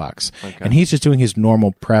step out of the box. Okay. And he's just doing his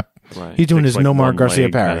normal prep. Right. He's doing his like Nomar Garcia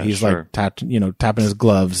parry. He's like tapping his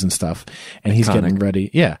gloves and stuff. And he's getting ready.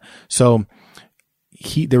 Yeah. So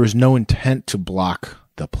there was no intent to block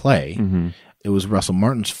the play. It was Russell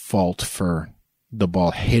Martin's fault for the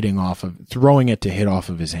ball throwing it to hit off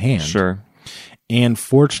of his hand. Sure. And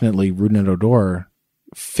fortunately, Rougned Odor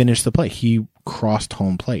finished the play. He crossed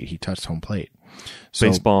home plate. He touched home plate. So,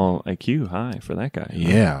 baseball IQ high for that guy.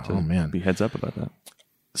 Yeah. Oh man. Be heads up about that.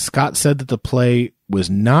 Scott said that the play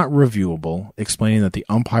was not reviewable, explaining that the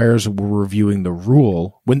umpires were reviewing the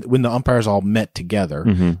rule when the umpires all met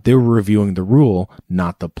together. They were reviewing the rule,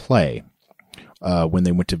 not the play. When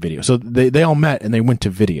they went to video. So they all met and they went to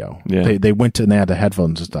video. Yeah. They went to, and they had the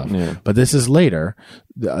headphones and stuff. Yeah. But this is later.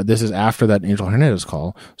 This is after that Angel Hernandez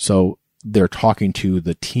call. So they're talking to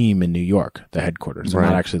the team in New York, the headquarters. They're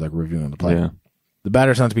not actually like reviewing the play. Yeah. The batter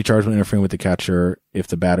is not to be charged with interfering with the catcher if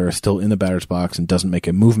the batter is still in the batter's box and doesn't make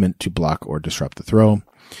a movement to block or disrupt the throw.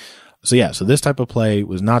 So this type of play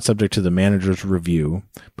was not subject to the manager's review,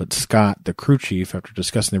 but Scott, the crew chief, after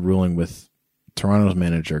discussing the ruling with Toronto's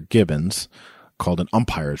manager Gibbons, called an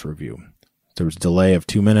umpire's review. There was a delay of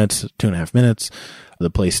 2.5 minutes. The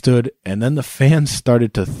play stood, and then the fans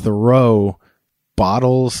started to throw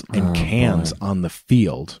bottles and cans on the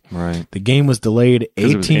field. Right. The game was delayed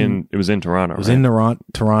 18. It was in Toronto. It was in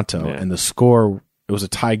Toronto, and the score. It was a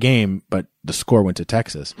tie game, but the score went to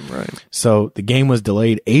Texas. Right. So the game was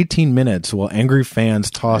delayed 18 minutes while angry fans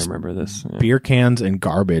tossed beer cans and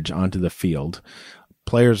garbage onto the field.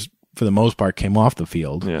 Players, for the most part, came off the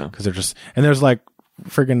field because they're just, and there's like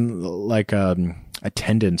friggin' like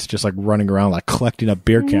attendants just like running around like collecting up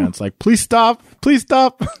beer cans, like please stop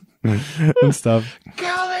and stuff. Kill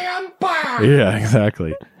the umpire. Yeah,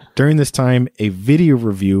 exactly. During this time, a video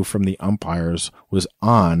review from the umpires was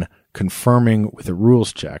on, confirming with a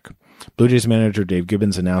rules check. Blue Jays manager Dave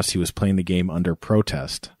Gibbons announced he was playing the game under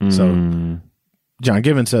protest. So John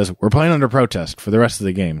Gibbons says, we're playing under protest for the rest of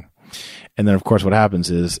the game. And then, of course, what happens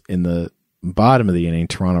is in the bottom of the inning,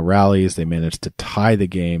 Toronto rallies. They manage to tie the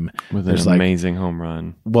game. With an amazing home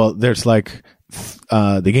run. Well, there's like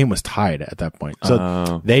the game was tied at that point.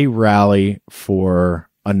 So they rally for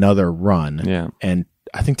another run. Yeah. And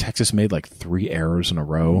I think Texas made like 3 errors in a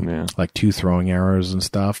row, Yeah. like 2 throwing errors and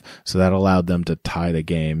stuff. So that allowed them to tie the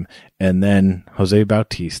game. And then Jose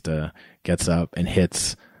Bautista gets up and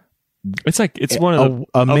hits It's like it's one of the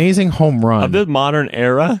amazing home run of the modern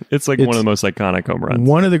era. It's like one of the most iconic home runs.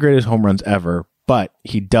 One of the greatest home runs ever. But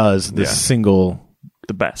he does the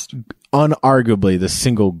the best, unarguably the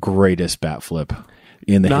single greatest bat flip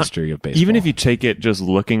in the history of baseball. Even if you take it just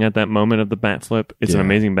looking at that moment of the bat flip, it's an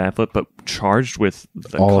amazing bat flip, but charged with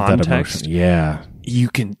the all context. of that emotion. Yeah. You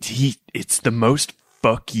can it's the most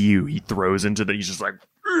fuck you he throws into he's just like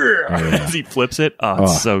as he flips it. Oh,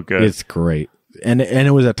 it's so good. It's great. And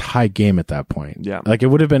it was a tie game at that point. Yeah. Like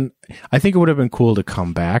I think it would have been cool to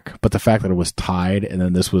come back, but the fact that it was tied and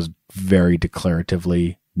then this was very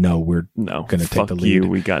declaratively, we're going to take the lead.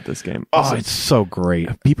 We got this game. Oh, it's so great.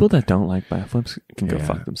 People that don't like bat flips can go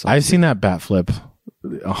fuck themselves. I've seen that bat flip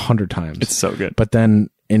 100 times. It's so good. But then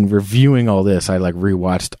in reviewing all this, I like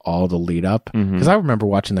rewatched all the lead up because I remember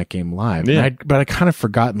watching that game live. Yeah. But I kind of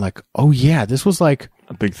forgotten like, oh yeah, this was like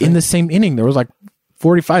a big thing. In the same inning. There was like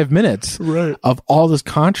 45 minutes of all this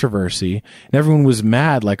controversy, and everyone was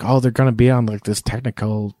mad, like, oh, they're going to be on like this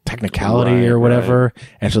technicality or whatever. Right.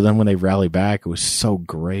 And so then when they rally back, it was so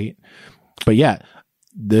great. But yeah,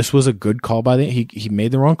 this was a good call by he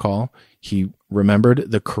made the wrong call. He remembered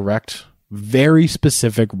the correct, very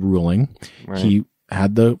specific ruling. Right. He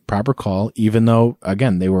had the proper call, even though,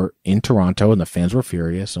 again, they were in Toronto and the fans were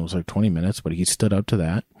furious, and it was like 20 minutes, but he stood up to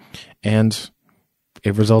that. And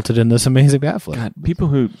it resulted in this amazing bat flip. God, people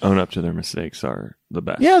who own up to their mistakes are the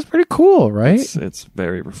best. Yeah, it's pretty cool, right? It's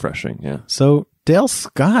very refreshing, yeah. So, Dale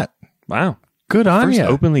Scott. Wow. Good on you. First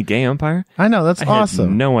openly gay umpire? I know, that's awesome. I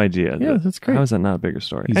had no idea. Yeah, that's great. How is that not a bigger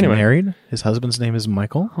story? He's married. His husband's name is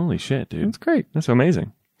Michael. Holy shit, dude. That's great. That's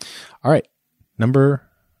amazing. All right. Number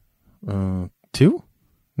 2?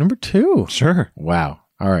 Number 2. Sure. Wow.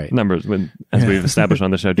 All right. Numbers, as we've established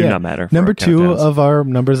on the show, do not matter. Number 2 of our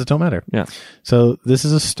numbers that don't matter. Yeah. So this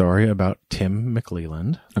is a story about Tim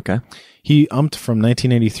McLeland. Okay. He umped from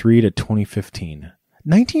 1983 to 2015.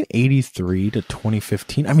 1983 to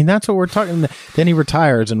 2015. I mean, that's what we're talking. Then he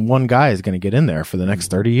retires, and one guy is going to get in there for the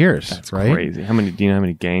next 30 years. That's right? Crazy. Do you know how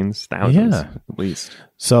many games? Thousands, at least.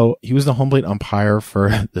 So he was the home plate umpire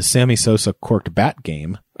for the Sammy Sosa corked bat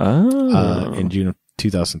game in June of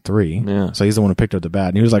 2003. Yeah. So he's the one who picked up the bat,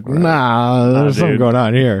 and he was like, "Nah, there's something going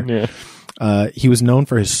on here." Yeah. He was known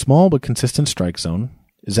for his small but consistent strike zone.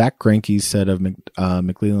 Zach Greinke said of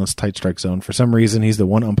McLeland's tight strike zone, for some reason, he's the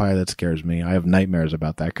one umpire that scares me. I have nightmares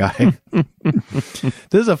about that guy.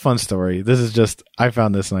 This is a fun story. This is just, I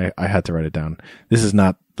found this and I had to write it down. This is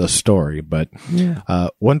not the story, but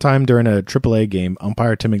one time during a AAA game,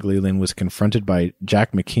 umpire Tim McLeland was confronted by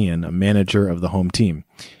Jack McKeon, a manager of the home team.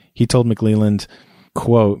 He told McLeland,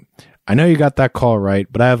 quote, "I know you got that call right,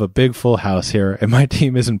 but I have a big full house here and my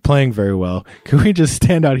team isn't playing very well. Can we just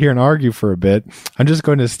stand out here and argue for a bit? I'm just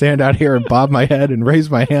going to stand out here and bob my head and raise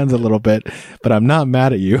my hands a little bit, but I'm not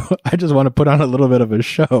mad at you. I just want to put on a little bit of a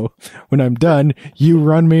show. When I'm done, you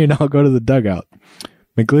run me and I'll go to the dugout."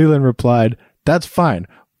 McLeland replied, "That's fine."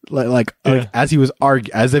 Like as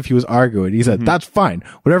if he was arguing. He said, "That's fine.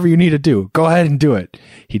 Whatever you need to do, go ahead and do it."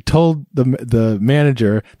 He told the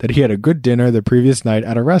manager that he had a good dinner the previous night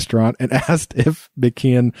at a restaurant and asked if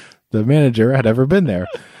McKeon, the manager, had ever been there.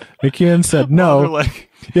 McKeon said no.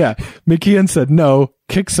 McKeon said no,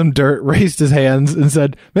 kicked some dirt, raised his hands, and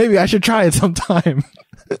said, "Maybe I should try it sometime."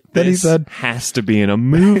 Then he said, "Has to be in a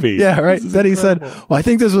movie." Yeah, right. Then he said, "Well, I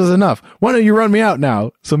think this was enough. Why don't you run me out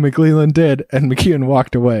now?" So McLeland did, and McKeon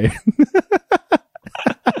walked away.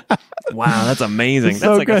 Wow, that's amazing. That's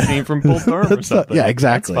so like good. a scene from Bull Durham or something. Yeah,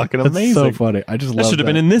 exactly. That's fucking That's amazing. so funny. I just that love should have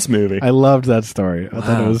been in this movie. I loved that story. I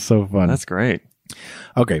thought it was so fun. That's great.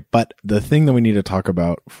 Okay, but the thing that we need to talk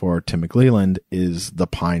about for Tim McLeland is the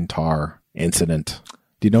pine tar incident.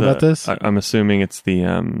 Do you know about this? I'm assuming it's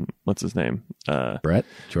the what's his name?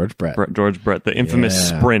 George Brett. George Brett, the infamous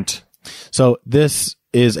sprint. So this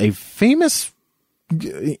is a famous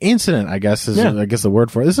incident, I guess I guess the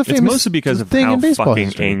word for it. This is a famous. It's mostly because of thing how in baseball fucking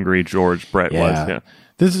history. angry George Brett was. Yeah.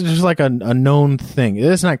 This is just like a known thing. It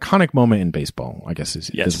is an iconic moment in baseball, I guess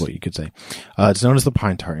is what you could say. It's known as the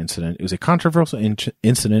Pine Tar Incident. It was a controversial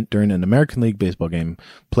incident during an American League baseball game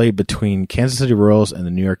played between Kansas City Royals and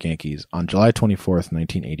the New York Yankees on July 24th,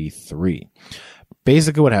 1983.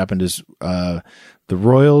 Basically what happened is the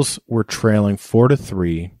Royals were trailing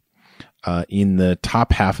 4-3 in the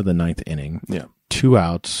top half of the ninth inning. Yeah. 2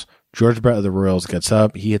 outs, George Brett of the Royals gets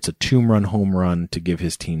up. He hits a 2-run home run to give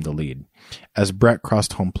his team the lead. As Brett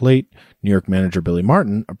crossed home plate, New York manager Billy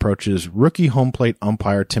Martin approaches rookie home plate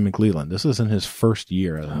umpire Tim McLeland. This is in his first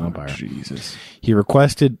year as an umpire. Jesus. He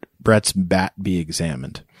requested Brett's bat be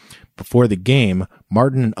examined. Before the game,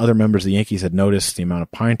 Martin and other members of the Yankees had noticed the amount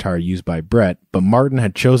of pine tar used by Brett, but Martin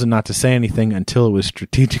had chosen not to say anything until it was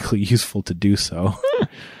strategically useful to do so.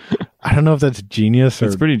 I don't know if that's genius or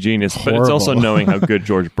it's pretty genius, horrible. but it's also knowing how good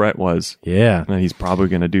George Brett was. Yeah. And he's probably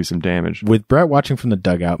going to do some damage. With Brett watching from the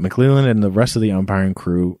dugout, McLeland and the rest of the umpiring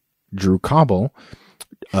crew drew Cobble,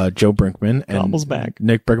 Joe Brinkman, and Cobble's back.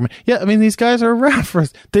 Nick Bergman. Yeah, I mean, these guys are around for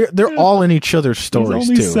us. They're all in each other's stories, There's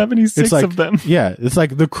only too. 76 it's like, of them. Yeah, it's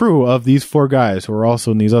like the crew of these 4 guys who are also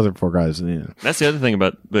in these other 4 guys. That's the other thing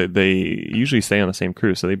about they usually stay on the same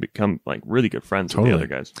crew, so they become like really good friends with the other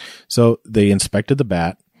guys. So they inspected the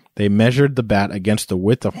bat. They measured the bat against the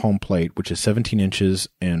width of home plate, which is 17 inches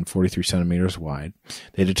and 43 centimeters wide.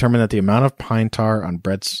 They determined that the amount of pine tar on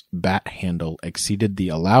Brett's bat handle exceeded the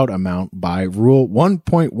allowed amount by Rule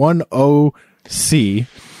 1.10C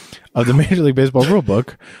of the Major League Baseball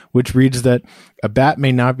rulebook, which reads that a bat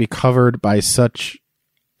may not be covered by such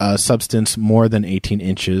a substance more than 18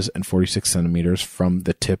 inches and 46 centimeters from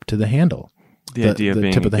the tip to the handle. The idea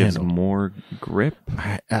being tip of the it gives handle. more grip.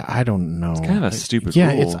 I don't know. It's kind of a stupid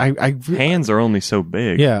yeah, rule. Hands are only so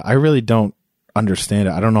big. Yeah, I really don't understand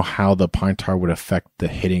it. I don't know how the pine tar would affect the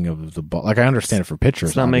hitting of the ball. Like, I understand it for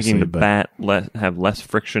pitchers. It's not making the but bat have less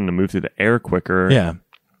friction to move through the air quicker. Yeah.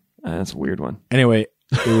 That's a weird one. Anyway,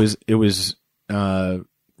 it was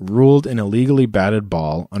ruled an illegally batted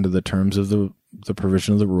ball under the terms of the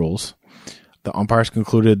provision of the rules. The umpires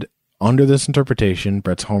concluded under this interpretation,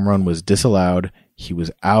 Brett's home run was disallowed. He was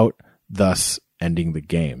out, thus ending the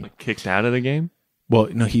game. Kicked out of the game? Well,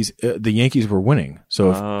 no, the Yankees were winning, so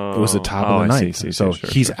if it was the top of the ninth. So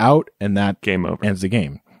he's out, and that game over ends the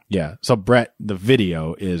game. Yeah. So Brett, the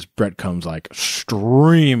video is Brett comes like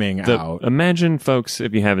streaming out. Imagine, folks,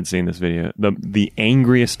 if you haven't seen this video, the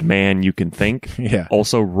angriest man you can think. Yeah.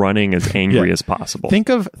 Also running as angry as possible. Think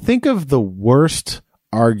of the worst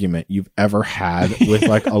argument you've ever had with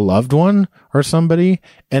like a loved one or somebody,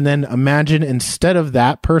 and then imagine instead of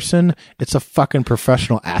that person, it's a fucking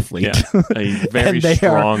professional athlete. Yeah, a very and they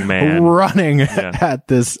strong are man running at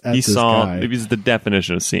this. He saw guy. it was the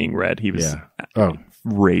definition of seeing red. He was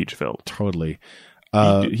rage filled. Totally.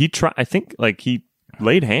 He tried. I think like he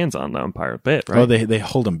laid hands on the umpire a bit, right? Oh, they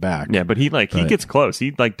hold him back. Yeah, but he gets close. He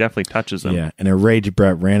definitely touches him. Yeah, and enraged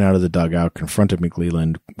Brett ran out of the dugout, confronted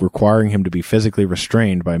McLeland, requiring him to be physically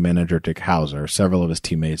restrained by manager Dick Hauser, several of his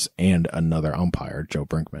teammates, and another umpire, Joe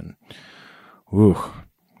Brinkman. Ooh.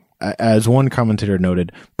 As one commentator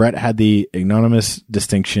noted, Brett had the ignominious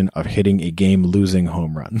distinction of hitting a game-losing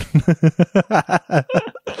home run.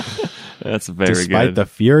 That's very good. Despite the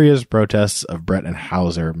furious protests of Brett and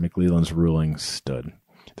Hauser, McLeland's ruling stood.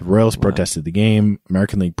 The Royals protested the game.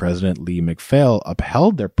 American League President Lee McPhail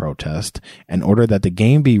upheld their protest and ordered that the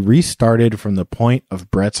game be restarted from the point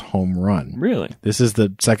of Brett's home run. Really? This is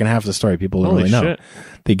the second half of the story. People don't Holy really know. shit.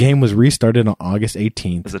 The game was restarted on August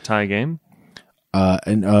 18th. It's a tie game?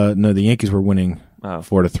 No, the Yankees were winning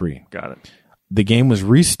 4-3. Got it. The game was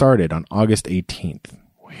restarted on August 18th.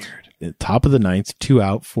 Weird. Top of the ninth, 2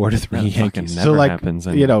 out, 4-3 Yankees. Never happens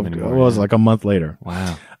anymore. It was like a month later.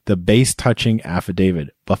 Wow. The base touching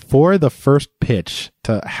affidavit before the first pitch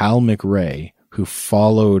to Hal McRae, who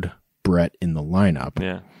followed Brett in the lineup.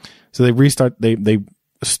 Yeah. So they restart. They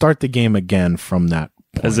start the game again from that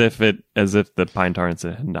point. As if the pine tar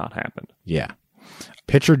incident had not happened. Yeah.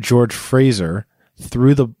 Pitcher George Fraser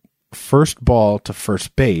threw the first ball to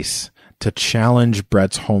first base to challenge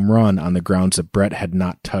Brett's home run on the grounds that Brett had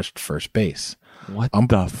not touched first base. What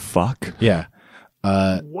the fuck? Yeah.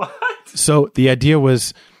 What? So the idea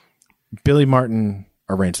was Billy Martin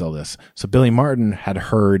arranged all this. So Billy Martin had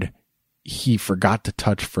heard he forgot to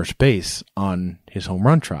touch first base on his home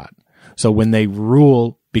run trot. So when they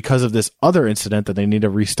rule because of this other incident that they need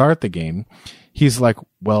to restart the game, he's like,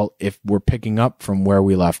 well, if we're picking up from where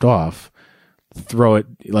we left off, throw it,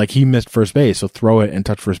 like he missed first base, so throw it and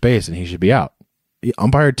touch first base and he should be out.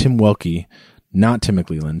 Umpire Tim Welke, not Tim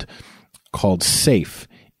McLeland, called safe,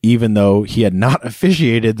 even though he had not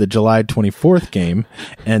officiated the July 24th game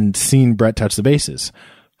and seen Brett touch the bases.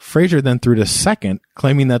 Frazier then threw to second,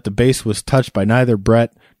 claiming that the base was touched by neither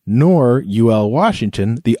Brett nor UL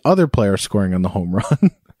Washington, the other player scoring on the home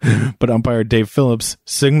run. But umpire Dave Phillips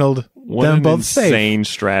signaled them both safe. Insane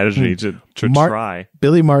strategy to try.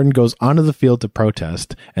 Billy Martin goes onto the field to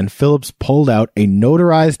protest, and Phillips pulled out a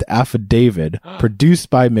notarized affidavit produced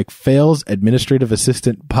by McPhail's administrative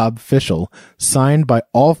assistant Bob Fischel, signed by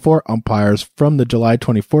all 4 umpires from the July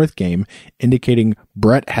 24th game, indicating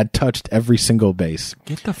Brett had touched every single base.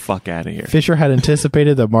 Get the fuck out of here. Fisher had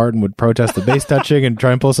anticipated that Martin would protest the base touching and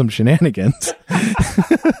try and pull some shenanigans.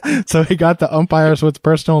 So he got the umpires with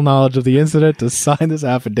personal knowledge of the incident to sign this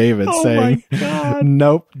affidavit saying,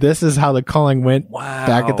 nope, this is how the calling went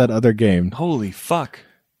back at that other game. Holy fuck.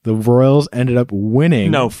 The Royals ended up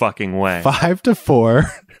winning. No fucking way.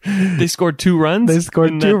 5-4. They scored 2 runs? They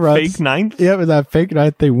scored in 2 that runs. Fake ninth? Yeah, with that fake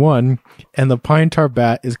ninth, they won. And the Pine Tar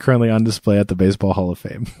bat is currently on display at the Baseball Hall of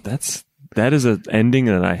Fame. That is an ending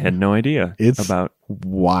that I had no idea about.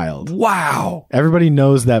 Wild. Wow. Everybody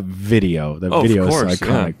knows that video. That video of course, is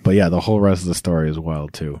iconic. yeah. But yeah, the whole rest of the story is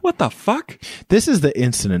wild too. What the fuck? This is the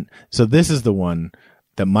incident. So this is the one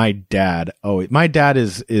that my dad my dad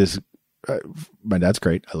is my dad's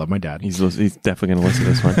great. I love my dad. He's definitely going to listen to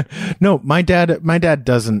this one. No, my dad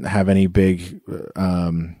doesn't have any big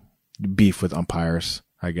beef with umpires,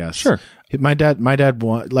 I guess. Sure. My dad my dad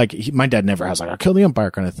never has like I'll kill the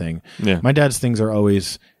umpire kind of thing. Yeah. My dad's things are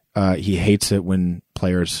always he hates it when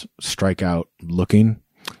players strike out looking.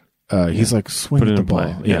 He's like swing at the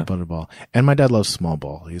ball. Play. Yeah, put the ball. And my dad loves small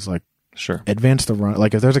ball. He's like sure. Advance the run.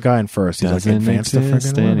 Like if there's a guy in first, he's Doesn't like advance the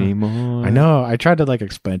friggin' run. anymore. I know. I tried to like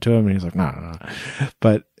explain to him, and he's like, no.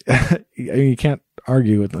 But you can't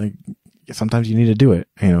argue with like. Sometimes you need to do it.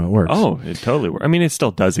 You know, it works. Oh, it totally works. I mean, it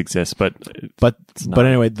still does exist, but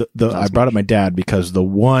anyway, I brought up my dad because the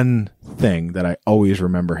one thing that I always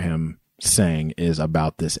remember him saying is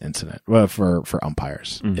about this incident. Well, for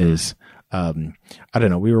umpires is, I don't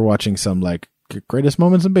know. We were watching some like greatest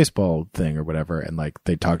moments in baseball thing or whatever, and like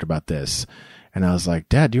they talked about this, and I was like,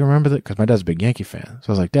 Dad, do you remember that? Because my dad's a big Yankee fan, so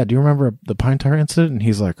I was like, Dad, do you remember the Pine Tar incident? And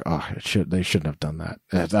he's like, oh, they shouldn't have done that.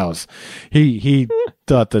 That was he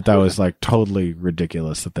thought that was like totally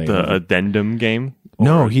ridiculous that they the addendum game.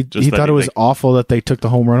 No, he thought it was awful that they took the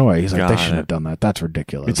home run away. He's like, they shouldn't have done that. That's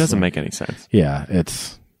ridiculous. It doesn't make any sense. Yeah,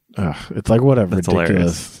 it's like whatever. That's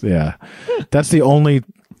ridiculous. Hilarious. Yeah, that's the only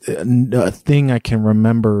thing I can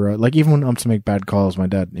remember. Like even when umps make bad calls, my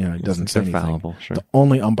dad, he doesn't say anything. Fallible, sure. The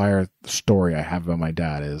only umpire story I have about my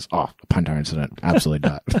dad is the Pine Tar incident. Absolutely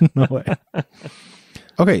not. No way.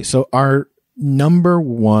 Okay, so our number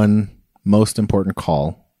one most important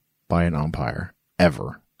call by an umpire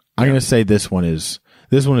ever. I'm going to say this one is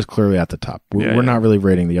clearly at the top. We're not really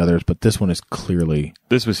rating the others, but this one is clearly.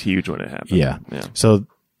 This was huge when it happened. Yeah. So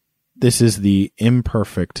this is the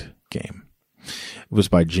imperfect game. It was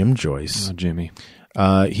by Jim Joyce. Oh, Jimmy.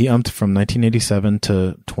 He umped from 1987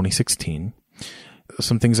 to 2016.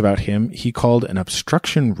 Some things about him. He called an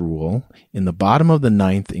obstruction rule in the bottom of the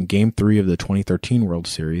ninth in Game 3 of the 2013 World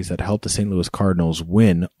Series that helped the St. Louis Cardinals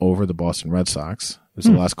win over the Boston Red Sox. It was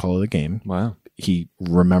the last call of the game. Wow. He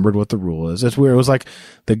remembered what the rule is. It's weird. It was like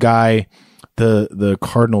the guy, the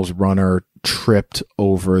Cardinals runner tripped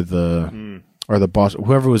over or the boss,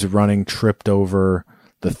 whoever was running tripped over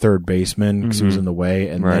the third baseman because he was in the way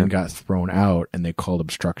and then got thrown out, and they called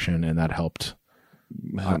obstruction, and that helped.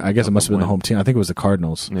 I guess it must have been the home team. I think it was the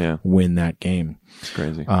Cardinals win that game. It's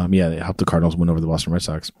crazy. It helped the Cardinals win over the Boston Red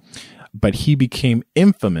Sox. But he became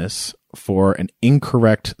infamous for an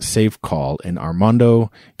incorrect save call in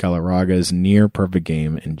Armando Galarraga's near perfect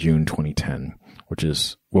game in June 2010, which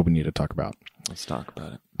is what we need to talk about. Let's talk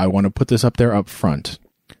about it. I want to put this up there up front.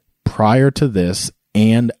 Prior to this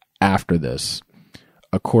and after this,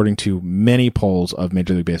 according to many polls of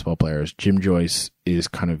Major League Baseball players, Jim Joyce is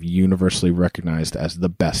kind of universally recognized as the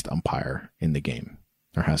best umpire in the game,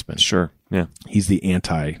 or has been. Sure, yeah. He's the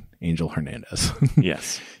anti-Angel Hernandez.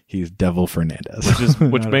 Yes. He's Devil Fernandez.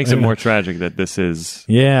 Which makes it more tragic that this is...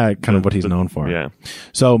 Yeah, kind of what he's known for. Yeah.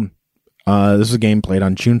 So, this was a game played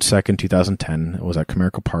on June 2nd, 2010. It was at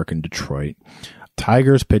Comerica Park in Detroit.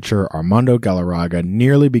 Tigers pitcher Armando Galarraga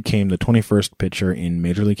nearly became the 21st pitcher in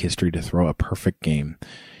Major League history to throw a perfect game.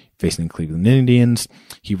 Facing the Cleveland Indians,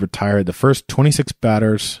 he retired the first 26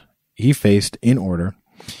 batters he faced in order.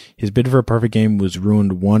 His bid for a perfect game was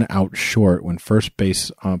ruined 1 out short when first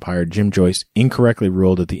base umpire Jim Joyce incorrectly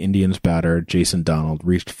ruled that the Indians batter Jason Donald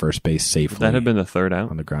reached first base safely. Would that have been the third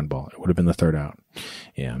out? On the ground ball. It would have been the third out.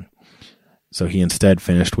 Yeah. So he instead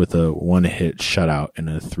finished with a 1-hit shutout and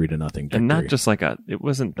a 3-0 victory. And not just like it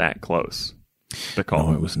wasn't that close. The call.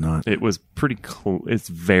 No, it was not. It was pretty it's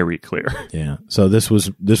very clear. Yeah. So it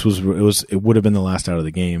would have been the last out of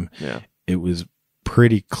the game. Yeah. It was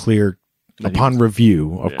pretty clear upon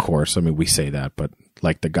review, of course. I mean, we say that, but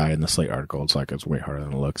like the guy in the Slate article, it's like it's way harder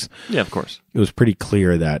than it looks. Yeah, of course. It was pretty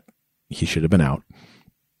clear that he should have been out.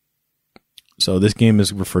 So this game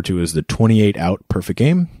is referred to as the 28 out perfect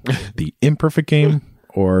game, the imperfect game,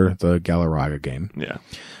 or the Galarraga game.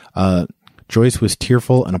 Yeah. Joyce was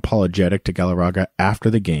tearful and apologetic to Galarraga after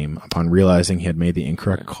the game upon realizing he had made the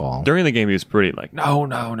incorrect call. During the game, he was pretty like, no,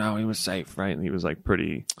 he was safe, right? And he was like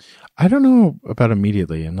pretty... I don't know about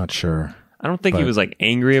immediately. I'm not sure. I don't think he was like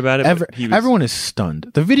angry about it. Everyone is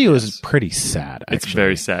stunned. The video is pretty sad, actually. It's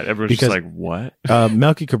very sad. Everyone's just like, what?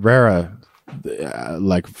 Melky Cabrera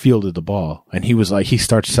like fielded the ball, and he was like, he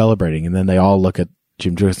starts celebrating, and then they all look at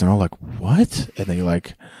Jim Joyce and they're all like, what? And they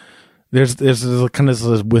like, there's kind of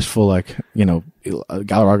this wistful, like, you know,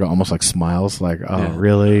 Galarraga almost like smiles, like, oh, yeah.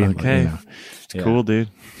 Really? Okay. Like, it's cool, dude.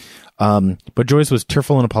 But Joyce was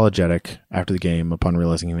tearful and apologetic after the game upon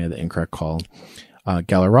realizing he made the incorrect call.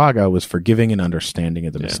 Galarraga was forgiving and understanding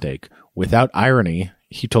of the mistake. Without irony,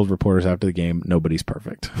 he told reporters after the game, nobody's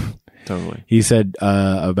perfect. Totally. He said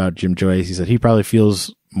about Jim Joyce, he said, he probably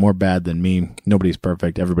feels more bad than me. Nobody's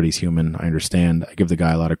perfect. Everybody's human. I understand. I give the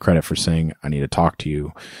guy a lot of credit for saying, I need to talk to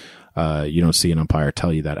you. You don't see an umpire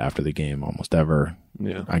tell you that after the game almost ever.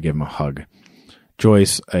 Yeah. I give him a hug.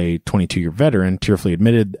 Joyce, a 22-year veteran, tearfully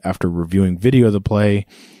admitted after reviewing video of the play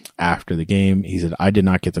after the game, he said, I did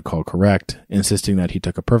not get the call correct, insisting that he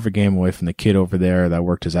took a perfect game away from the kid over there that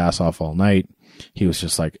worked his ass off all night. He was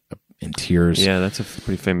just like in tears. Yeah, that's a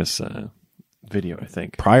pretty famous video, I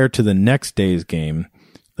think. Prior to the next day's game,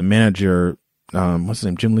 the manager, what's his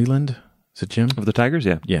name, Jim Leland? Is it Jim? Of the Tigers,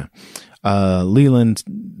 yeah. Yeah. Leland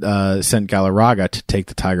sent Galarraga to take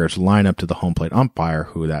the Tigers lineup to the home plate umpire,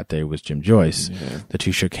 who that day was Jim Joyce. Yeah. The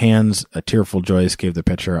two shook hands. A tearful Joyce gave the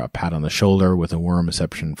pitcher a pat on the shoulder with a warm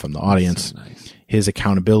reception from the audience. So nice. His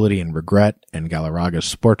accountability and regret and Galarraga's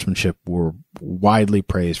sportsmanship were widely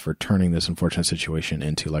praised for turning this unfortunate situation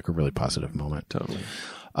into like a really positive moment. Totally.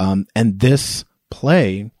 And this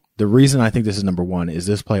play, the reason I think this is number one is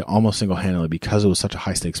this play almost single-handedly, because it was such a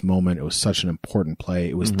high-stakes moment. It was such an important play.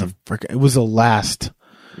 It was it was the last,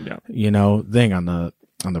 thing on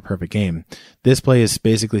the perfect game. This play is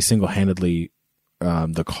basically single-handedly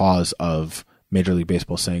the cause of Major League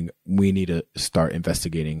Baseball saying we need to start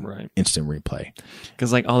investigating instant replay.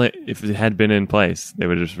 Because if it had been in place, they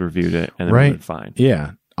would have just reviewed it and it would have been fine.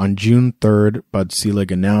 Yeah. On June 3rd, Bud Selig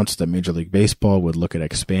announced that Major League Baseball would look at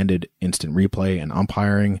expanded instant replay and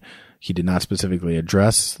umpiring. He did not specifically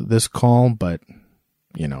address this call, but,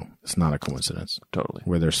 it's not a coincidence. Totally.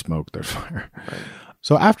 Where there's smoke, there's fire. Right.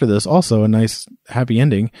 So after this, also a nice, happy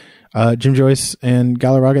ending, Jim Joyce and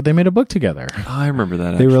Galarraga, they made a book together. Oh, I remember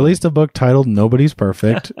that, They released a book titled Nobody's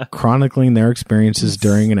Perfect, chronicling their experiences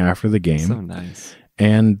during and after the game. So nice.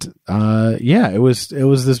 And it was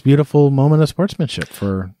this beautiful moment of sportsmanship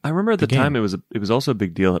for. I remember at the time it was also a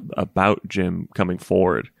big deal about Jim coming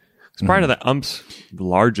forward. Because prior to that, umps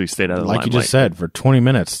largely stayed out of the limelight. Like you just said, for 20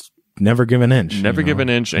 minutes, never give an inch. Never give an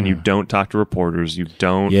inch, and you don't talk to reporters. You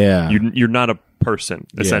don't. Yeah. You're not a person,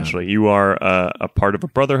 essentially. You are a part of a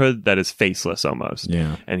brotherhood that is faceless almost.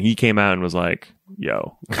 Yeah. And he came out and was like,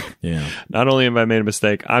 yo. Yeah. Not only have I made a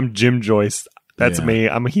mistake, I'm Jim Joyce. That's me.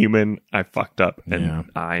 I'm a human. I fucked up, and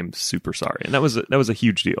I'm super sorry. And that was a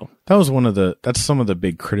huge deal. That was that's some of the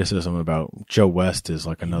big criticism about Joe West is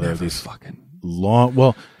like another of these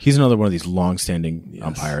he's another one of these long-standing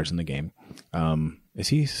umpires in the game. Is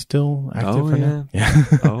he still active right now? Yeah.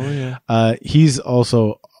 Oh yeah. He's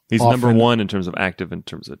also. He's number one in terms of active, in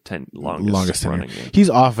terms of longest running game. He's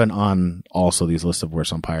often on also these lists of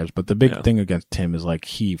worst umpires, but the big thing against him is like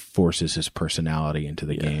he forces his personality into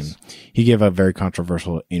the game. He gave a very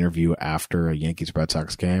controversial interview after a Yankees Red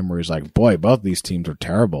Sox game where he's like, boy, both these teams are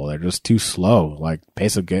terrible. They're just too slow. Like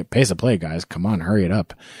pace of play, guys. Come on, hurry it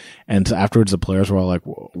up. And afterwards the players were all like,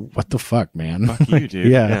 what the fuck, man? Fuck you,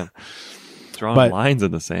 dude. Yeah. Drawing lines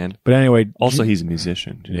in the sand. But anyway. Also, he's a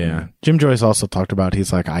musician. Yeah. Jim Joyce also talked about,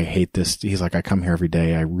 he's like, I hate this. He's like, I come here every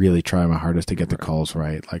day. I really try my hardest to get the calls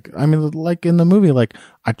right. Like, I mean, like in the movie, like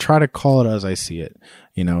I try to call it as I see it.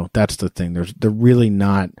 That's the thing. They're really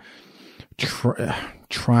not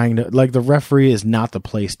trying to, like the referee is not the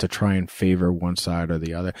place to try and favor one side or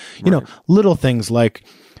the other. Little things like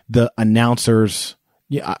the announcers.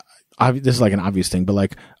 Yeah. This is like an obvious thing, but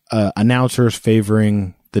like announcers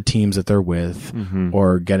favoring the teams that they're with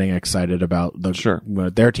or getting excited about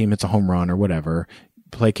their team hits a home run or whatever,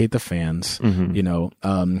 placate the fans.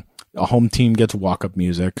 A home team gets walk-up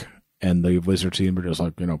music and the Wizards team are just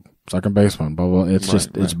like, second baseman, blah, blah. It's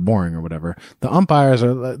it's boring or whatever. The umpires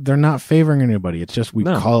they're not favoring anybody. It's just,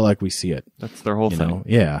 call it like we see it. That's their whole thing.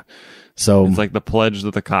 Yeah. So it's like the pledge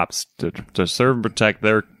to the cops to serve and protect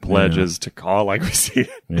their pledges to call like we see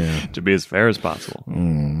it, to be as fair as possible.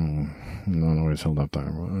 Not always held up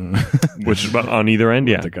time. Which on either end,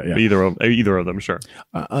 yeah. Yeah. Either of them, sure.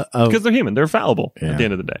 Because they're human. They're fallible at the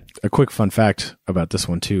end of the day. A quick fun fact about this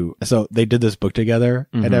one, too. So they did this book together,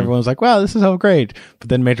 and everyone was like, wow, this is so great. But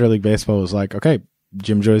then Major League Baseball was like, okay,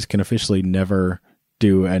 Jim Joyce can officially never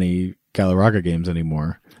do any Galarraga games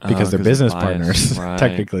anymore because they're business partners. Right.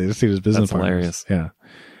 Technically, they're seen as business partners. Hilarious. Yeah.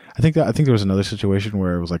 I think there was another situation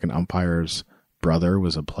where it was like an umpire's brother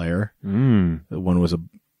was a player. One was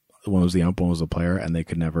the ump, one was a player, and they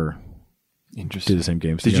could never do the same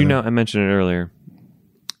games. Did you know? I mentioned it earlier.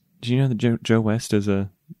 Did you know that Joe West is a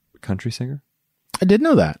country singer? I did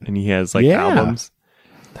know that, and he has albums.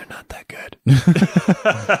 They're not that good. Do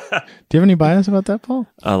you have any bias about that, Paul?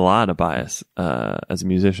 A lot of bias. As a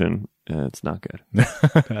musician, it's not good.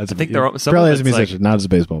 I think they're probably as a musician, not as a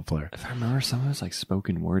baseball player. If I remember, some of it's like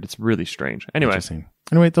spoken word. It's really strange. Anyway,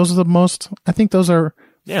 those are the most. I think those are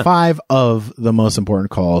 5 of the most important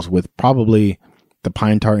calls, with probably the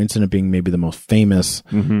Pine Tar incident being maybe the most famous.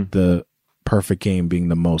 The perfect game being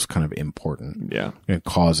the most kind of important. Yeah, and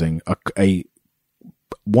causing a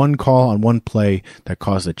one call on one play that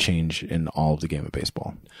caused a change in all of the game of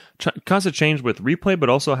baseball. Caused a change with replay, but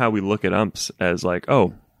also how we look at umps as like,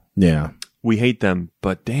 oh, yeah, we hate them,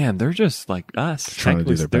 but damn, they're just like us. Trying to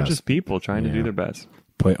do their they're best. Just people trying to do their best.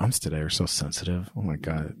 Boy, umps today are so sensitive. Oh my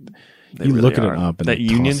god, you really look at an ump and that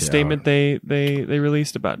union statement they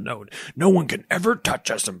released about no one can ever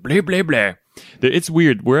touch us and blah blah blah. It's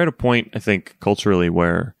weird. We're at a point, I think, culturally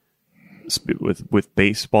where with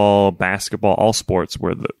baseball, basketball, all sports,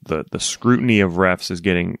 where the scrutiny of refs is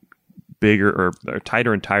getting bigger or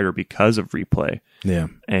tighter and tighter because of replay. Yeah.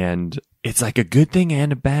 And it's like a good thing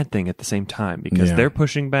and a bad thing at the same time, because they're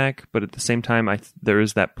pushing back, but at the same time, there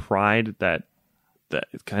is that pride that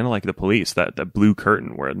it's kind of like the police, that blue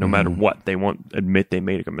curtain where no matter what, they won't admit they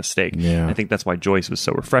made a mistake. Yeah. I think that's why Joyce was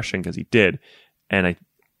so refreshing, because he did. And I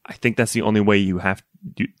think that's the only way you have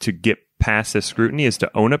to get past this scrutiny, is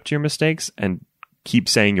to own up to your mistakes and keep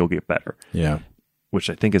saying you'll get better. Yeah.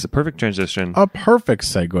 Which I think is a perfect transition. A perfect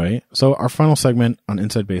segue. So our final segment on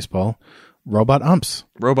Inside Baseball, robot umps.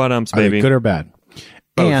 Robot umps, baby. Are they good or bad?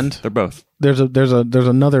 Both. And they're both. There's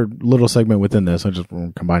another little segment within this. I just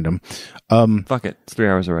combined them. Fuck it. It's 3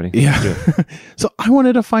 hours already. Yeah. So I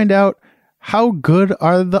wanted to find out, how good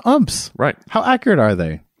are the umps? Right. How accurate are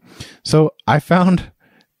they? So I found,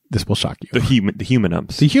 this will shock you. The human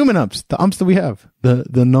umps. The human umps. The umps that we have. The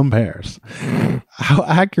numpairs. How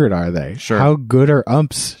accurate are they? Sure. How good are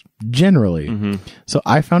umps generally? So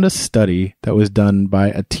I found a study that was done by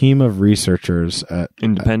a team of researchers at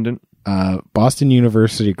Independent? Boston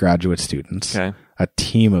University graduate students. Okay. A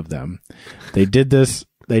team of them. They did this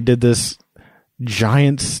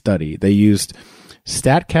giant study. They used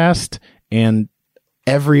StatCast and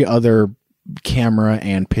every other camera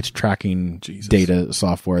and pitch tracking data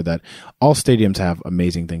software that all stadiums have.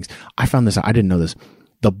 Amazing things. I found this out. I didn't know this.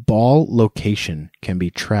 The ball location can be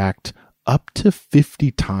tracked up to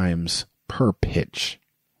 50 times per pitch.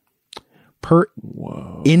 Per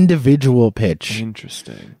individual pitch.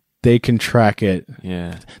 Interesting. They can track it.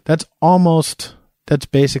 Yeah. That's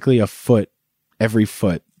basically a foot. Every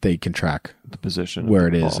foot they can track the position where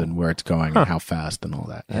it is and where it's going and how fast and all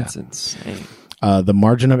that. That's insane. The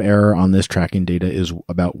margin of error on this tracking data is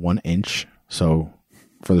about 1 inch. So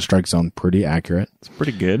for the strike zone, pretty accurate. It's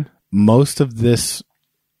pretty good. Most of this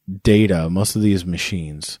data, most of these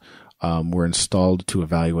machines were installed to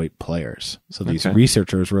evaluate players. So these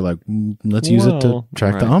researchers were like, let's use it to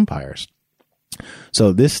track the umpires.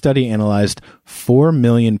 So this study analyzed 4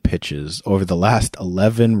 million pitches over the last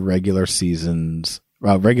 11 regular seasons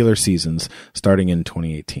starting in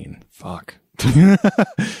 2018. Fuck.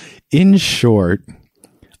 In short,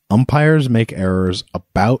 umpires make errors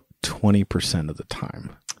about 20% of the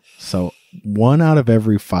time. So 1 out of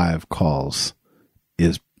every 5 calls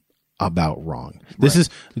is about wrong. This is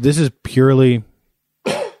purely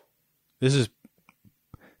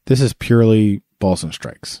balls and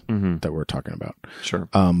strikes that we're talking about. Sure.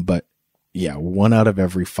 But yeah, 1 out of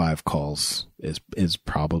every 5 calls is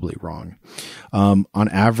probably wrong. On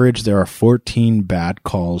average, there are 14 bad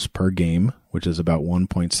calls per game, which is about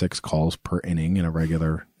 1.6 calls per inning in a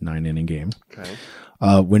regular 9-inning game. Okay.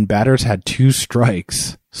 When batters had 2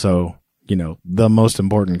 strikes, so the most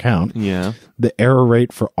important count. Yeah. The error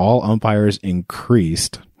rate for all umpires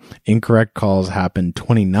increased. Incorrect calls happened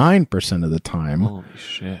 29% of the time. Holy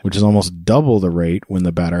shit. Which is almost double the rate when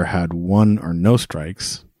the batter had 1 or no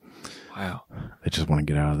strikes. Wow. They just want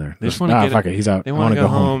to get out of there. They just want to fuck it. He's out. They want to go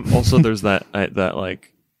home. Also, there's that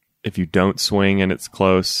like, if you don't swing and it's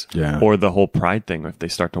close, or the whole pride thing, if they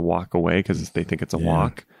start to walk away because they think it's a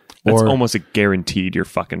walk. That's Or- almost a guaranteed you're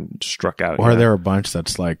fucking struck out. Or yeah. there are a bunch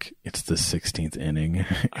that's like, it's the 16th inning.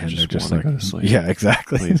 And just they're just wanna like, go to sleep. yeah,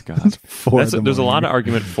 exactly. Please, God. There's a lot of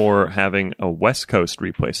argument for having a West Coast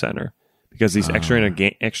replay center because these extra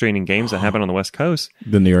inning games that happen on the West Coast,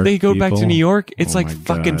 the New York they go back to people. New York. It's Oh like my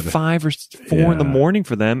fucking God. 5 or 4 in the Yeah. morning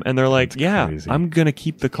for them, and they're like, "Yeah, crazy. I'm gonna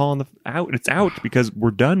keep the call on the out. It's out because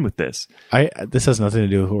we're done with this." This has nothing to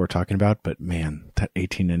do with what we're talking about, but man, that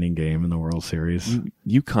 18-inning game in the World Series,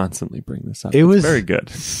 You constantly bring this up. it was It's very good.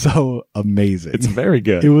 so amazing. It's very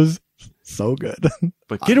good. It was so good.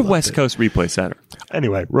 But get a West Coast replay center.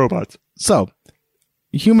 Anyway, robots. So,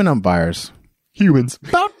 human umpires, Humans.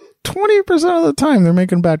 about 20% of the time, they're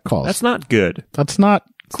making bad calls. That's not good. That's not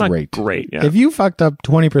It's not great. great. Yeah. If you fucked up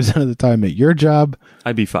 20% of the time at your job,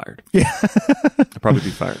 I'd be fired. Yeah. I'd probably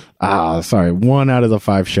be fired. sorry, 1 out of the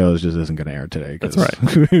 5 shows just isn't going to air today. That's right.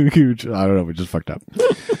 Huge. I don't know. We just fucked up.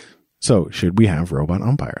 So, should we have robot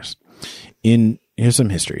umpires? Here's some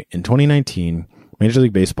history. In 2019, Major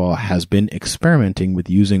League Baseball has been experimenting with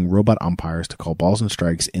using robot umpires to call balls and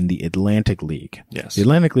strikes in the Atlantic League. Yes. The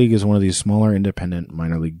Atlantic League is one of these smaller independent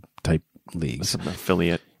minor league type leagues. Some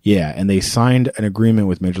affiliate. Yeah, and they signed an agreement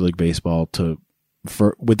with Major League Baseball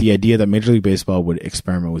with the idea that Major League Baseball would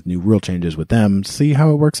experiment with new rule changes with them, see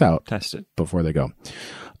how it works out Test it. before they go.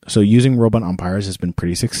 So using robot umpires has been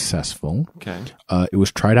pretty successful. Okay. It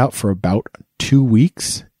was tried out for about 2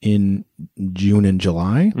 weeks in June and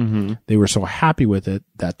July. Mm-hmm. They were so happy with it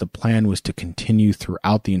that the plan was to continue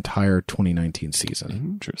throughout the entire 2019 season.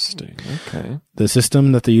 Interesting. Okay. The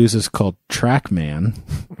system that they use is called TrackMan,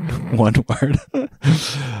 one word,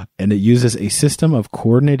 and it uses a system of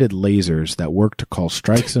coordinated lasers that work to call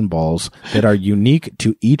strikes and balls that are unique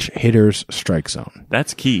to each hitter's strike zone.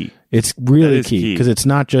 That's key. It's really That is key. because it's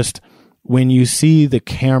not just when you see the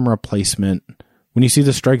camera placement, when you see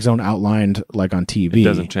the strike zone outlined like on TV, It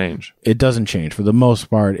doesn't change. It doesn't change. For the most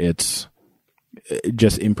part, it's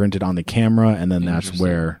just imprinted on the camera, and then that's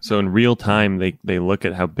where. So in real time, they look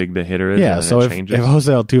at how big the hitter is. Yeah, and so it if changes.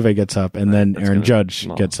 Jose Altuve gets up and then That's Aaron gonna- Judge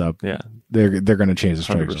well, gets up, yeah, they're going to change the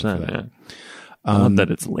strike 100%. zone for that. Yeah. I love that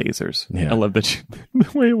it's lasers. yeah. I love that the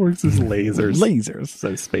way it works is lasers. Lasers.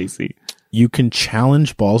 So spacey. You can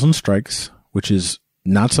challenge balls and strikes, which is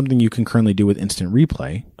not something you can currently do with instant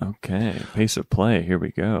replay. Okay. Pace of play. Here we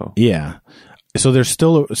go. Yeah. So there's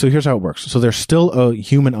still so here's how it works. So there's still a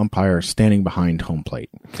human umpire standing behind home plate,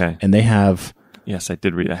 Okay. and they have Yes, I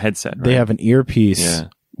did read a headset. Right? they have an earpiece Yeah.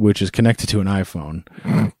 which is connected to an iPhone,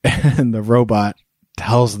 and the robot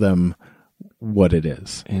tells them what it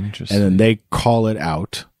is, Interesting. and then they call it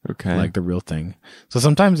out. Okay. Like the real thing. So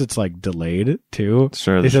sometimes it's like delayed too.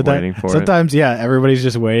 Sure, They they're said just waiting for it. sometimes, yeah, everybody's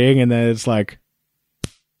just waiting, and then it's like,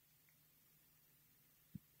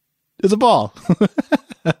 it's a ball.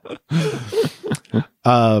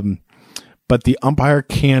 But the umpire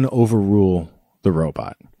can overrule the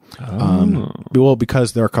robot. Well,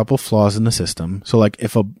 because there are a couple flaws in the system. So, like,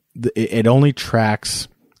 if it only tracks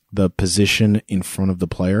the position in front of the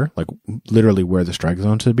player, like literally where the strike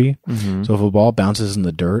zone should be. Mm-hmm. So if a ball bounces in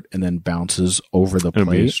the dirt and then bounces over the It'll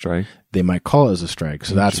be a plate, strike. they might call it as a strike.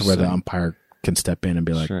 So that's where the Interesting. umpire can step in and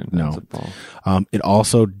be like, Sure, that's no. a ball. It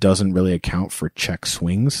also doesn't really account for check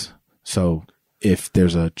swings. So if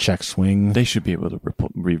there's a check swing, They should be able to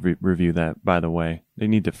review that. By the way, they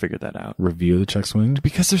need to figure that out review the check swing.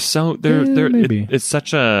 because maybe. it's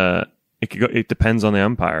such a. It depends on the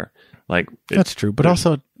umpire. Like That's true, but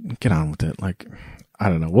also get on with it. Like, I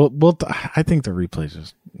don't know. I think the replays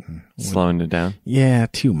just slowing it down. yeah,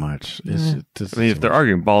 too much. It's just, I mean, if they're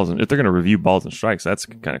arguing balls and if they're going to review balls and strikes, that's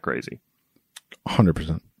kind of crazy.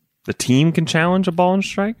 100%. The team can challenge a ball and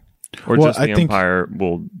strike, or Well, just the I think- umpire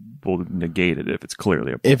will negate it if it's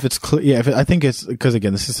clearly a ball. If it's clear, yeah. I think it's because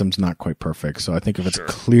again, the system's not quite perfect. So I think if it's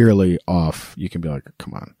clearly off, you can be like,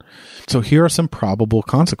 "Come on." So here are some probable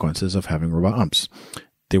consequences of having robot umps.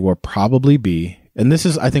 There will probably be, and this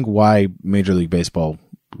is, I think, why Major League Baseball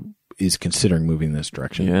is considering moving in this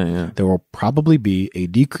direction. Yeah. There will probably be a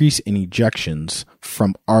decrease in ejections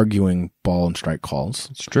from arguing ball and strike calls,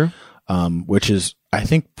 It's true. which is, I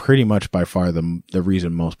think, pretty much by far the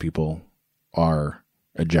reason most people are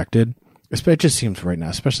ejected. It just seems right now,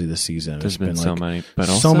 especially this season. There's it's been so like, many, but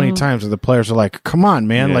so also many times where the players are like, "Come on,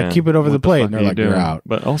 man! Yeah, Like, keep it over what the plate," fuck and they're are you like, "You're doing? out."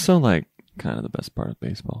 But also, like, kind of the best part of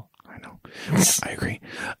baseball. I know. I agree.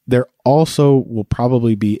 There also will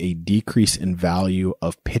probably be a decrease in value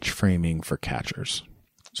of pitch framing for catchers.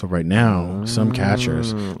 So right now, some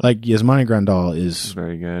catchers, like Yasmani Grandal, is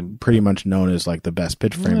Very good. pretty much known as like the best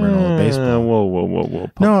pitch framer in all of baseball. Whoa. No,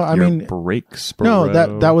 Pump I your mean, brakes, No,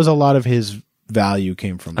 bro. that was a lot of his value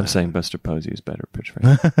came from I'm that. saying Buster Posey is better pitch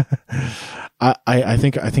frame. I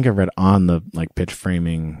think I read on the like pitch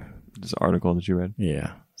framing. This article that you read.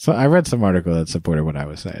 Yeah. So I read some article that supported what I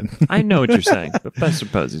was saying. I know what you're saying, but Buster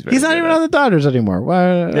Posey's very He's not good even at on the Dodgers anymore.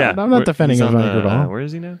 Well, Yeah, I'm not defending he's him on at all. where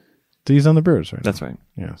is he now? He's on the Brewers right That's right.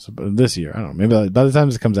 now. Yeah. So but this year, I don't know. Maybe by the time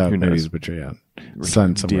this comes out, Who maybe knows? he's betrayed out.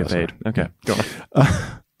 Son somewhere else. DFA'd. Okay, go on.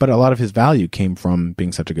 But a lot of his value came from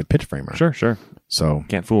being such a good pitch framer. Sure. So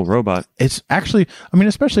Can't fool a robot. it's actually, I mean,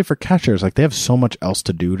 especially for catchers, like they have so much else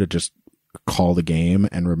to do to just call the game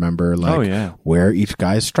and remember like where each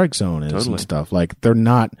guy's strike zone is and stuff. Like they're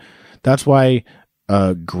not, that's why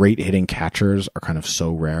great hitting catchers are kind of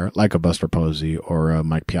so rare, like a Buster Posey or a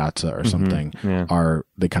Mike Piazza or something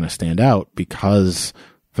they kind of stand out because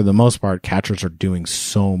for the most part, catchers are doing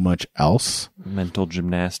so much else. Mental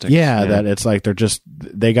gymnastics. Yeah, that it's like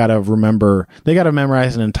they got to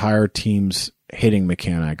memorize an entire team's hitting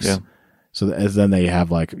mechanics. Yeah. So then they have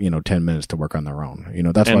 10 minutes to work on their own.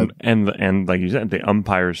 That's why. And like you said, the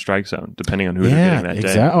umpire's strike zone, depending on who they're getting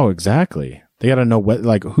that day. Oh, exactly. They got to know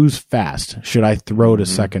who's fast. Should I throw to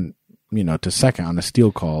second? To second on a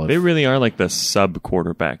steal call. They really are like the sub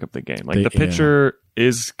quarterback of the game. Like the pitcher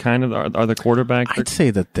is kind of are the quarterback. I'd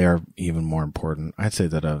say that they're even more important. I'd say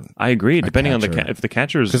that I agree. Depending on if the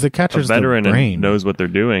catcher's a veteran and knows what they're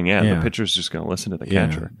doing, the pitcher's just going to listen to the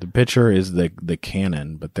catcher. The pitcher is the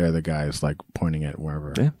cannon, but they're the guys like pointing it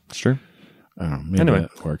wherever. Yeah, it's true. Anyway,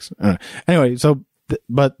 that works. Anyway, so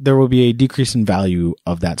but there will be a decrease in value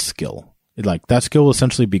of that skill. That skill will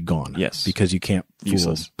essentially be gone. Yes. Because you can't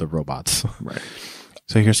fool the robots. Right.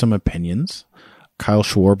 So here's some opinions. Kyle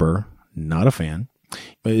Schwarber, not a fan.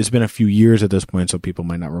 It's been a few years at this point, so people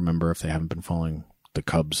might not remember if they haven't been following the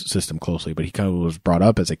Cubs system closely, but he kind of was brought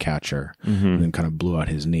up as a catcher and then kind of blew out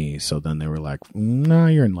his knee. So then they were like, nah,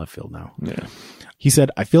 you're in left field now. Yeah. He said,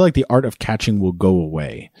 I feel like the art of catching will go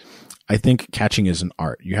away. I think catching is an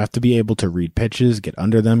art. You have to be able to read pitches, get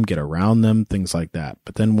under them, get around them, things like that.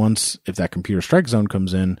 But then if that computer strike zone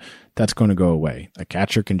comes in, that's going to go away. A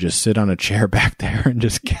catcher can just sit on a chair back there and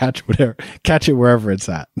just catch it wherever it's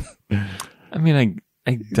at. I mean,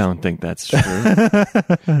 I don't think that's true.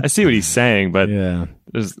 I see what he's saying, but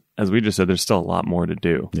there's, as we just said, there's still a lot more to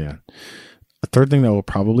do. Yeah. A third thing that will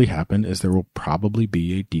probably happen is there will probably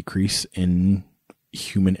be a decrease in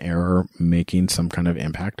human error making some kind of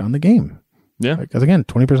impact on the game. Yeah. Because again,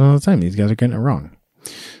 20% of the time, these guys are getting it wrong.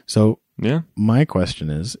 So my question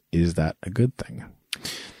is that a good thing?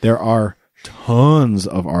 There are tons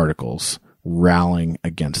of articles rallying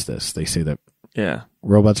against this. They say that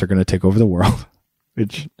robots are going to take over the world.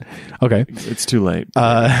 Which, okay. It's too late.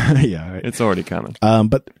 It's already coming.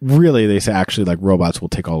 But really, they say actually like robots will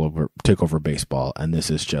take over baseball. And this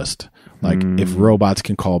is just like, if robots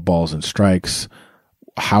can call balls and strikes,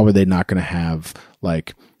 how are they not going to have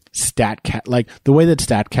like like the way that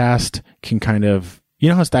StatCast can kind of,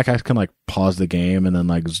 how StatCast can like pause the game and then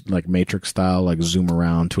like Matrix style, like zoom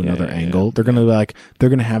around to another angle. They're going to they're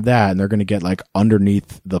going to have that and they're going to get like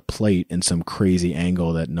underneath the plate in some crazy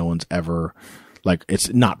angle that no one's ever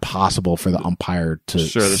it's not possible for the umpire to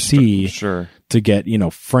see to get,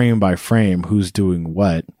 frame by frame who's doing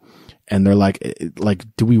what. And they're like,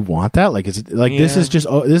 do we want that? Like, is it like, this is just,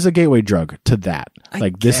 this is a gateway drug to that.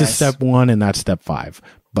 This is step 1 and that's step 5,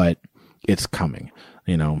 but it's coming,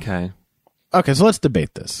 Okay. Okay. So let's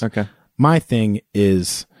debate this. Okay. My thing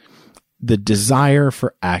is the desire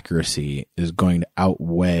for accuracy is going to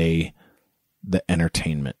outweigh the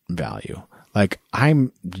entertainment value. Like,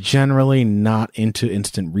 I'm generally not into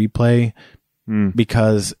instant replay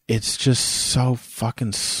because it's just so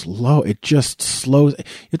fucking slow. It just slows. You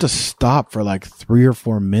have to stop for like 3 or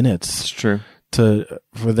 4 minutes. It's true.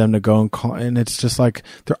 For them to go and call. And it's just like,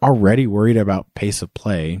 they're already worried about pace of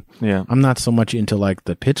play. Yeah. I'm not so much into like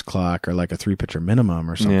the pitch clock or like a 3-pitcher minimum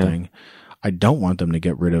or something. Yeah. I don't want them to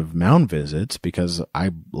get rid of mound visits because I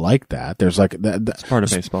like that. There's like that. It's part of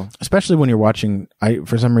baseball, especially when you're watching.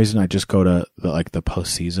 For some reason I just go to the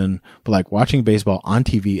postseason, but like watching baseball on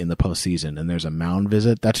TV in the postseason and there's a mound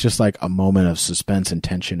visit. That's just like a moment of suspense and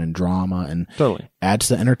tension and drama and totally adds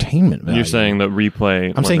to entertainment value. You're saying that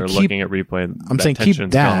replay. I'm saying looking at replay. I'm saying keep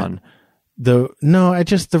that. Gone. The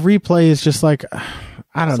replay is just like,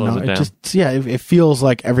 I don't know. It feels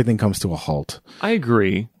like everything comes to a halt. I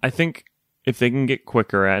agree. I think if they can get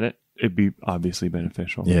quicker at it, it'd be obviously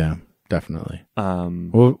beneficial. Yeah, definitely. So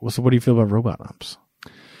what do you feel about robot umps?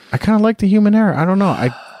 I kind of like the human error. I don't know.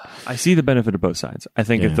 I see the benefit of both sides. I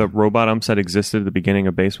think if the robot umps had existed at the beginning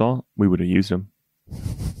of baseball, we would have used them.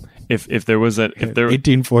 If there was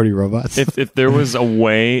 1840 robots. if there was a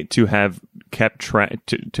way to have kept track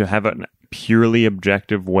to have purely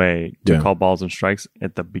objective way to Yeah. call balls and strikes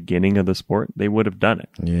at the beginning of the sport, they would have done it.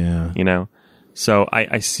 Yeah. You know? So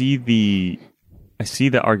I see the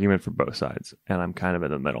argument for both sides, and I'm kind of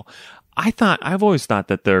in the middle. I've always thought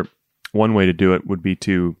that one way to do it would be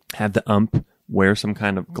to have the ump wear some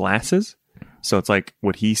kind of glasses. So it's like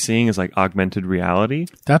what he's seeing is like augmented reality.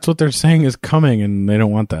 That's what they're saying is coming, and they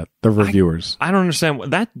don't want that. The reviewers. I don't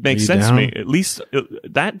understand. That makes sense to me. At least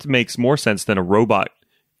that makes more sense than a robot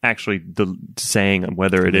actually saying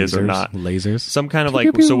whether it is or not. Lasers. Some kind of like,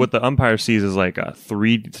 so what the umpire sees is like a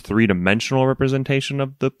three-dimensional representation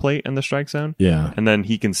of the plate and the strike zone. Yeah. And then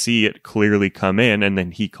he can see it clearly come in, and then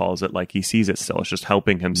he calls it like he sees it still. It's just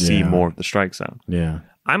helping him see more of the strike zone. Yeah.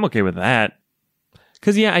 I'm okay with that.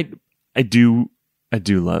 Because, I do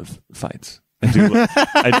love fights.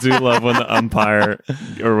 I do love when the umpire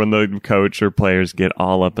or when the coach or players get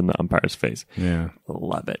all up in the umpire's face. Yeah.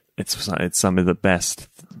 Love it. It's some of the best.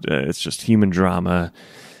 It's just human drama,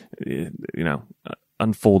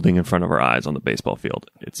 unfolding in front of our eyes on the baseball field.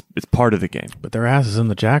 It's part of the game. But their ass is in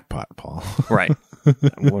the jackpot, Paul. Right.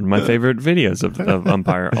 One of my favorite videos of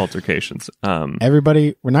umpire altercations.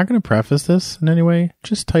 Everybody, we're not going to preface this in any way.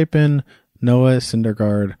 Just type in Noah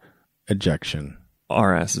Syndergaard ejection.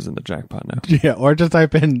 Our ass is in the jackpot now. Yeah, or just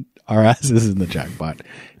type in our ass is in the jackpot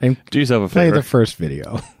and do yourself a play favor. the first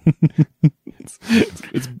video.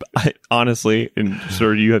 Honestly, and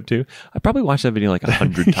sure you have too. I probably watched that video like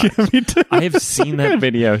 100 times. Yeah, me too. I have seen that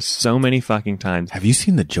video so many fucking times. Have you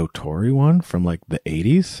seen the Joe Torre one from like the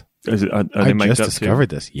 80s? Are they I mic'd just up discovered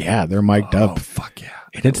this. Yeah, they're mic'd up. Oh fuck yeah!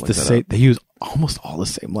 And it's the same. They use almost all the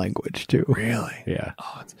same language too. Really? Yeah.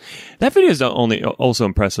 That video is also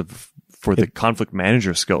impressive for the conflict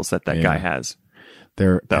manager skills that guy has.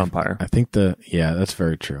 The umpire. I think that's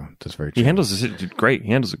very true. That's very true. He handles it great.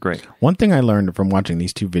 He handles it great. One thing I learned from watching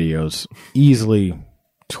these two videos, easily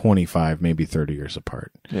 25, maybe 30 years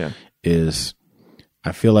apart, is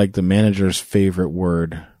I feel like the manager's favorite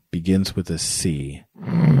word begins with a C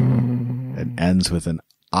and ends with an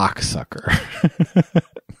oxsucker. I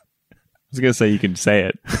was going to say you can say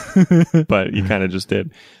it, but you kind of just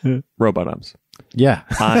did. Robot umps. Yeah.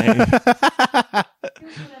 Here's what I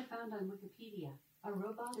found on Wikipedia. A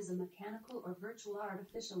robot is a mechanical or virtual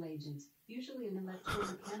artificial agent, usually an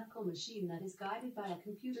electromechanical machine that is guided by a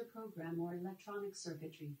computer program or electronic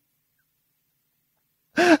circuitry.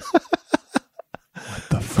 What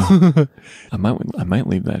the fuck? I might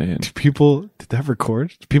leave that in. Did that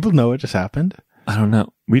record? Do people know it just happened? I don't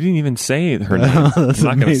know. We didn't even say her name. I'm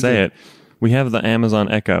not going to say it. We have the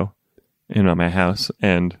Amazon Echo in my house,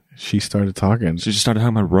 and she started talking. She just started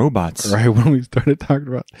talking about robots. Right when we started talking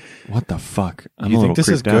about what the fuck. Do you think this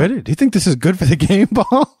is good? Do you think this is good for the game,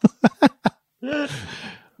 Paul?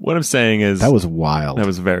 What I'm saying is that was wild. That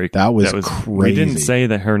was crazy. We didn't say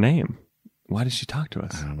her name. Why did she talk to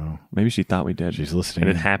us? I don't know. Maybe she thought we did. She's listening.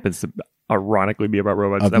 And it happens to ironically be about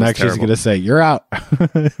robots. Up next, she's going to say, "You're out."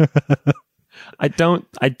 I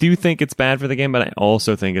do think it's bad for the game, but I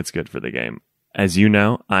also think it's good for the game. As you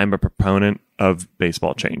know, I'm a proponent of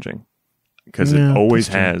baseball changing because it always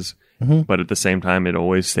has, but at the same time, it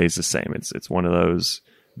always stays the same. It's one of those.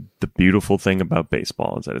 The beautiful thing about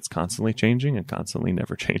baseball is that it's constantly changing and constantly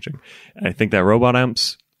never changing. And I think that robot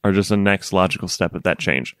umps are just the next logical step of that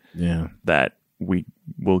change. Yeah, that we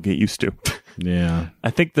will get used to. Yeah,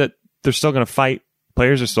 I think that they're still going to fight.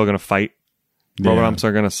 Players are still going to fight. Robot umps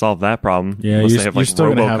are going to solve that problem. Yeah, unless they have like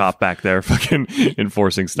RoboCop back there fucking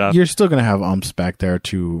enforcing stuff. You're still going to have umps back there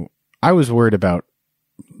too. I was worried about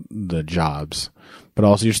the jobs, but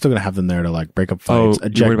also you're still going to have them there to like break up fights,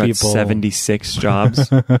 eject about people. 76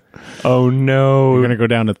 jobs. Oh no, you're going to go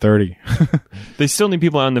down to 30. They still need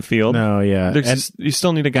people on the field. No, yeah, you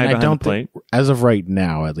still need a guy behind the plate. As of right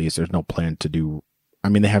now, at least, there's no plan to do. I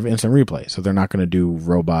mean, they have instant replay, so they're not going to do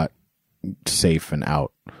robot safe and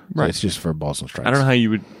out. So it's just for balls and strikes. I don't know how you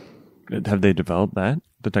would have they developed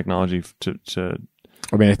the technology to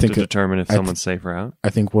I mean, I think to determine if someone's safe or out. I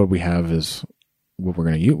think what we have is what we're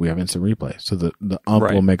going to use. We have instant replay, so the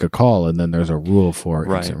ump will make a call, and then there's a rule for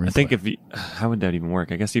instant replay. I think how would that even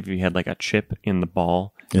work? I guess if you had like a chip in the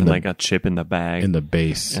ball and like a chip in the bag, in the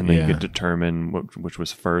base, and then you could determine which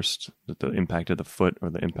was first, the impact of the foot or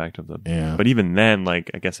the impact of the. Yeah. But even then,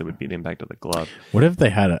 like I guess it would be the impact of the glove. What if they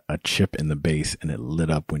had a chip in the base and it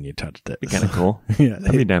lit up when you touched it? Kind of cool. Yeah,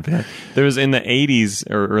 that'd be damn bad. There was in the 80s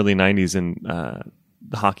or early 90s in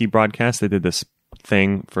the hockey broadcast, they did this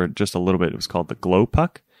thing for just a little bit. It was called the glow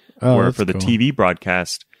puck, where for the TV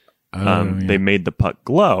broadcast, they made the puck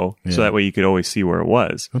glow so that way you could always see where it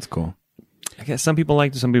was. That's cool. I guess some people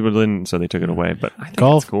liked it, some people didn't, so they took it away. But I think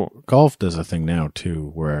it's cool. Golf does a thing now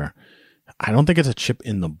too, where I don't think it's a chip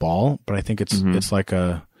in the ball, but I think it's like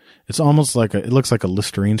it's almost like it looks like a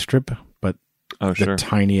Listerine strip, but the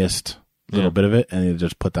tiniest little bit of it, and you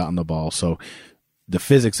just put that on the ball. So the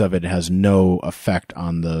physics of it has no effect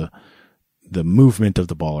on the movement of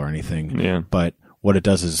the ball or anything. Yeah. But what it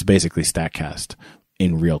does is it's basically StatCast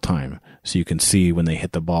in real time. So you can see when they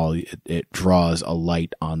hit the ball, it draws a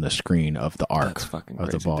light on the screen of the arc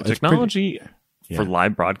of the ball. The technology for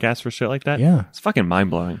live broadcasts for shit like that, it's fucking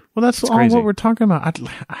mind-blowing. Well, that's all what we're talking about.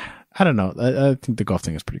 I don't know. I think the golf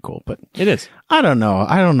thing is pretty cool, but it is. I don't know.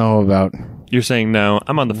 I don't know about. You're saying no.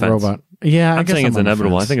 I'm on the fence. Robot. Yeah, I'm saying it's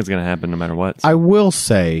inevitable. I think it's going to happen no matter what. So. I will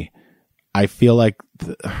say, I feel like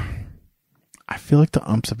the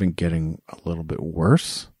umps have been getting a little bit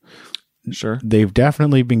worse. Sure, they've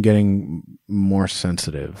definitely been getting more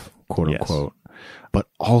sensitive, quote unquote. But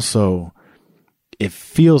also, it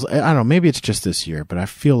feels. I don't know. Maybe it's just this year, but I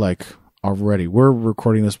feel like. Already, we're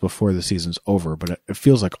recording this before the season's over, but it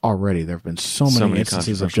feels like already there have been so many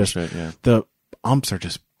instances of just the umps are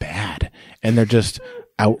just bad, and they're just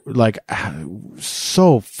out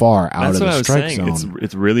so far out of the strike zone.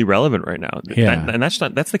 It's really relevant right now. Yeah, and that's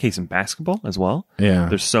the case in basketball as well. Yeah,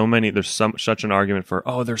 there's such an argument for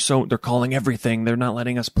they're calling everything, they're not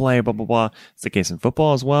letting us play, blah blah blah. It's the case in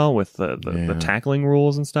football as well with the tackling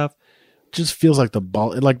rules and stuff. Just feels like the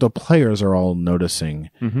ball, like the players are all noticing.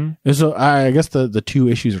 Mm-hmm. So I guess the two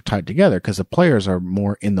issues are tied together because the players are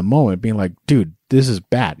more in the moment, being like, "Dude, this is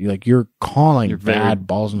bad. You're calling bad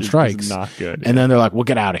balls and strikes, not good." And then they're like, "Well,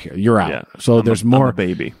 get out of here. You're out." Yeah. So there's more. I'm a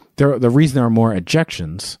baby. The reason there are more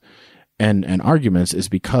ejections and arguments is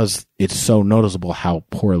because it's so noticeable how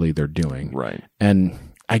poorly they're doing. Right. And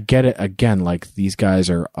I get it again. Like these guys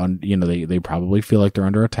are, they probably feel like they're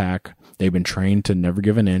under attack. They've been trained to never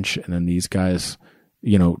give an inch, and then these guys,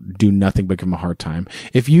 do nothing but give them a hard time.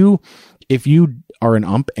 If you are an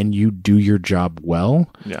ump and you do your job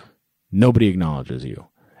well, nobody acknowledges you,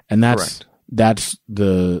 and that's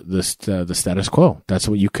the status quo. That's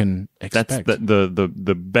what you can expect. That's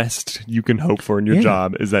the best you can hope for in your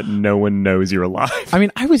job is that no one knows you're alive. I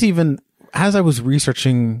mean, as I was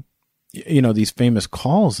researching. These famous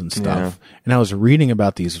calls and stuff. Yeah. And I was reading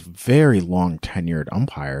about these very long tenured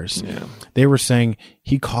umpires. Yeah. They were saying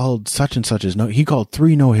he called such and such he called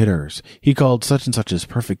 3 no-hitters. He called such and such his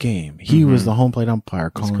perfect game. He was the home plate umpire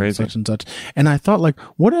calling such and such. And I thought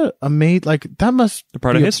what that must be a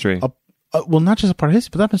part of history. Well, not just a part of history,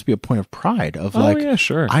 but that must be a point of pride of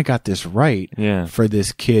sure. I got this right for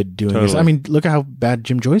this kid doing this. I mean, look at how bad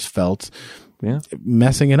Jim Joyce felt. Yeah.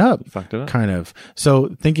 Messing it up. Fucked it up. Kind of.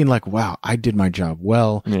 So thinking wow, I did my job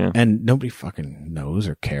well. Yeah. And nobody fucking knows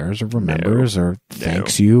or cares or remembers or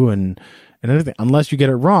thanks you and everything. Unless you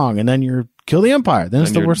get it wrong and then you're kill the umpire. Then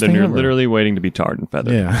it's the worst thing ever. Then you're literally waiting to be tarred and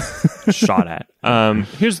feathered. Yeah. Shot at.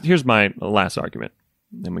 Here's my last argument.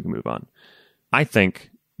 Then we can move on. I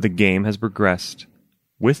think the game has progressed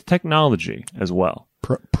with technology as well.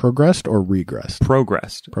 Progressed or regressed?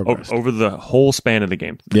 Progressed. Over the whole span of the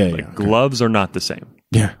game. Gloves are not the same.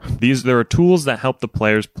 Yeah. There are tools that help the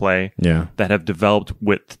players play that have developed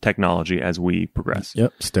with technology as we progress.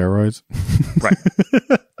 Yep. Steroids. Right.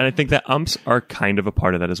 And I think that umps are kind of a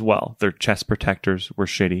part of that as well. Their chest protectors were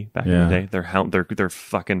shitty back in the day. Their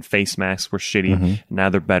fucking face masks were shitty. Mm-hmm. Now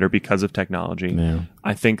they're better because of technology. Yeah.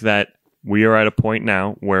 I think that we are at a point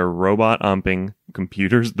now where robot umping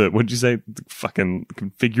computers, what'd you say? Fucking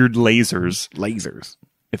configured lasers.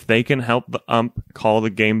 If they can help the ump call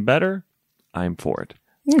the game better, I'm for it.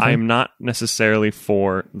 Okay. I'm not necessarily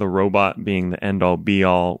for the robot being the end all be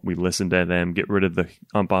all. We listen to them, get rid of the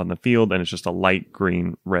ump on the field, and it's just a light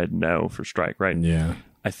green, red no for strike, right? Yeah.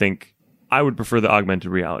 I think I would prefer the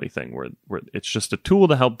augmented reality thing where it's just a tool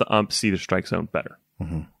to help the ump see the strike zone better.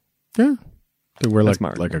 Mm-hmm. Yeah. They wear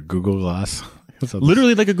like a Google Glass.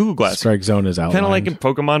 Literally like a Google Glass. Strike zone is outlined. Kind of like in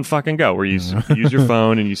Pokemon fucking Go, where you use your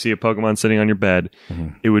phone and you see a Pokemon sitting on your bed.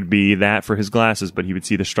 Mm-hmm. It would be that for his glasses, but he would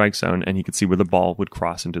see the strike zone and he could see where the ball would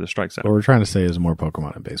cross into the strike zone. What we're trying to say is more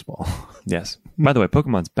Pokemon in baseball. Yes. By the way,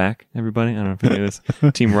 Pokemon's back, everybody. I don't know if you knew this.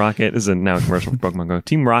 Team Rocket is now a commercial for Pokemon Go.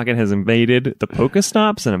 Team Rocket has invaded the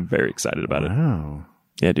Pokestops, and I'm very excited about it. Wow.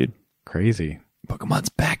 Yeah, dude. Crazy. Pokemon's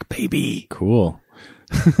back, baby. Cool.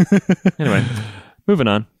 Anyway, moving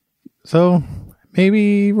on. So,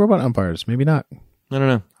 maybe robot umpires, maybe not. I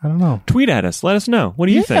don't know. Tweet Tweet at us. Let us know. What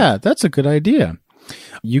do you think? Yeah, that's a good idea.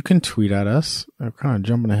 You can tweet at us. I'm kind of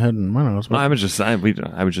jumping ahead in my nose. I was just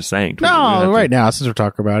saying. No, right now, since we're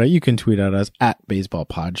talking about it, you can tweet at us at Baseball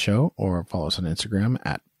Pod Show or follow us on Instagram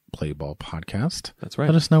at Playball Podcast. That's right.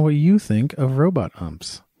 Let us know what you think of robot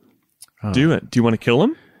umps. Do it. Do you want to kill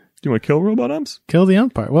them? Do you want to kill robot umps? Kill the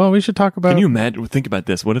umpire. Well, we should talk about... Can you imagine? Think about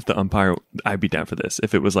this. What if the umpire... I'd be down for this.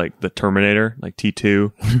 If it was like the Terminator, like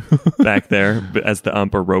T2 back there, but as the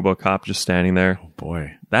ump or RoboCop just standing there. Oh,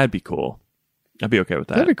 boy. That'd be cool. I'd be okay with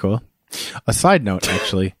that. That'd be cool. A side note,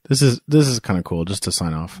 actually, this is kind of cool, just to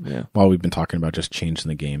sign off while we've been talking about just changing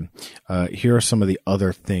the game. Here are some of the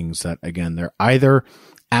other things that, again, they're either...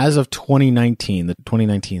 As of 2019, the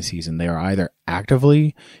 2019 season, they are either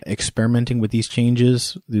actively experimenting with these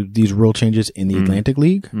changes, these rule changes in the Atlantic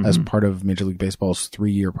League as part of Major League Baseball's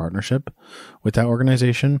 3-year partnership with that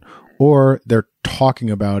organization, or they're talking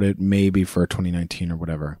about it maybe for 2019 or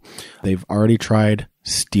whatever. They've already tried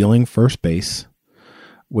stealing first base,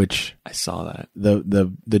 which I saw that.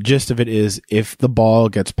 The gist of it is if the ball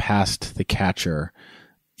gets past the catcher,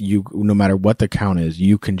 no matter what the count is,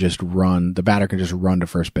 the batter can just run to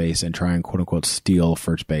first base and try and quote unquote steal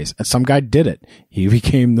first base. And some guy did it. He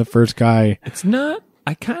became the first guy. It's not,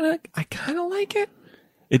 I kind of like it.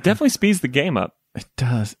 It definitely speeds the game up. It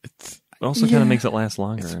does. It also kind of makes it last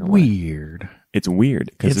longer. It's weird. It's weird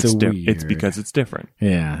because it's because it's different.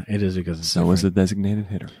 Yeah, it is because it's different. So is a designated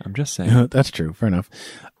hitter. I'm just saying. That's true. Fair enough.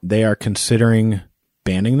 They are considering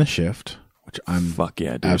banning the shift. Which I'm fuck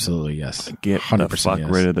yeah, dude. Absolutely yes. Get 100% the fuck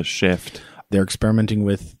rid of the shift. They're experimenting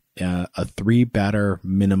with a 3-batter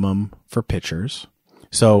minimum for pitchers.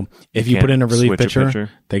 So if you put in a relief pitcher,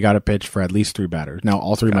 they got to pitch for at least 3 batters. Now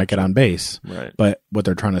all 3 might get on base, right? But what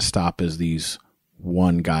they're trying to stop is these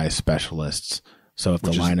one guy specialists. So if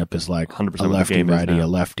the lineup is like a lefty, righty, a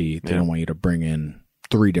lefty, they don't want you to bring in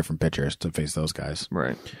 3 different pitchers to face those guys.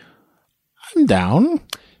 Right. I'm down.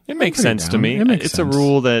 It makes sense to me. It's a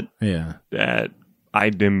rule that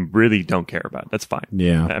I really don't care about. That's fine.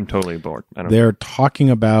 Yeah. I'm totally bored. They're talking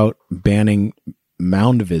about banning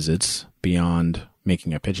mound visits beyond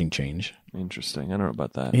making a pitching change. Interesting. I don't know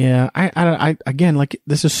about that. Yeah. I again, like,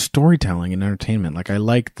 this is storytelling and entertainment. Like, I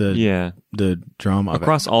like the drama of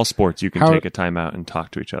across all sports. You can take a timeout and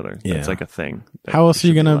talk to each other. That's like a thing. How else are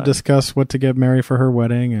you going to discuss what to get Mary for her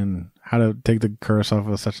wedding and how to take the curse off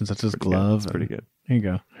of such and such's glove? That's pretty good. There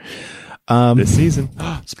you go. This season.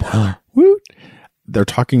 Spoiler. Woot. They're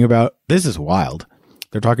talking about, this is wild.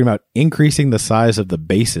 They're talking about increasing the size of the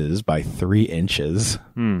bases by 3 inches.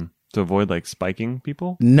 To avoid like spiking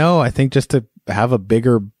people? No, I think just to have a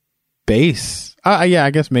bigger base. Yeah,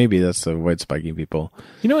 I guess maybe that's to avoid spiking people.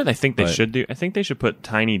 You know what I think they should do? I think they should put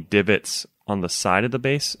tiny divots on the side of the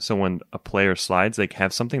base, so when a player slides, they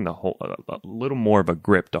have something to hold, a little more of a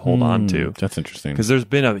grip to hold on to. That's interesting. Because there's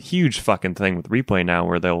been a huge fucking thing with replay now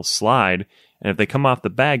where they'll slide, and if they come off the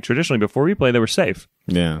bag, traditionally before replay, they were safe.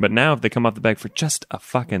 Yeah. But now if they come off the bag for just a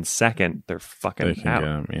fucking second, they're fucking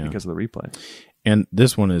out because of the replay. And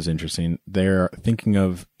this one is interesting. They're thinking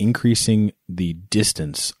of increasing the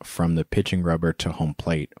distance from the pitching rubber to home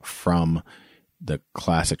plate from the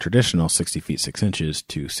classic traditional 60 feet 6 inches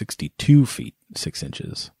to 62 feet 6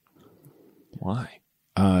 inches. Why?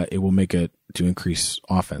 It will make it to increase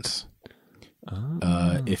offense.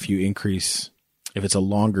 If it's a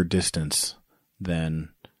longer distance, then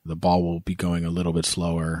the ball will be going a little bit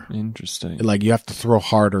slower. Interesting. Like, you have to throw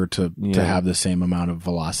harder to have the same amount of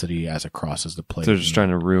velocity as it crosses the plate. So they're just trying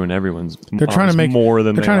to ruin everyone's. They're trying to make more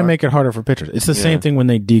than they're trying to make it harder for pitchers. It's the same thing when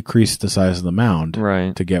they decrease the size of the mound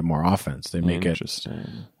to get more offense. They make it.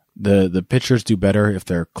 The pitchers do better if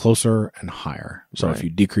they're closer and higher. So if you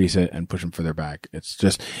decrease it and push them further back, it's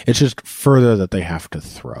just further that they have to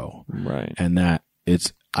throw. Right. And that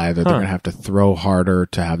it's either they're going to have to throw harder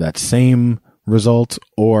to have that same result,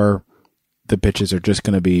 or the pitches are just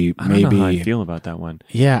going to be I don't know how I feel about that one.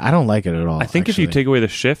 Yeah, I don't like it at all. I think if you take away the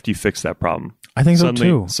shift, you fix that problem. I think so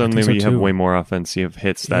too. Suddenly, when you have way more offense, you have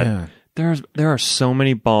hits that there are so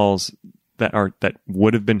many balls that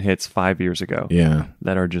would have been hits 5 years ago. Yeah,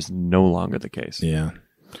 that are just no longer the case. Yeah,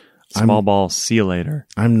 small ball. See you later.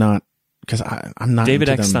 I'm not. Because I'm not. David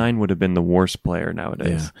Eckstein would have been the worst player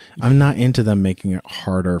nowadays. Yeah. I'm not into them making it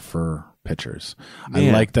harder for pitchers.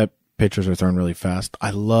 I like that pitchers are thrown really fast. I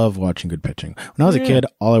love watching good pitching. When I was a kid,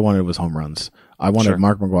 all I wanted was home runs. I wanted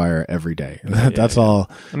Mark McGwire every day. That's all.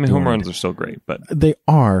 I mean, home runs are still great, but they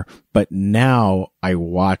are. But now I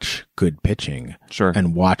watch good pitching. Sure.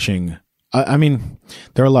 And watching. I mean,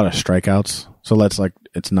 there are a lot of strikeouts, so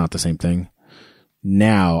it's not the same thing.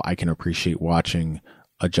 Now I can appreciate watching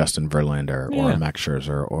a Justin Verlander or a Max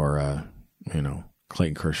Scherzer or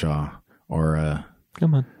Clayton Kershaw or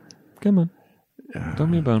Come on. Throw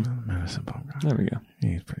me a bone. Madison Bumgarner. There we go.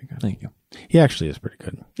 He's pretty good. Thank you. He actually is pretty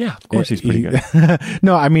good. Yeah, of course he's pretty good.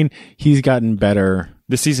 No, I mean, he's gotten better.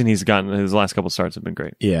 This season his last couple starts have been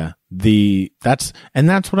great. Yeah. That's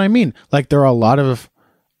what I mean. Like, there are a lot of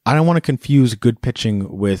I don't want to confuse good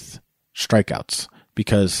pitching with strikeouts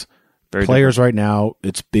because Very players right now,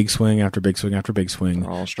 it's big swing after big swing after big swing.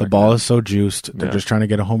 The ball is so juiced. They're just trying to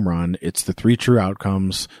get a home run. It's the 3 true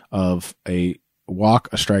outcomes of a walk,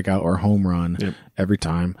 a strikeout, or a home run every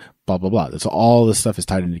time, blah, blah, blah. That's all this stuff is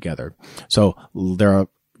tied in together. So there are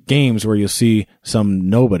games where you'll see some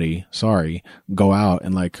nobody, go out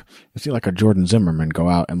and like, you see like a Jordan Zimmerman go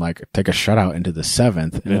out and like take a shutout into the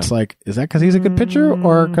 7th. And it's like, is that because he's a good pitcher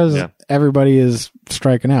or because everybody is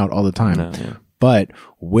striking out all the time? No, But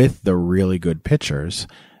with the really good pitchers,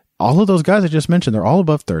 all of those guys I just mentioned, they're all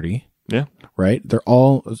above 30. Yeah. Right? They're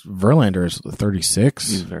all, Verlander's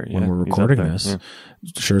 36 when we're recording this. Yeah.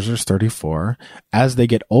 Scherzer's 34. As they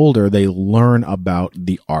get older, they learn about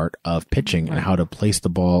the art of pitching and how to place the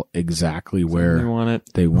ball exactly where they want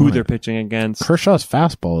it, they want who it. they're pitching against. Kershaw's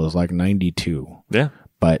fastball is like 92. Yeah.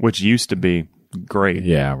 But which used to be great.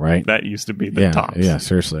 Yeah, right? That used to be the tops. Yeah,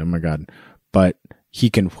 seriously. Oh my God. But he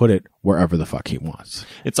can put it wherever the fuck he wants.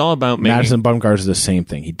 It's all about making... Madison Bumgarner is the same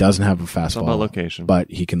thing. He doesn't have a fastball. It's all about location. But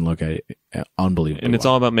he can look at it unbelievably And it's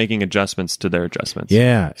all about making adjustments to their adjustments.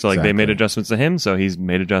 Yeah, So like they made adjustments to him, so he's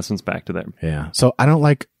made adjustments back to them. Yeah. So I don't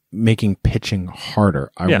like making pitching harder.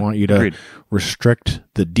 I want you to restrict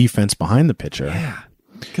the defense behind the pitcher. Yeah.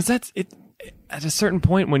 Because that's it. At a certain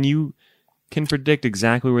point when you can predict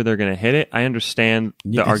exactly where they're going to hit it, I understand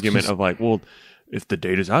the argument of like, well, if the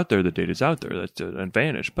data's out there, the data's out there. That's an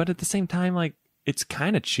advantage. But at the same time, like, it's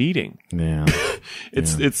kind of cheating. Yeah.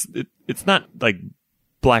 It's not like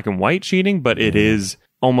black and white cheating, but it is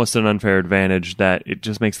almost an unfair advantage that it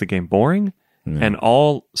just makes the game boring. And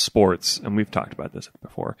all sports, and we've talked about this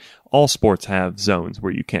before, all sports have zones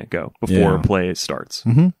where you can't go before a play starts.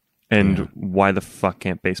 Mm-hmm. And why the fuck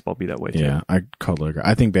can't baseball be that way too? Yeah, I totally agree.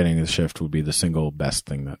 I think banning the shift would be the single best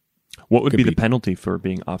thing that... What would be the penalty for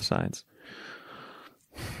being offsides?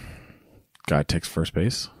 Guy takes first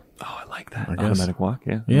base. Oh, I like that. Automatic walk,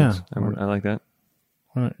 yeah. Yeah. I like that.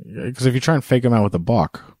 Because if you try and fake him out with a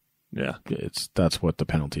balk, that's what the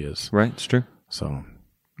penalty is. Right, it's true. So...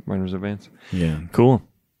 Runners advance. Yeah. Cool.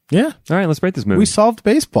 Yeah. All right, let's rate this movie. We solved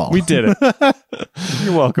baseball. We did it.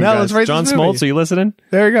 You're welcome, now guys. Let's rate John this movie. Smoltz, are you listening?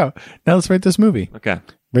 There you go. Now let's rate this movie. Okay.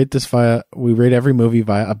 We rate every movie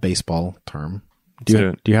via a baseball term.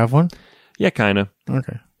 Do you have one? Yeah, kind of.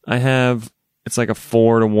 Okay. It's like a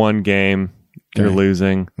 4-1 game. You're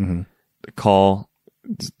losing. Mm-hmm.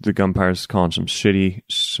 The umpire's calling some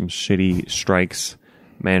shitty strikes.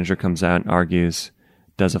 Manager comes out and argues,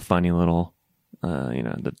 does a funny little,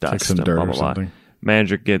 the dust, like some dirt blah, blah, or something. blah.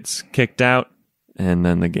 Manager gets kicked out, and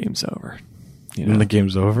then the game's over. And the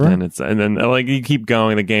game's over? And then like you keep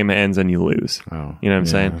going, the game ends and you lose. Oh, you know what I'm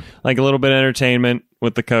saying? Like a little bit of entertainment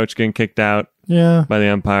with the coach getting kicked out by the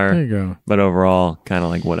umpire. There you go. But overall, kind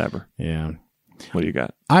of like whatever. Yeah. What do you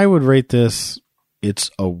got? I would rate this, it's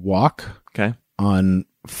a walk on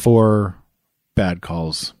 4 bad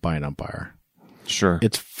calls by an umpire. Sure.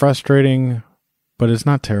 It's frustrating, but it's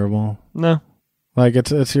not terrible. No. Like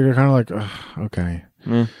it's you're kind of like, ugh, okay.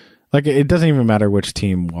 Mm. Like it doesn't even matter which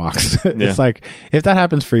team walks. It's Yeah. like if that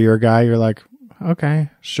happens for your guy, you're like, okay,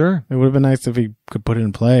 sure. It would have been nice if he could put it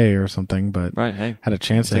in play or something, but hey, had a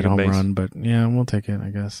chance to hit a home run. But yeah, we'll take it, I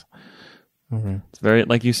guess. Okay. It's very,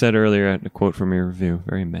 like you said earlier, a quote from your review,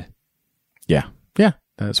 very meh. Yeah.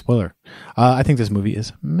 That's spoiler. I think this movie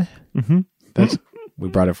is meh. Mm-hmm. We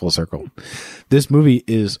brought it full circle. This movie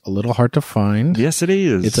is a little hard to find. Yes, it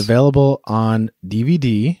is. It's available on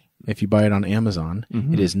DVD if you buy it on Amazon.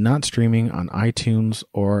 Mm-hmm. It is not streaming on iTunes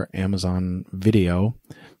or Amazon Video,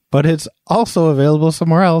 but it's also available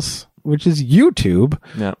somewhere else, which is YouTube.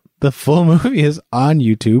 Yeah. The full movie is on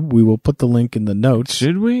YouTube. We will put the link in the notes.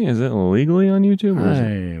 Should we? Is it legally on YouTube? Or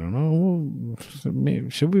I don't know.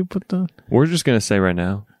 Should we put the... We're just going to say right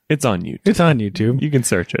now, it's on YouTube. It's on YouTube. You can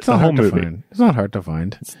search it. It's not hard to find. It's not hard to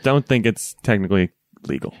find. Don't think it's technically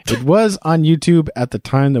legal. It was on YouTube at the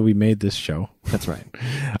time that we made this show. That's right.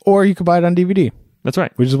 Or you could buy it on DVD. That's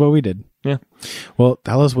right. Which is what we did. Yeah. Well,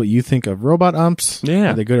 tell us what you think of robot umps.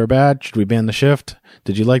 Yeah. Are they good or bad? Should we ban the shift?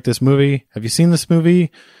 Did you like this movie? Have you seen this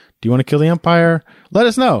movie? Do you want to kill the umpire? Let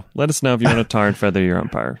us know. Let us know if you want to tar and feather your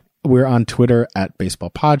umpire. We're on Twitter at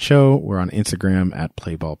Baseball Pod Show. We're on Instagram at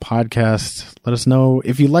Playball Podcast. Let us know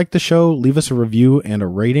if you like the show. Leave us a review and a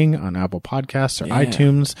rating on Apple Podcasts or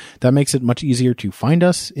iTunes. That makes it much easier to find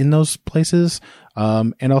us in those places.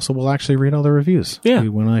 And also, we'll actually read all the reviews. Yeah. We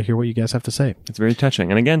want to hear what you guys have to say. It's very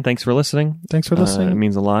touching. And again, thanks for listening. Thanks for listening. It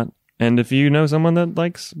means a lot. And if you know someone that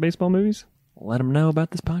likes baseball movies, let them know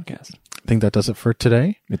about this podcast. I think that does it for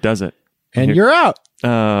today. It does it. And you're out.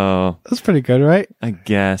 Oh. That's pretty good, right? I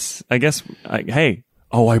guess. Hey.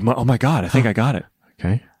 Oh my God. I think I got it.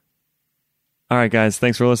 Okay. All right, guys.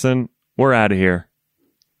 Thanks for listening. We're out of here.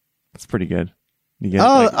 That's pretty good. You get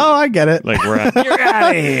I get it. Like you're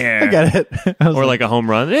out of here. I get it. Or like a home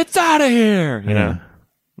run. It's out of here. You know.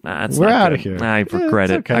 Nah, we're out of here. Nah, I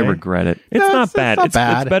regret it. Okay. I regret it. It's not bad. It's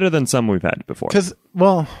better than some we've had before. Because,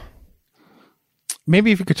 well,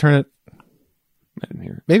 maybe if you could turn it.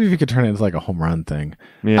 Maybe if you could turn it into like a home run thing.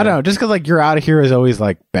 Yeah. I don't know. Just because like you're out of here is always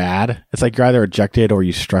like bad. It's like you're either ejected or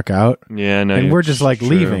you struck out. Yeah, no. And we're just like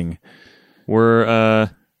leaving.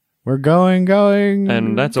 We're going,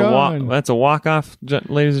 and that's a walk. That's a walk off,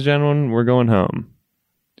 ladies and gentlemen. We're going home.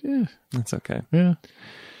 Yeah, that's okay. Yeah.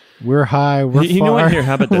 We're high. We're you far. know what? Here,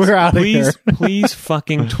 how about this? We're out of here. Please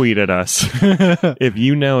fucking tweet at us if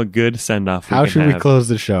you know a good send off. How should we close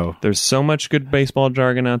the show? There's so much good baseball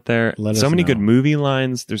jargon out there. So many good movie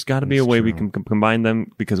lines. There's got to be a way we can combine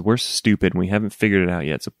them because we're stupid and we haven't figured it out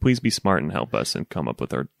yet. So please be smart and help us and come up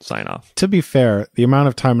with our sign off. To be fair, the amount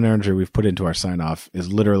of time and energy we've put into our sign off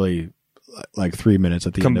is literally like 3 minutes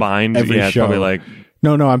at the combined. End of every show. Probably like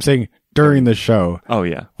no. I'm saying. During the show. Oh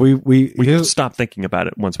yeah. We stop thinking about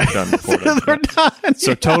it once we're done recording. We're done.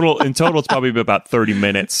 So in total it's probably about 30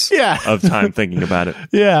 minutes of time thinking about it.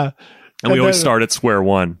 Yeah. And we always start at square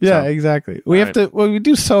one. Yeah, exactly. We have to we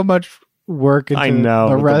do so much work into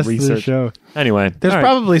the rest of the show. Anyway. There's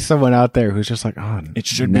probably someone out there who's just like, it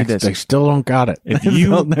should be this. They still don't got it. If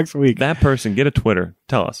you next week. That person, get a Twitter.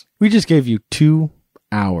 Tell us. We just gave you 2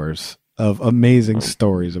 hours of amazing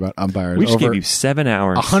stories about umpires. We just gave you 7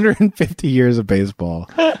 hours. 150 years of baseball.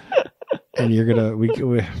 And you're gonna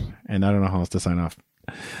and I don't know how else to sign off.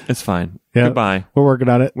 It's fine. Yeah, goodbye. We're working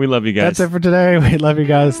on it. We love you guys. That's it for today. We love you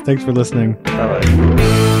guys. Thanks for listening.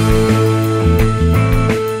 Bye-bye.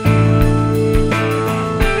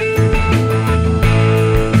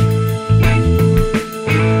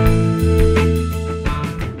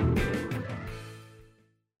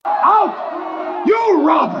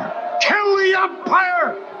 Robber! Kill the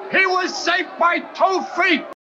umpire! He was safe by 2 feet!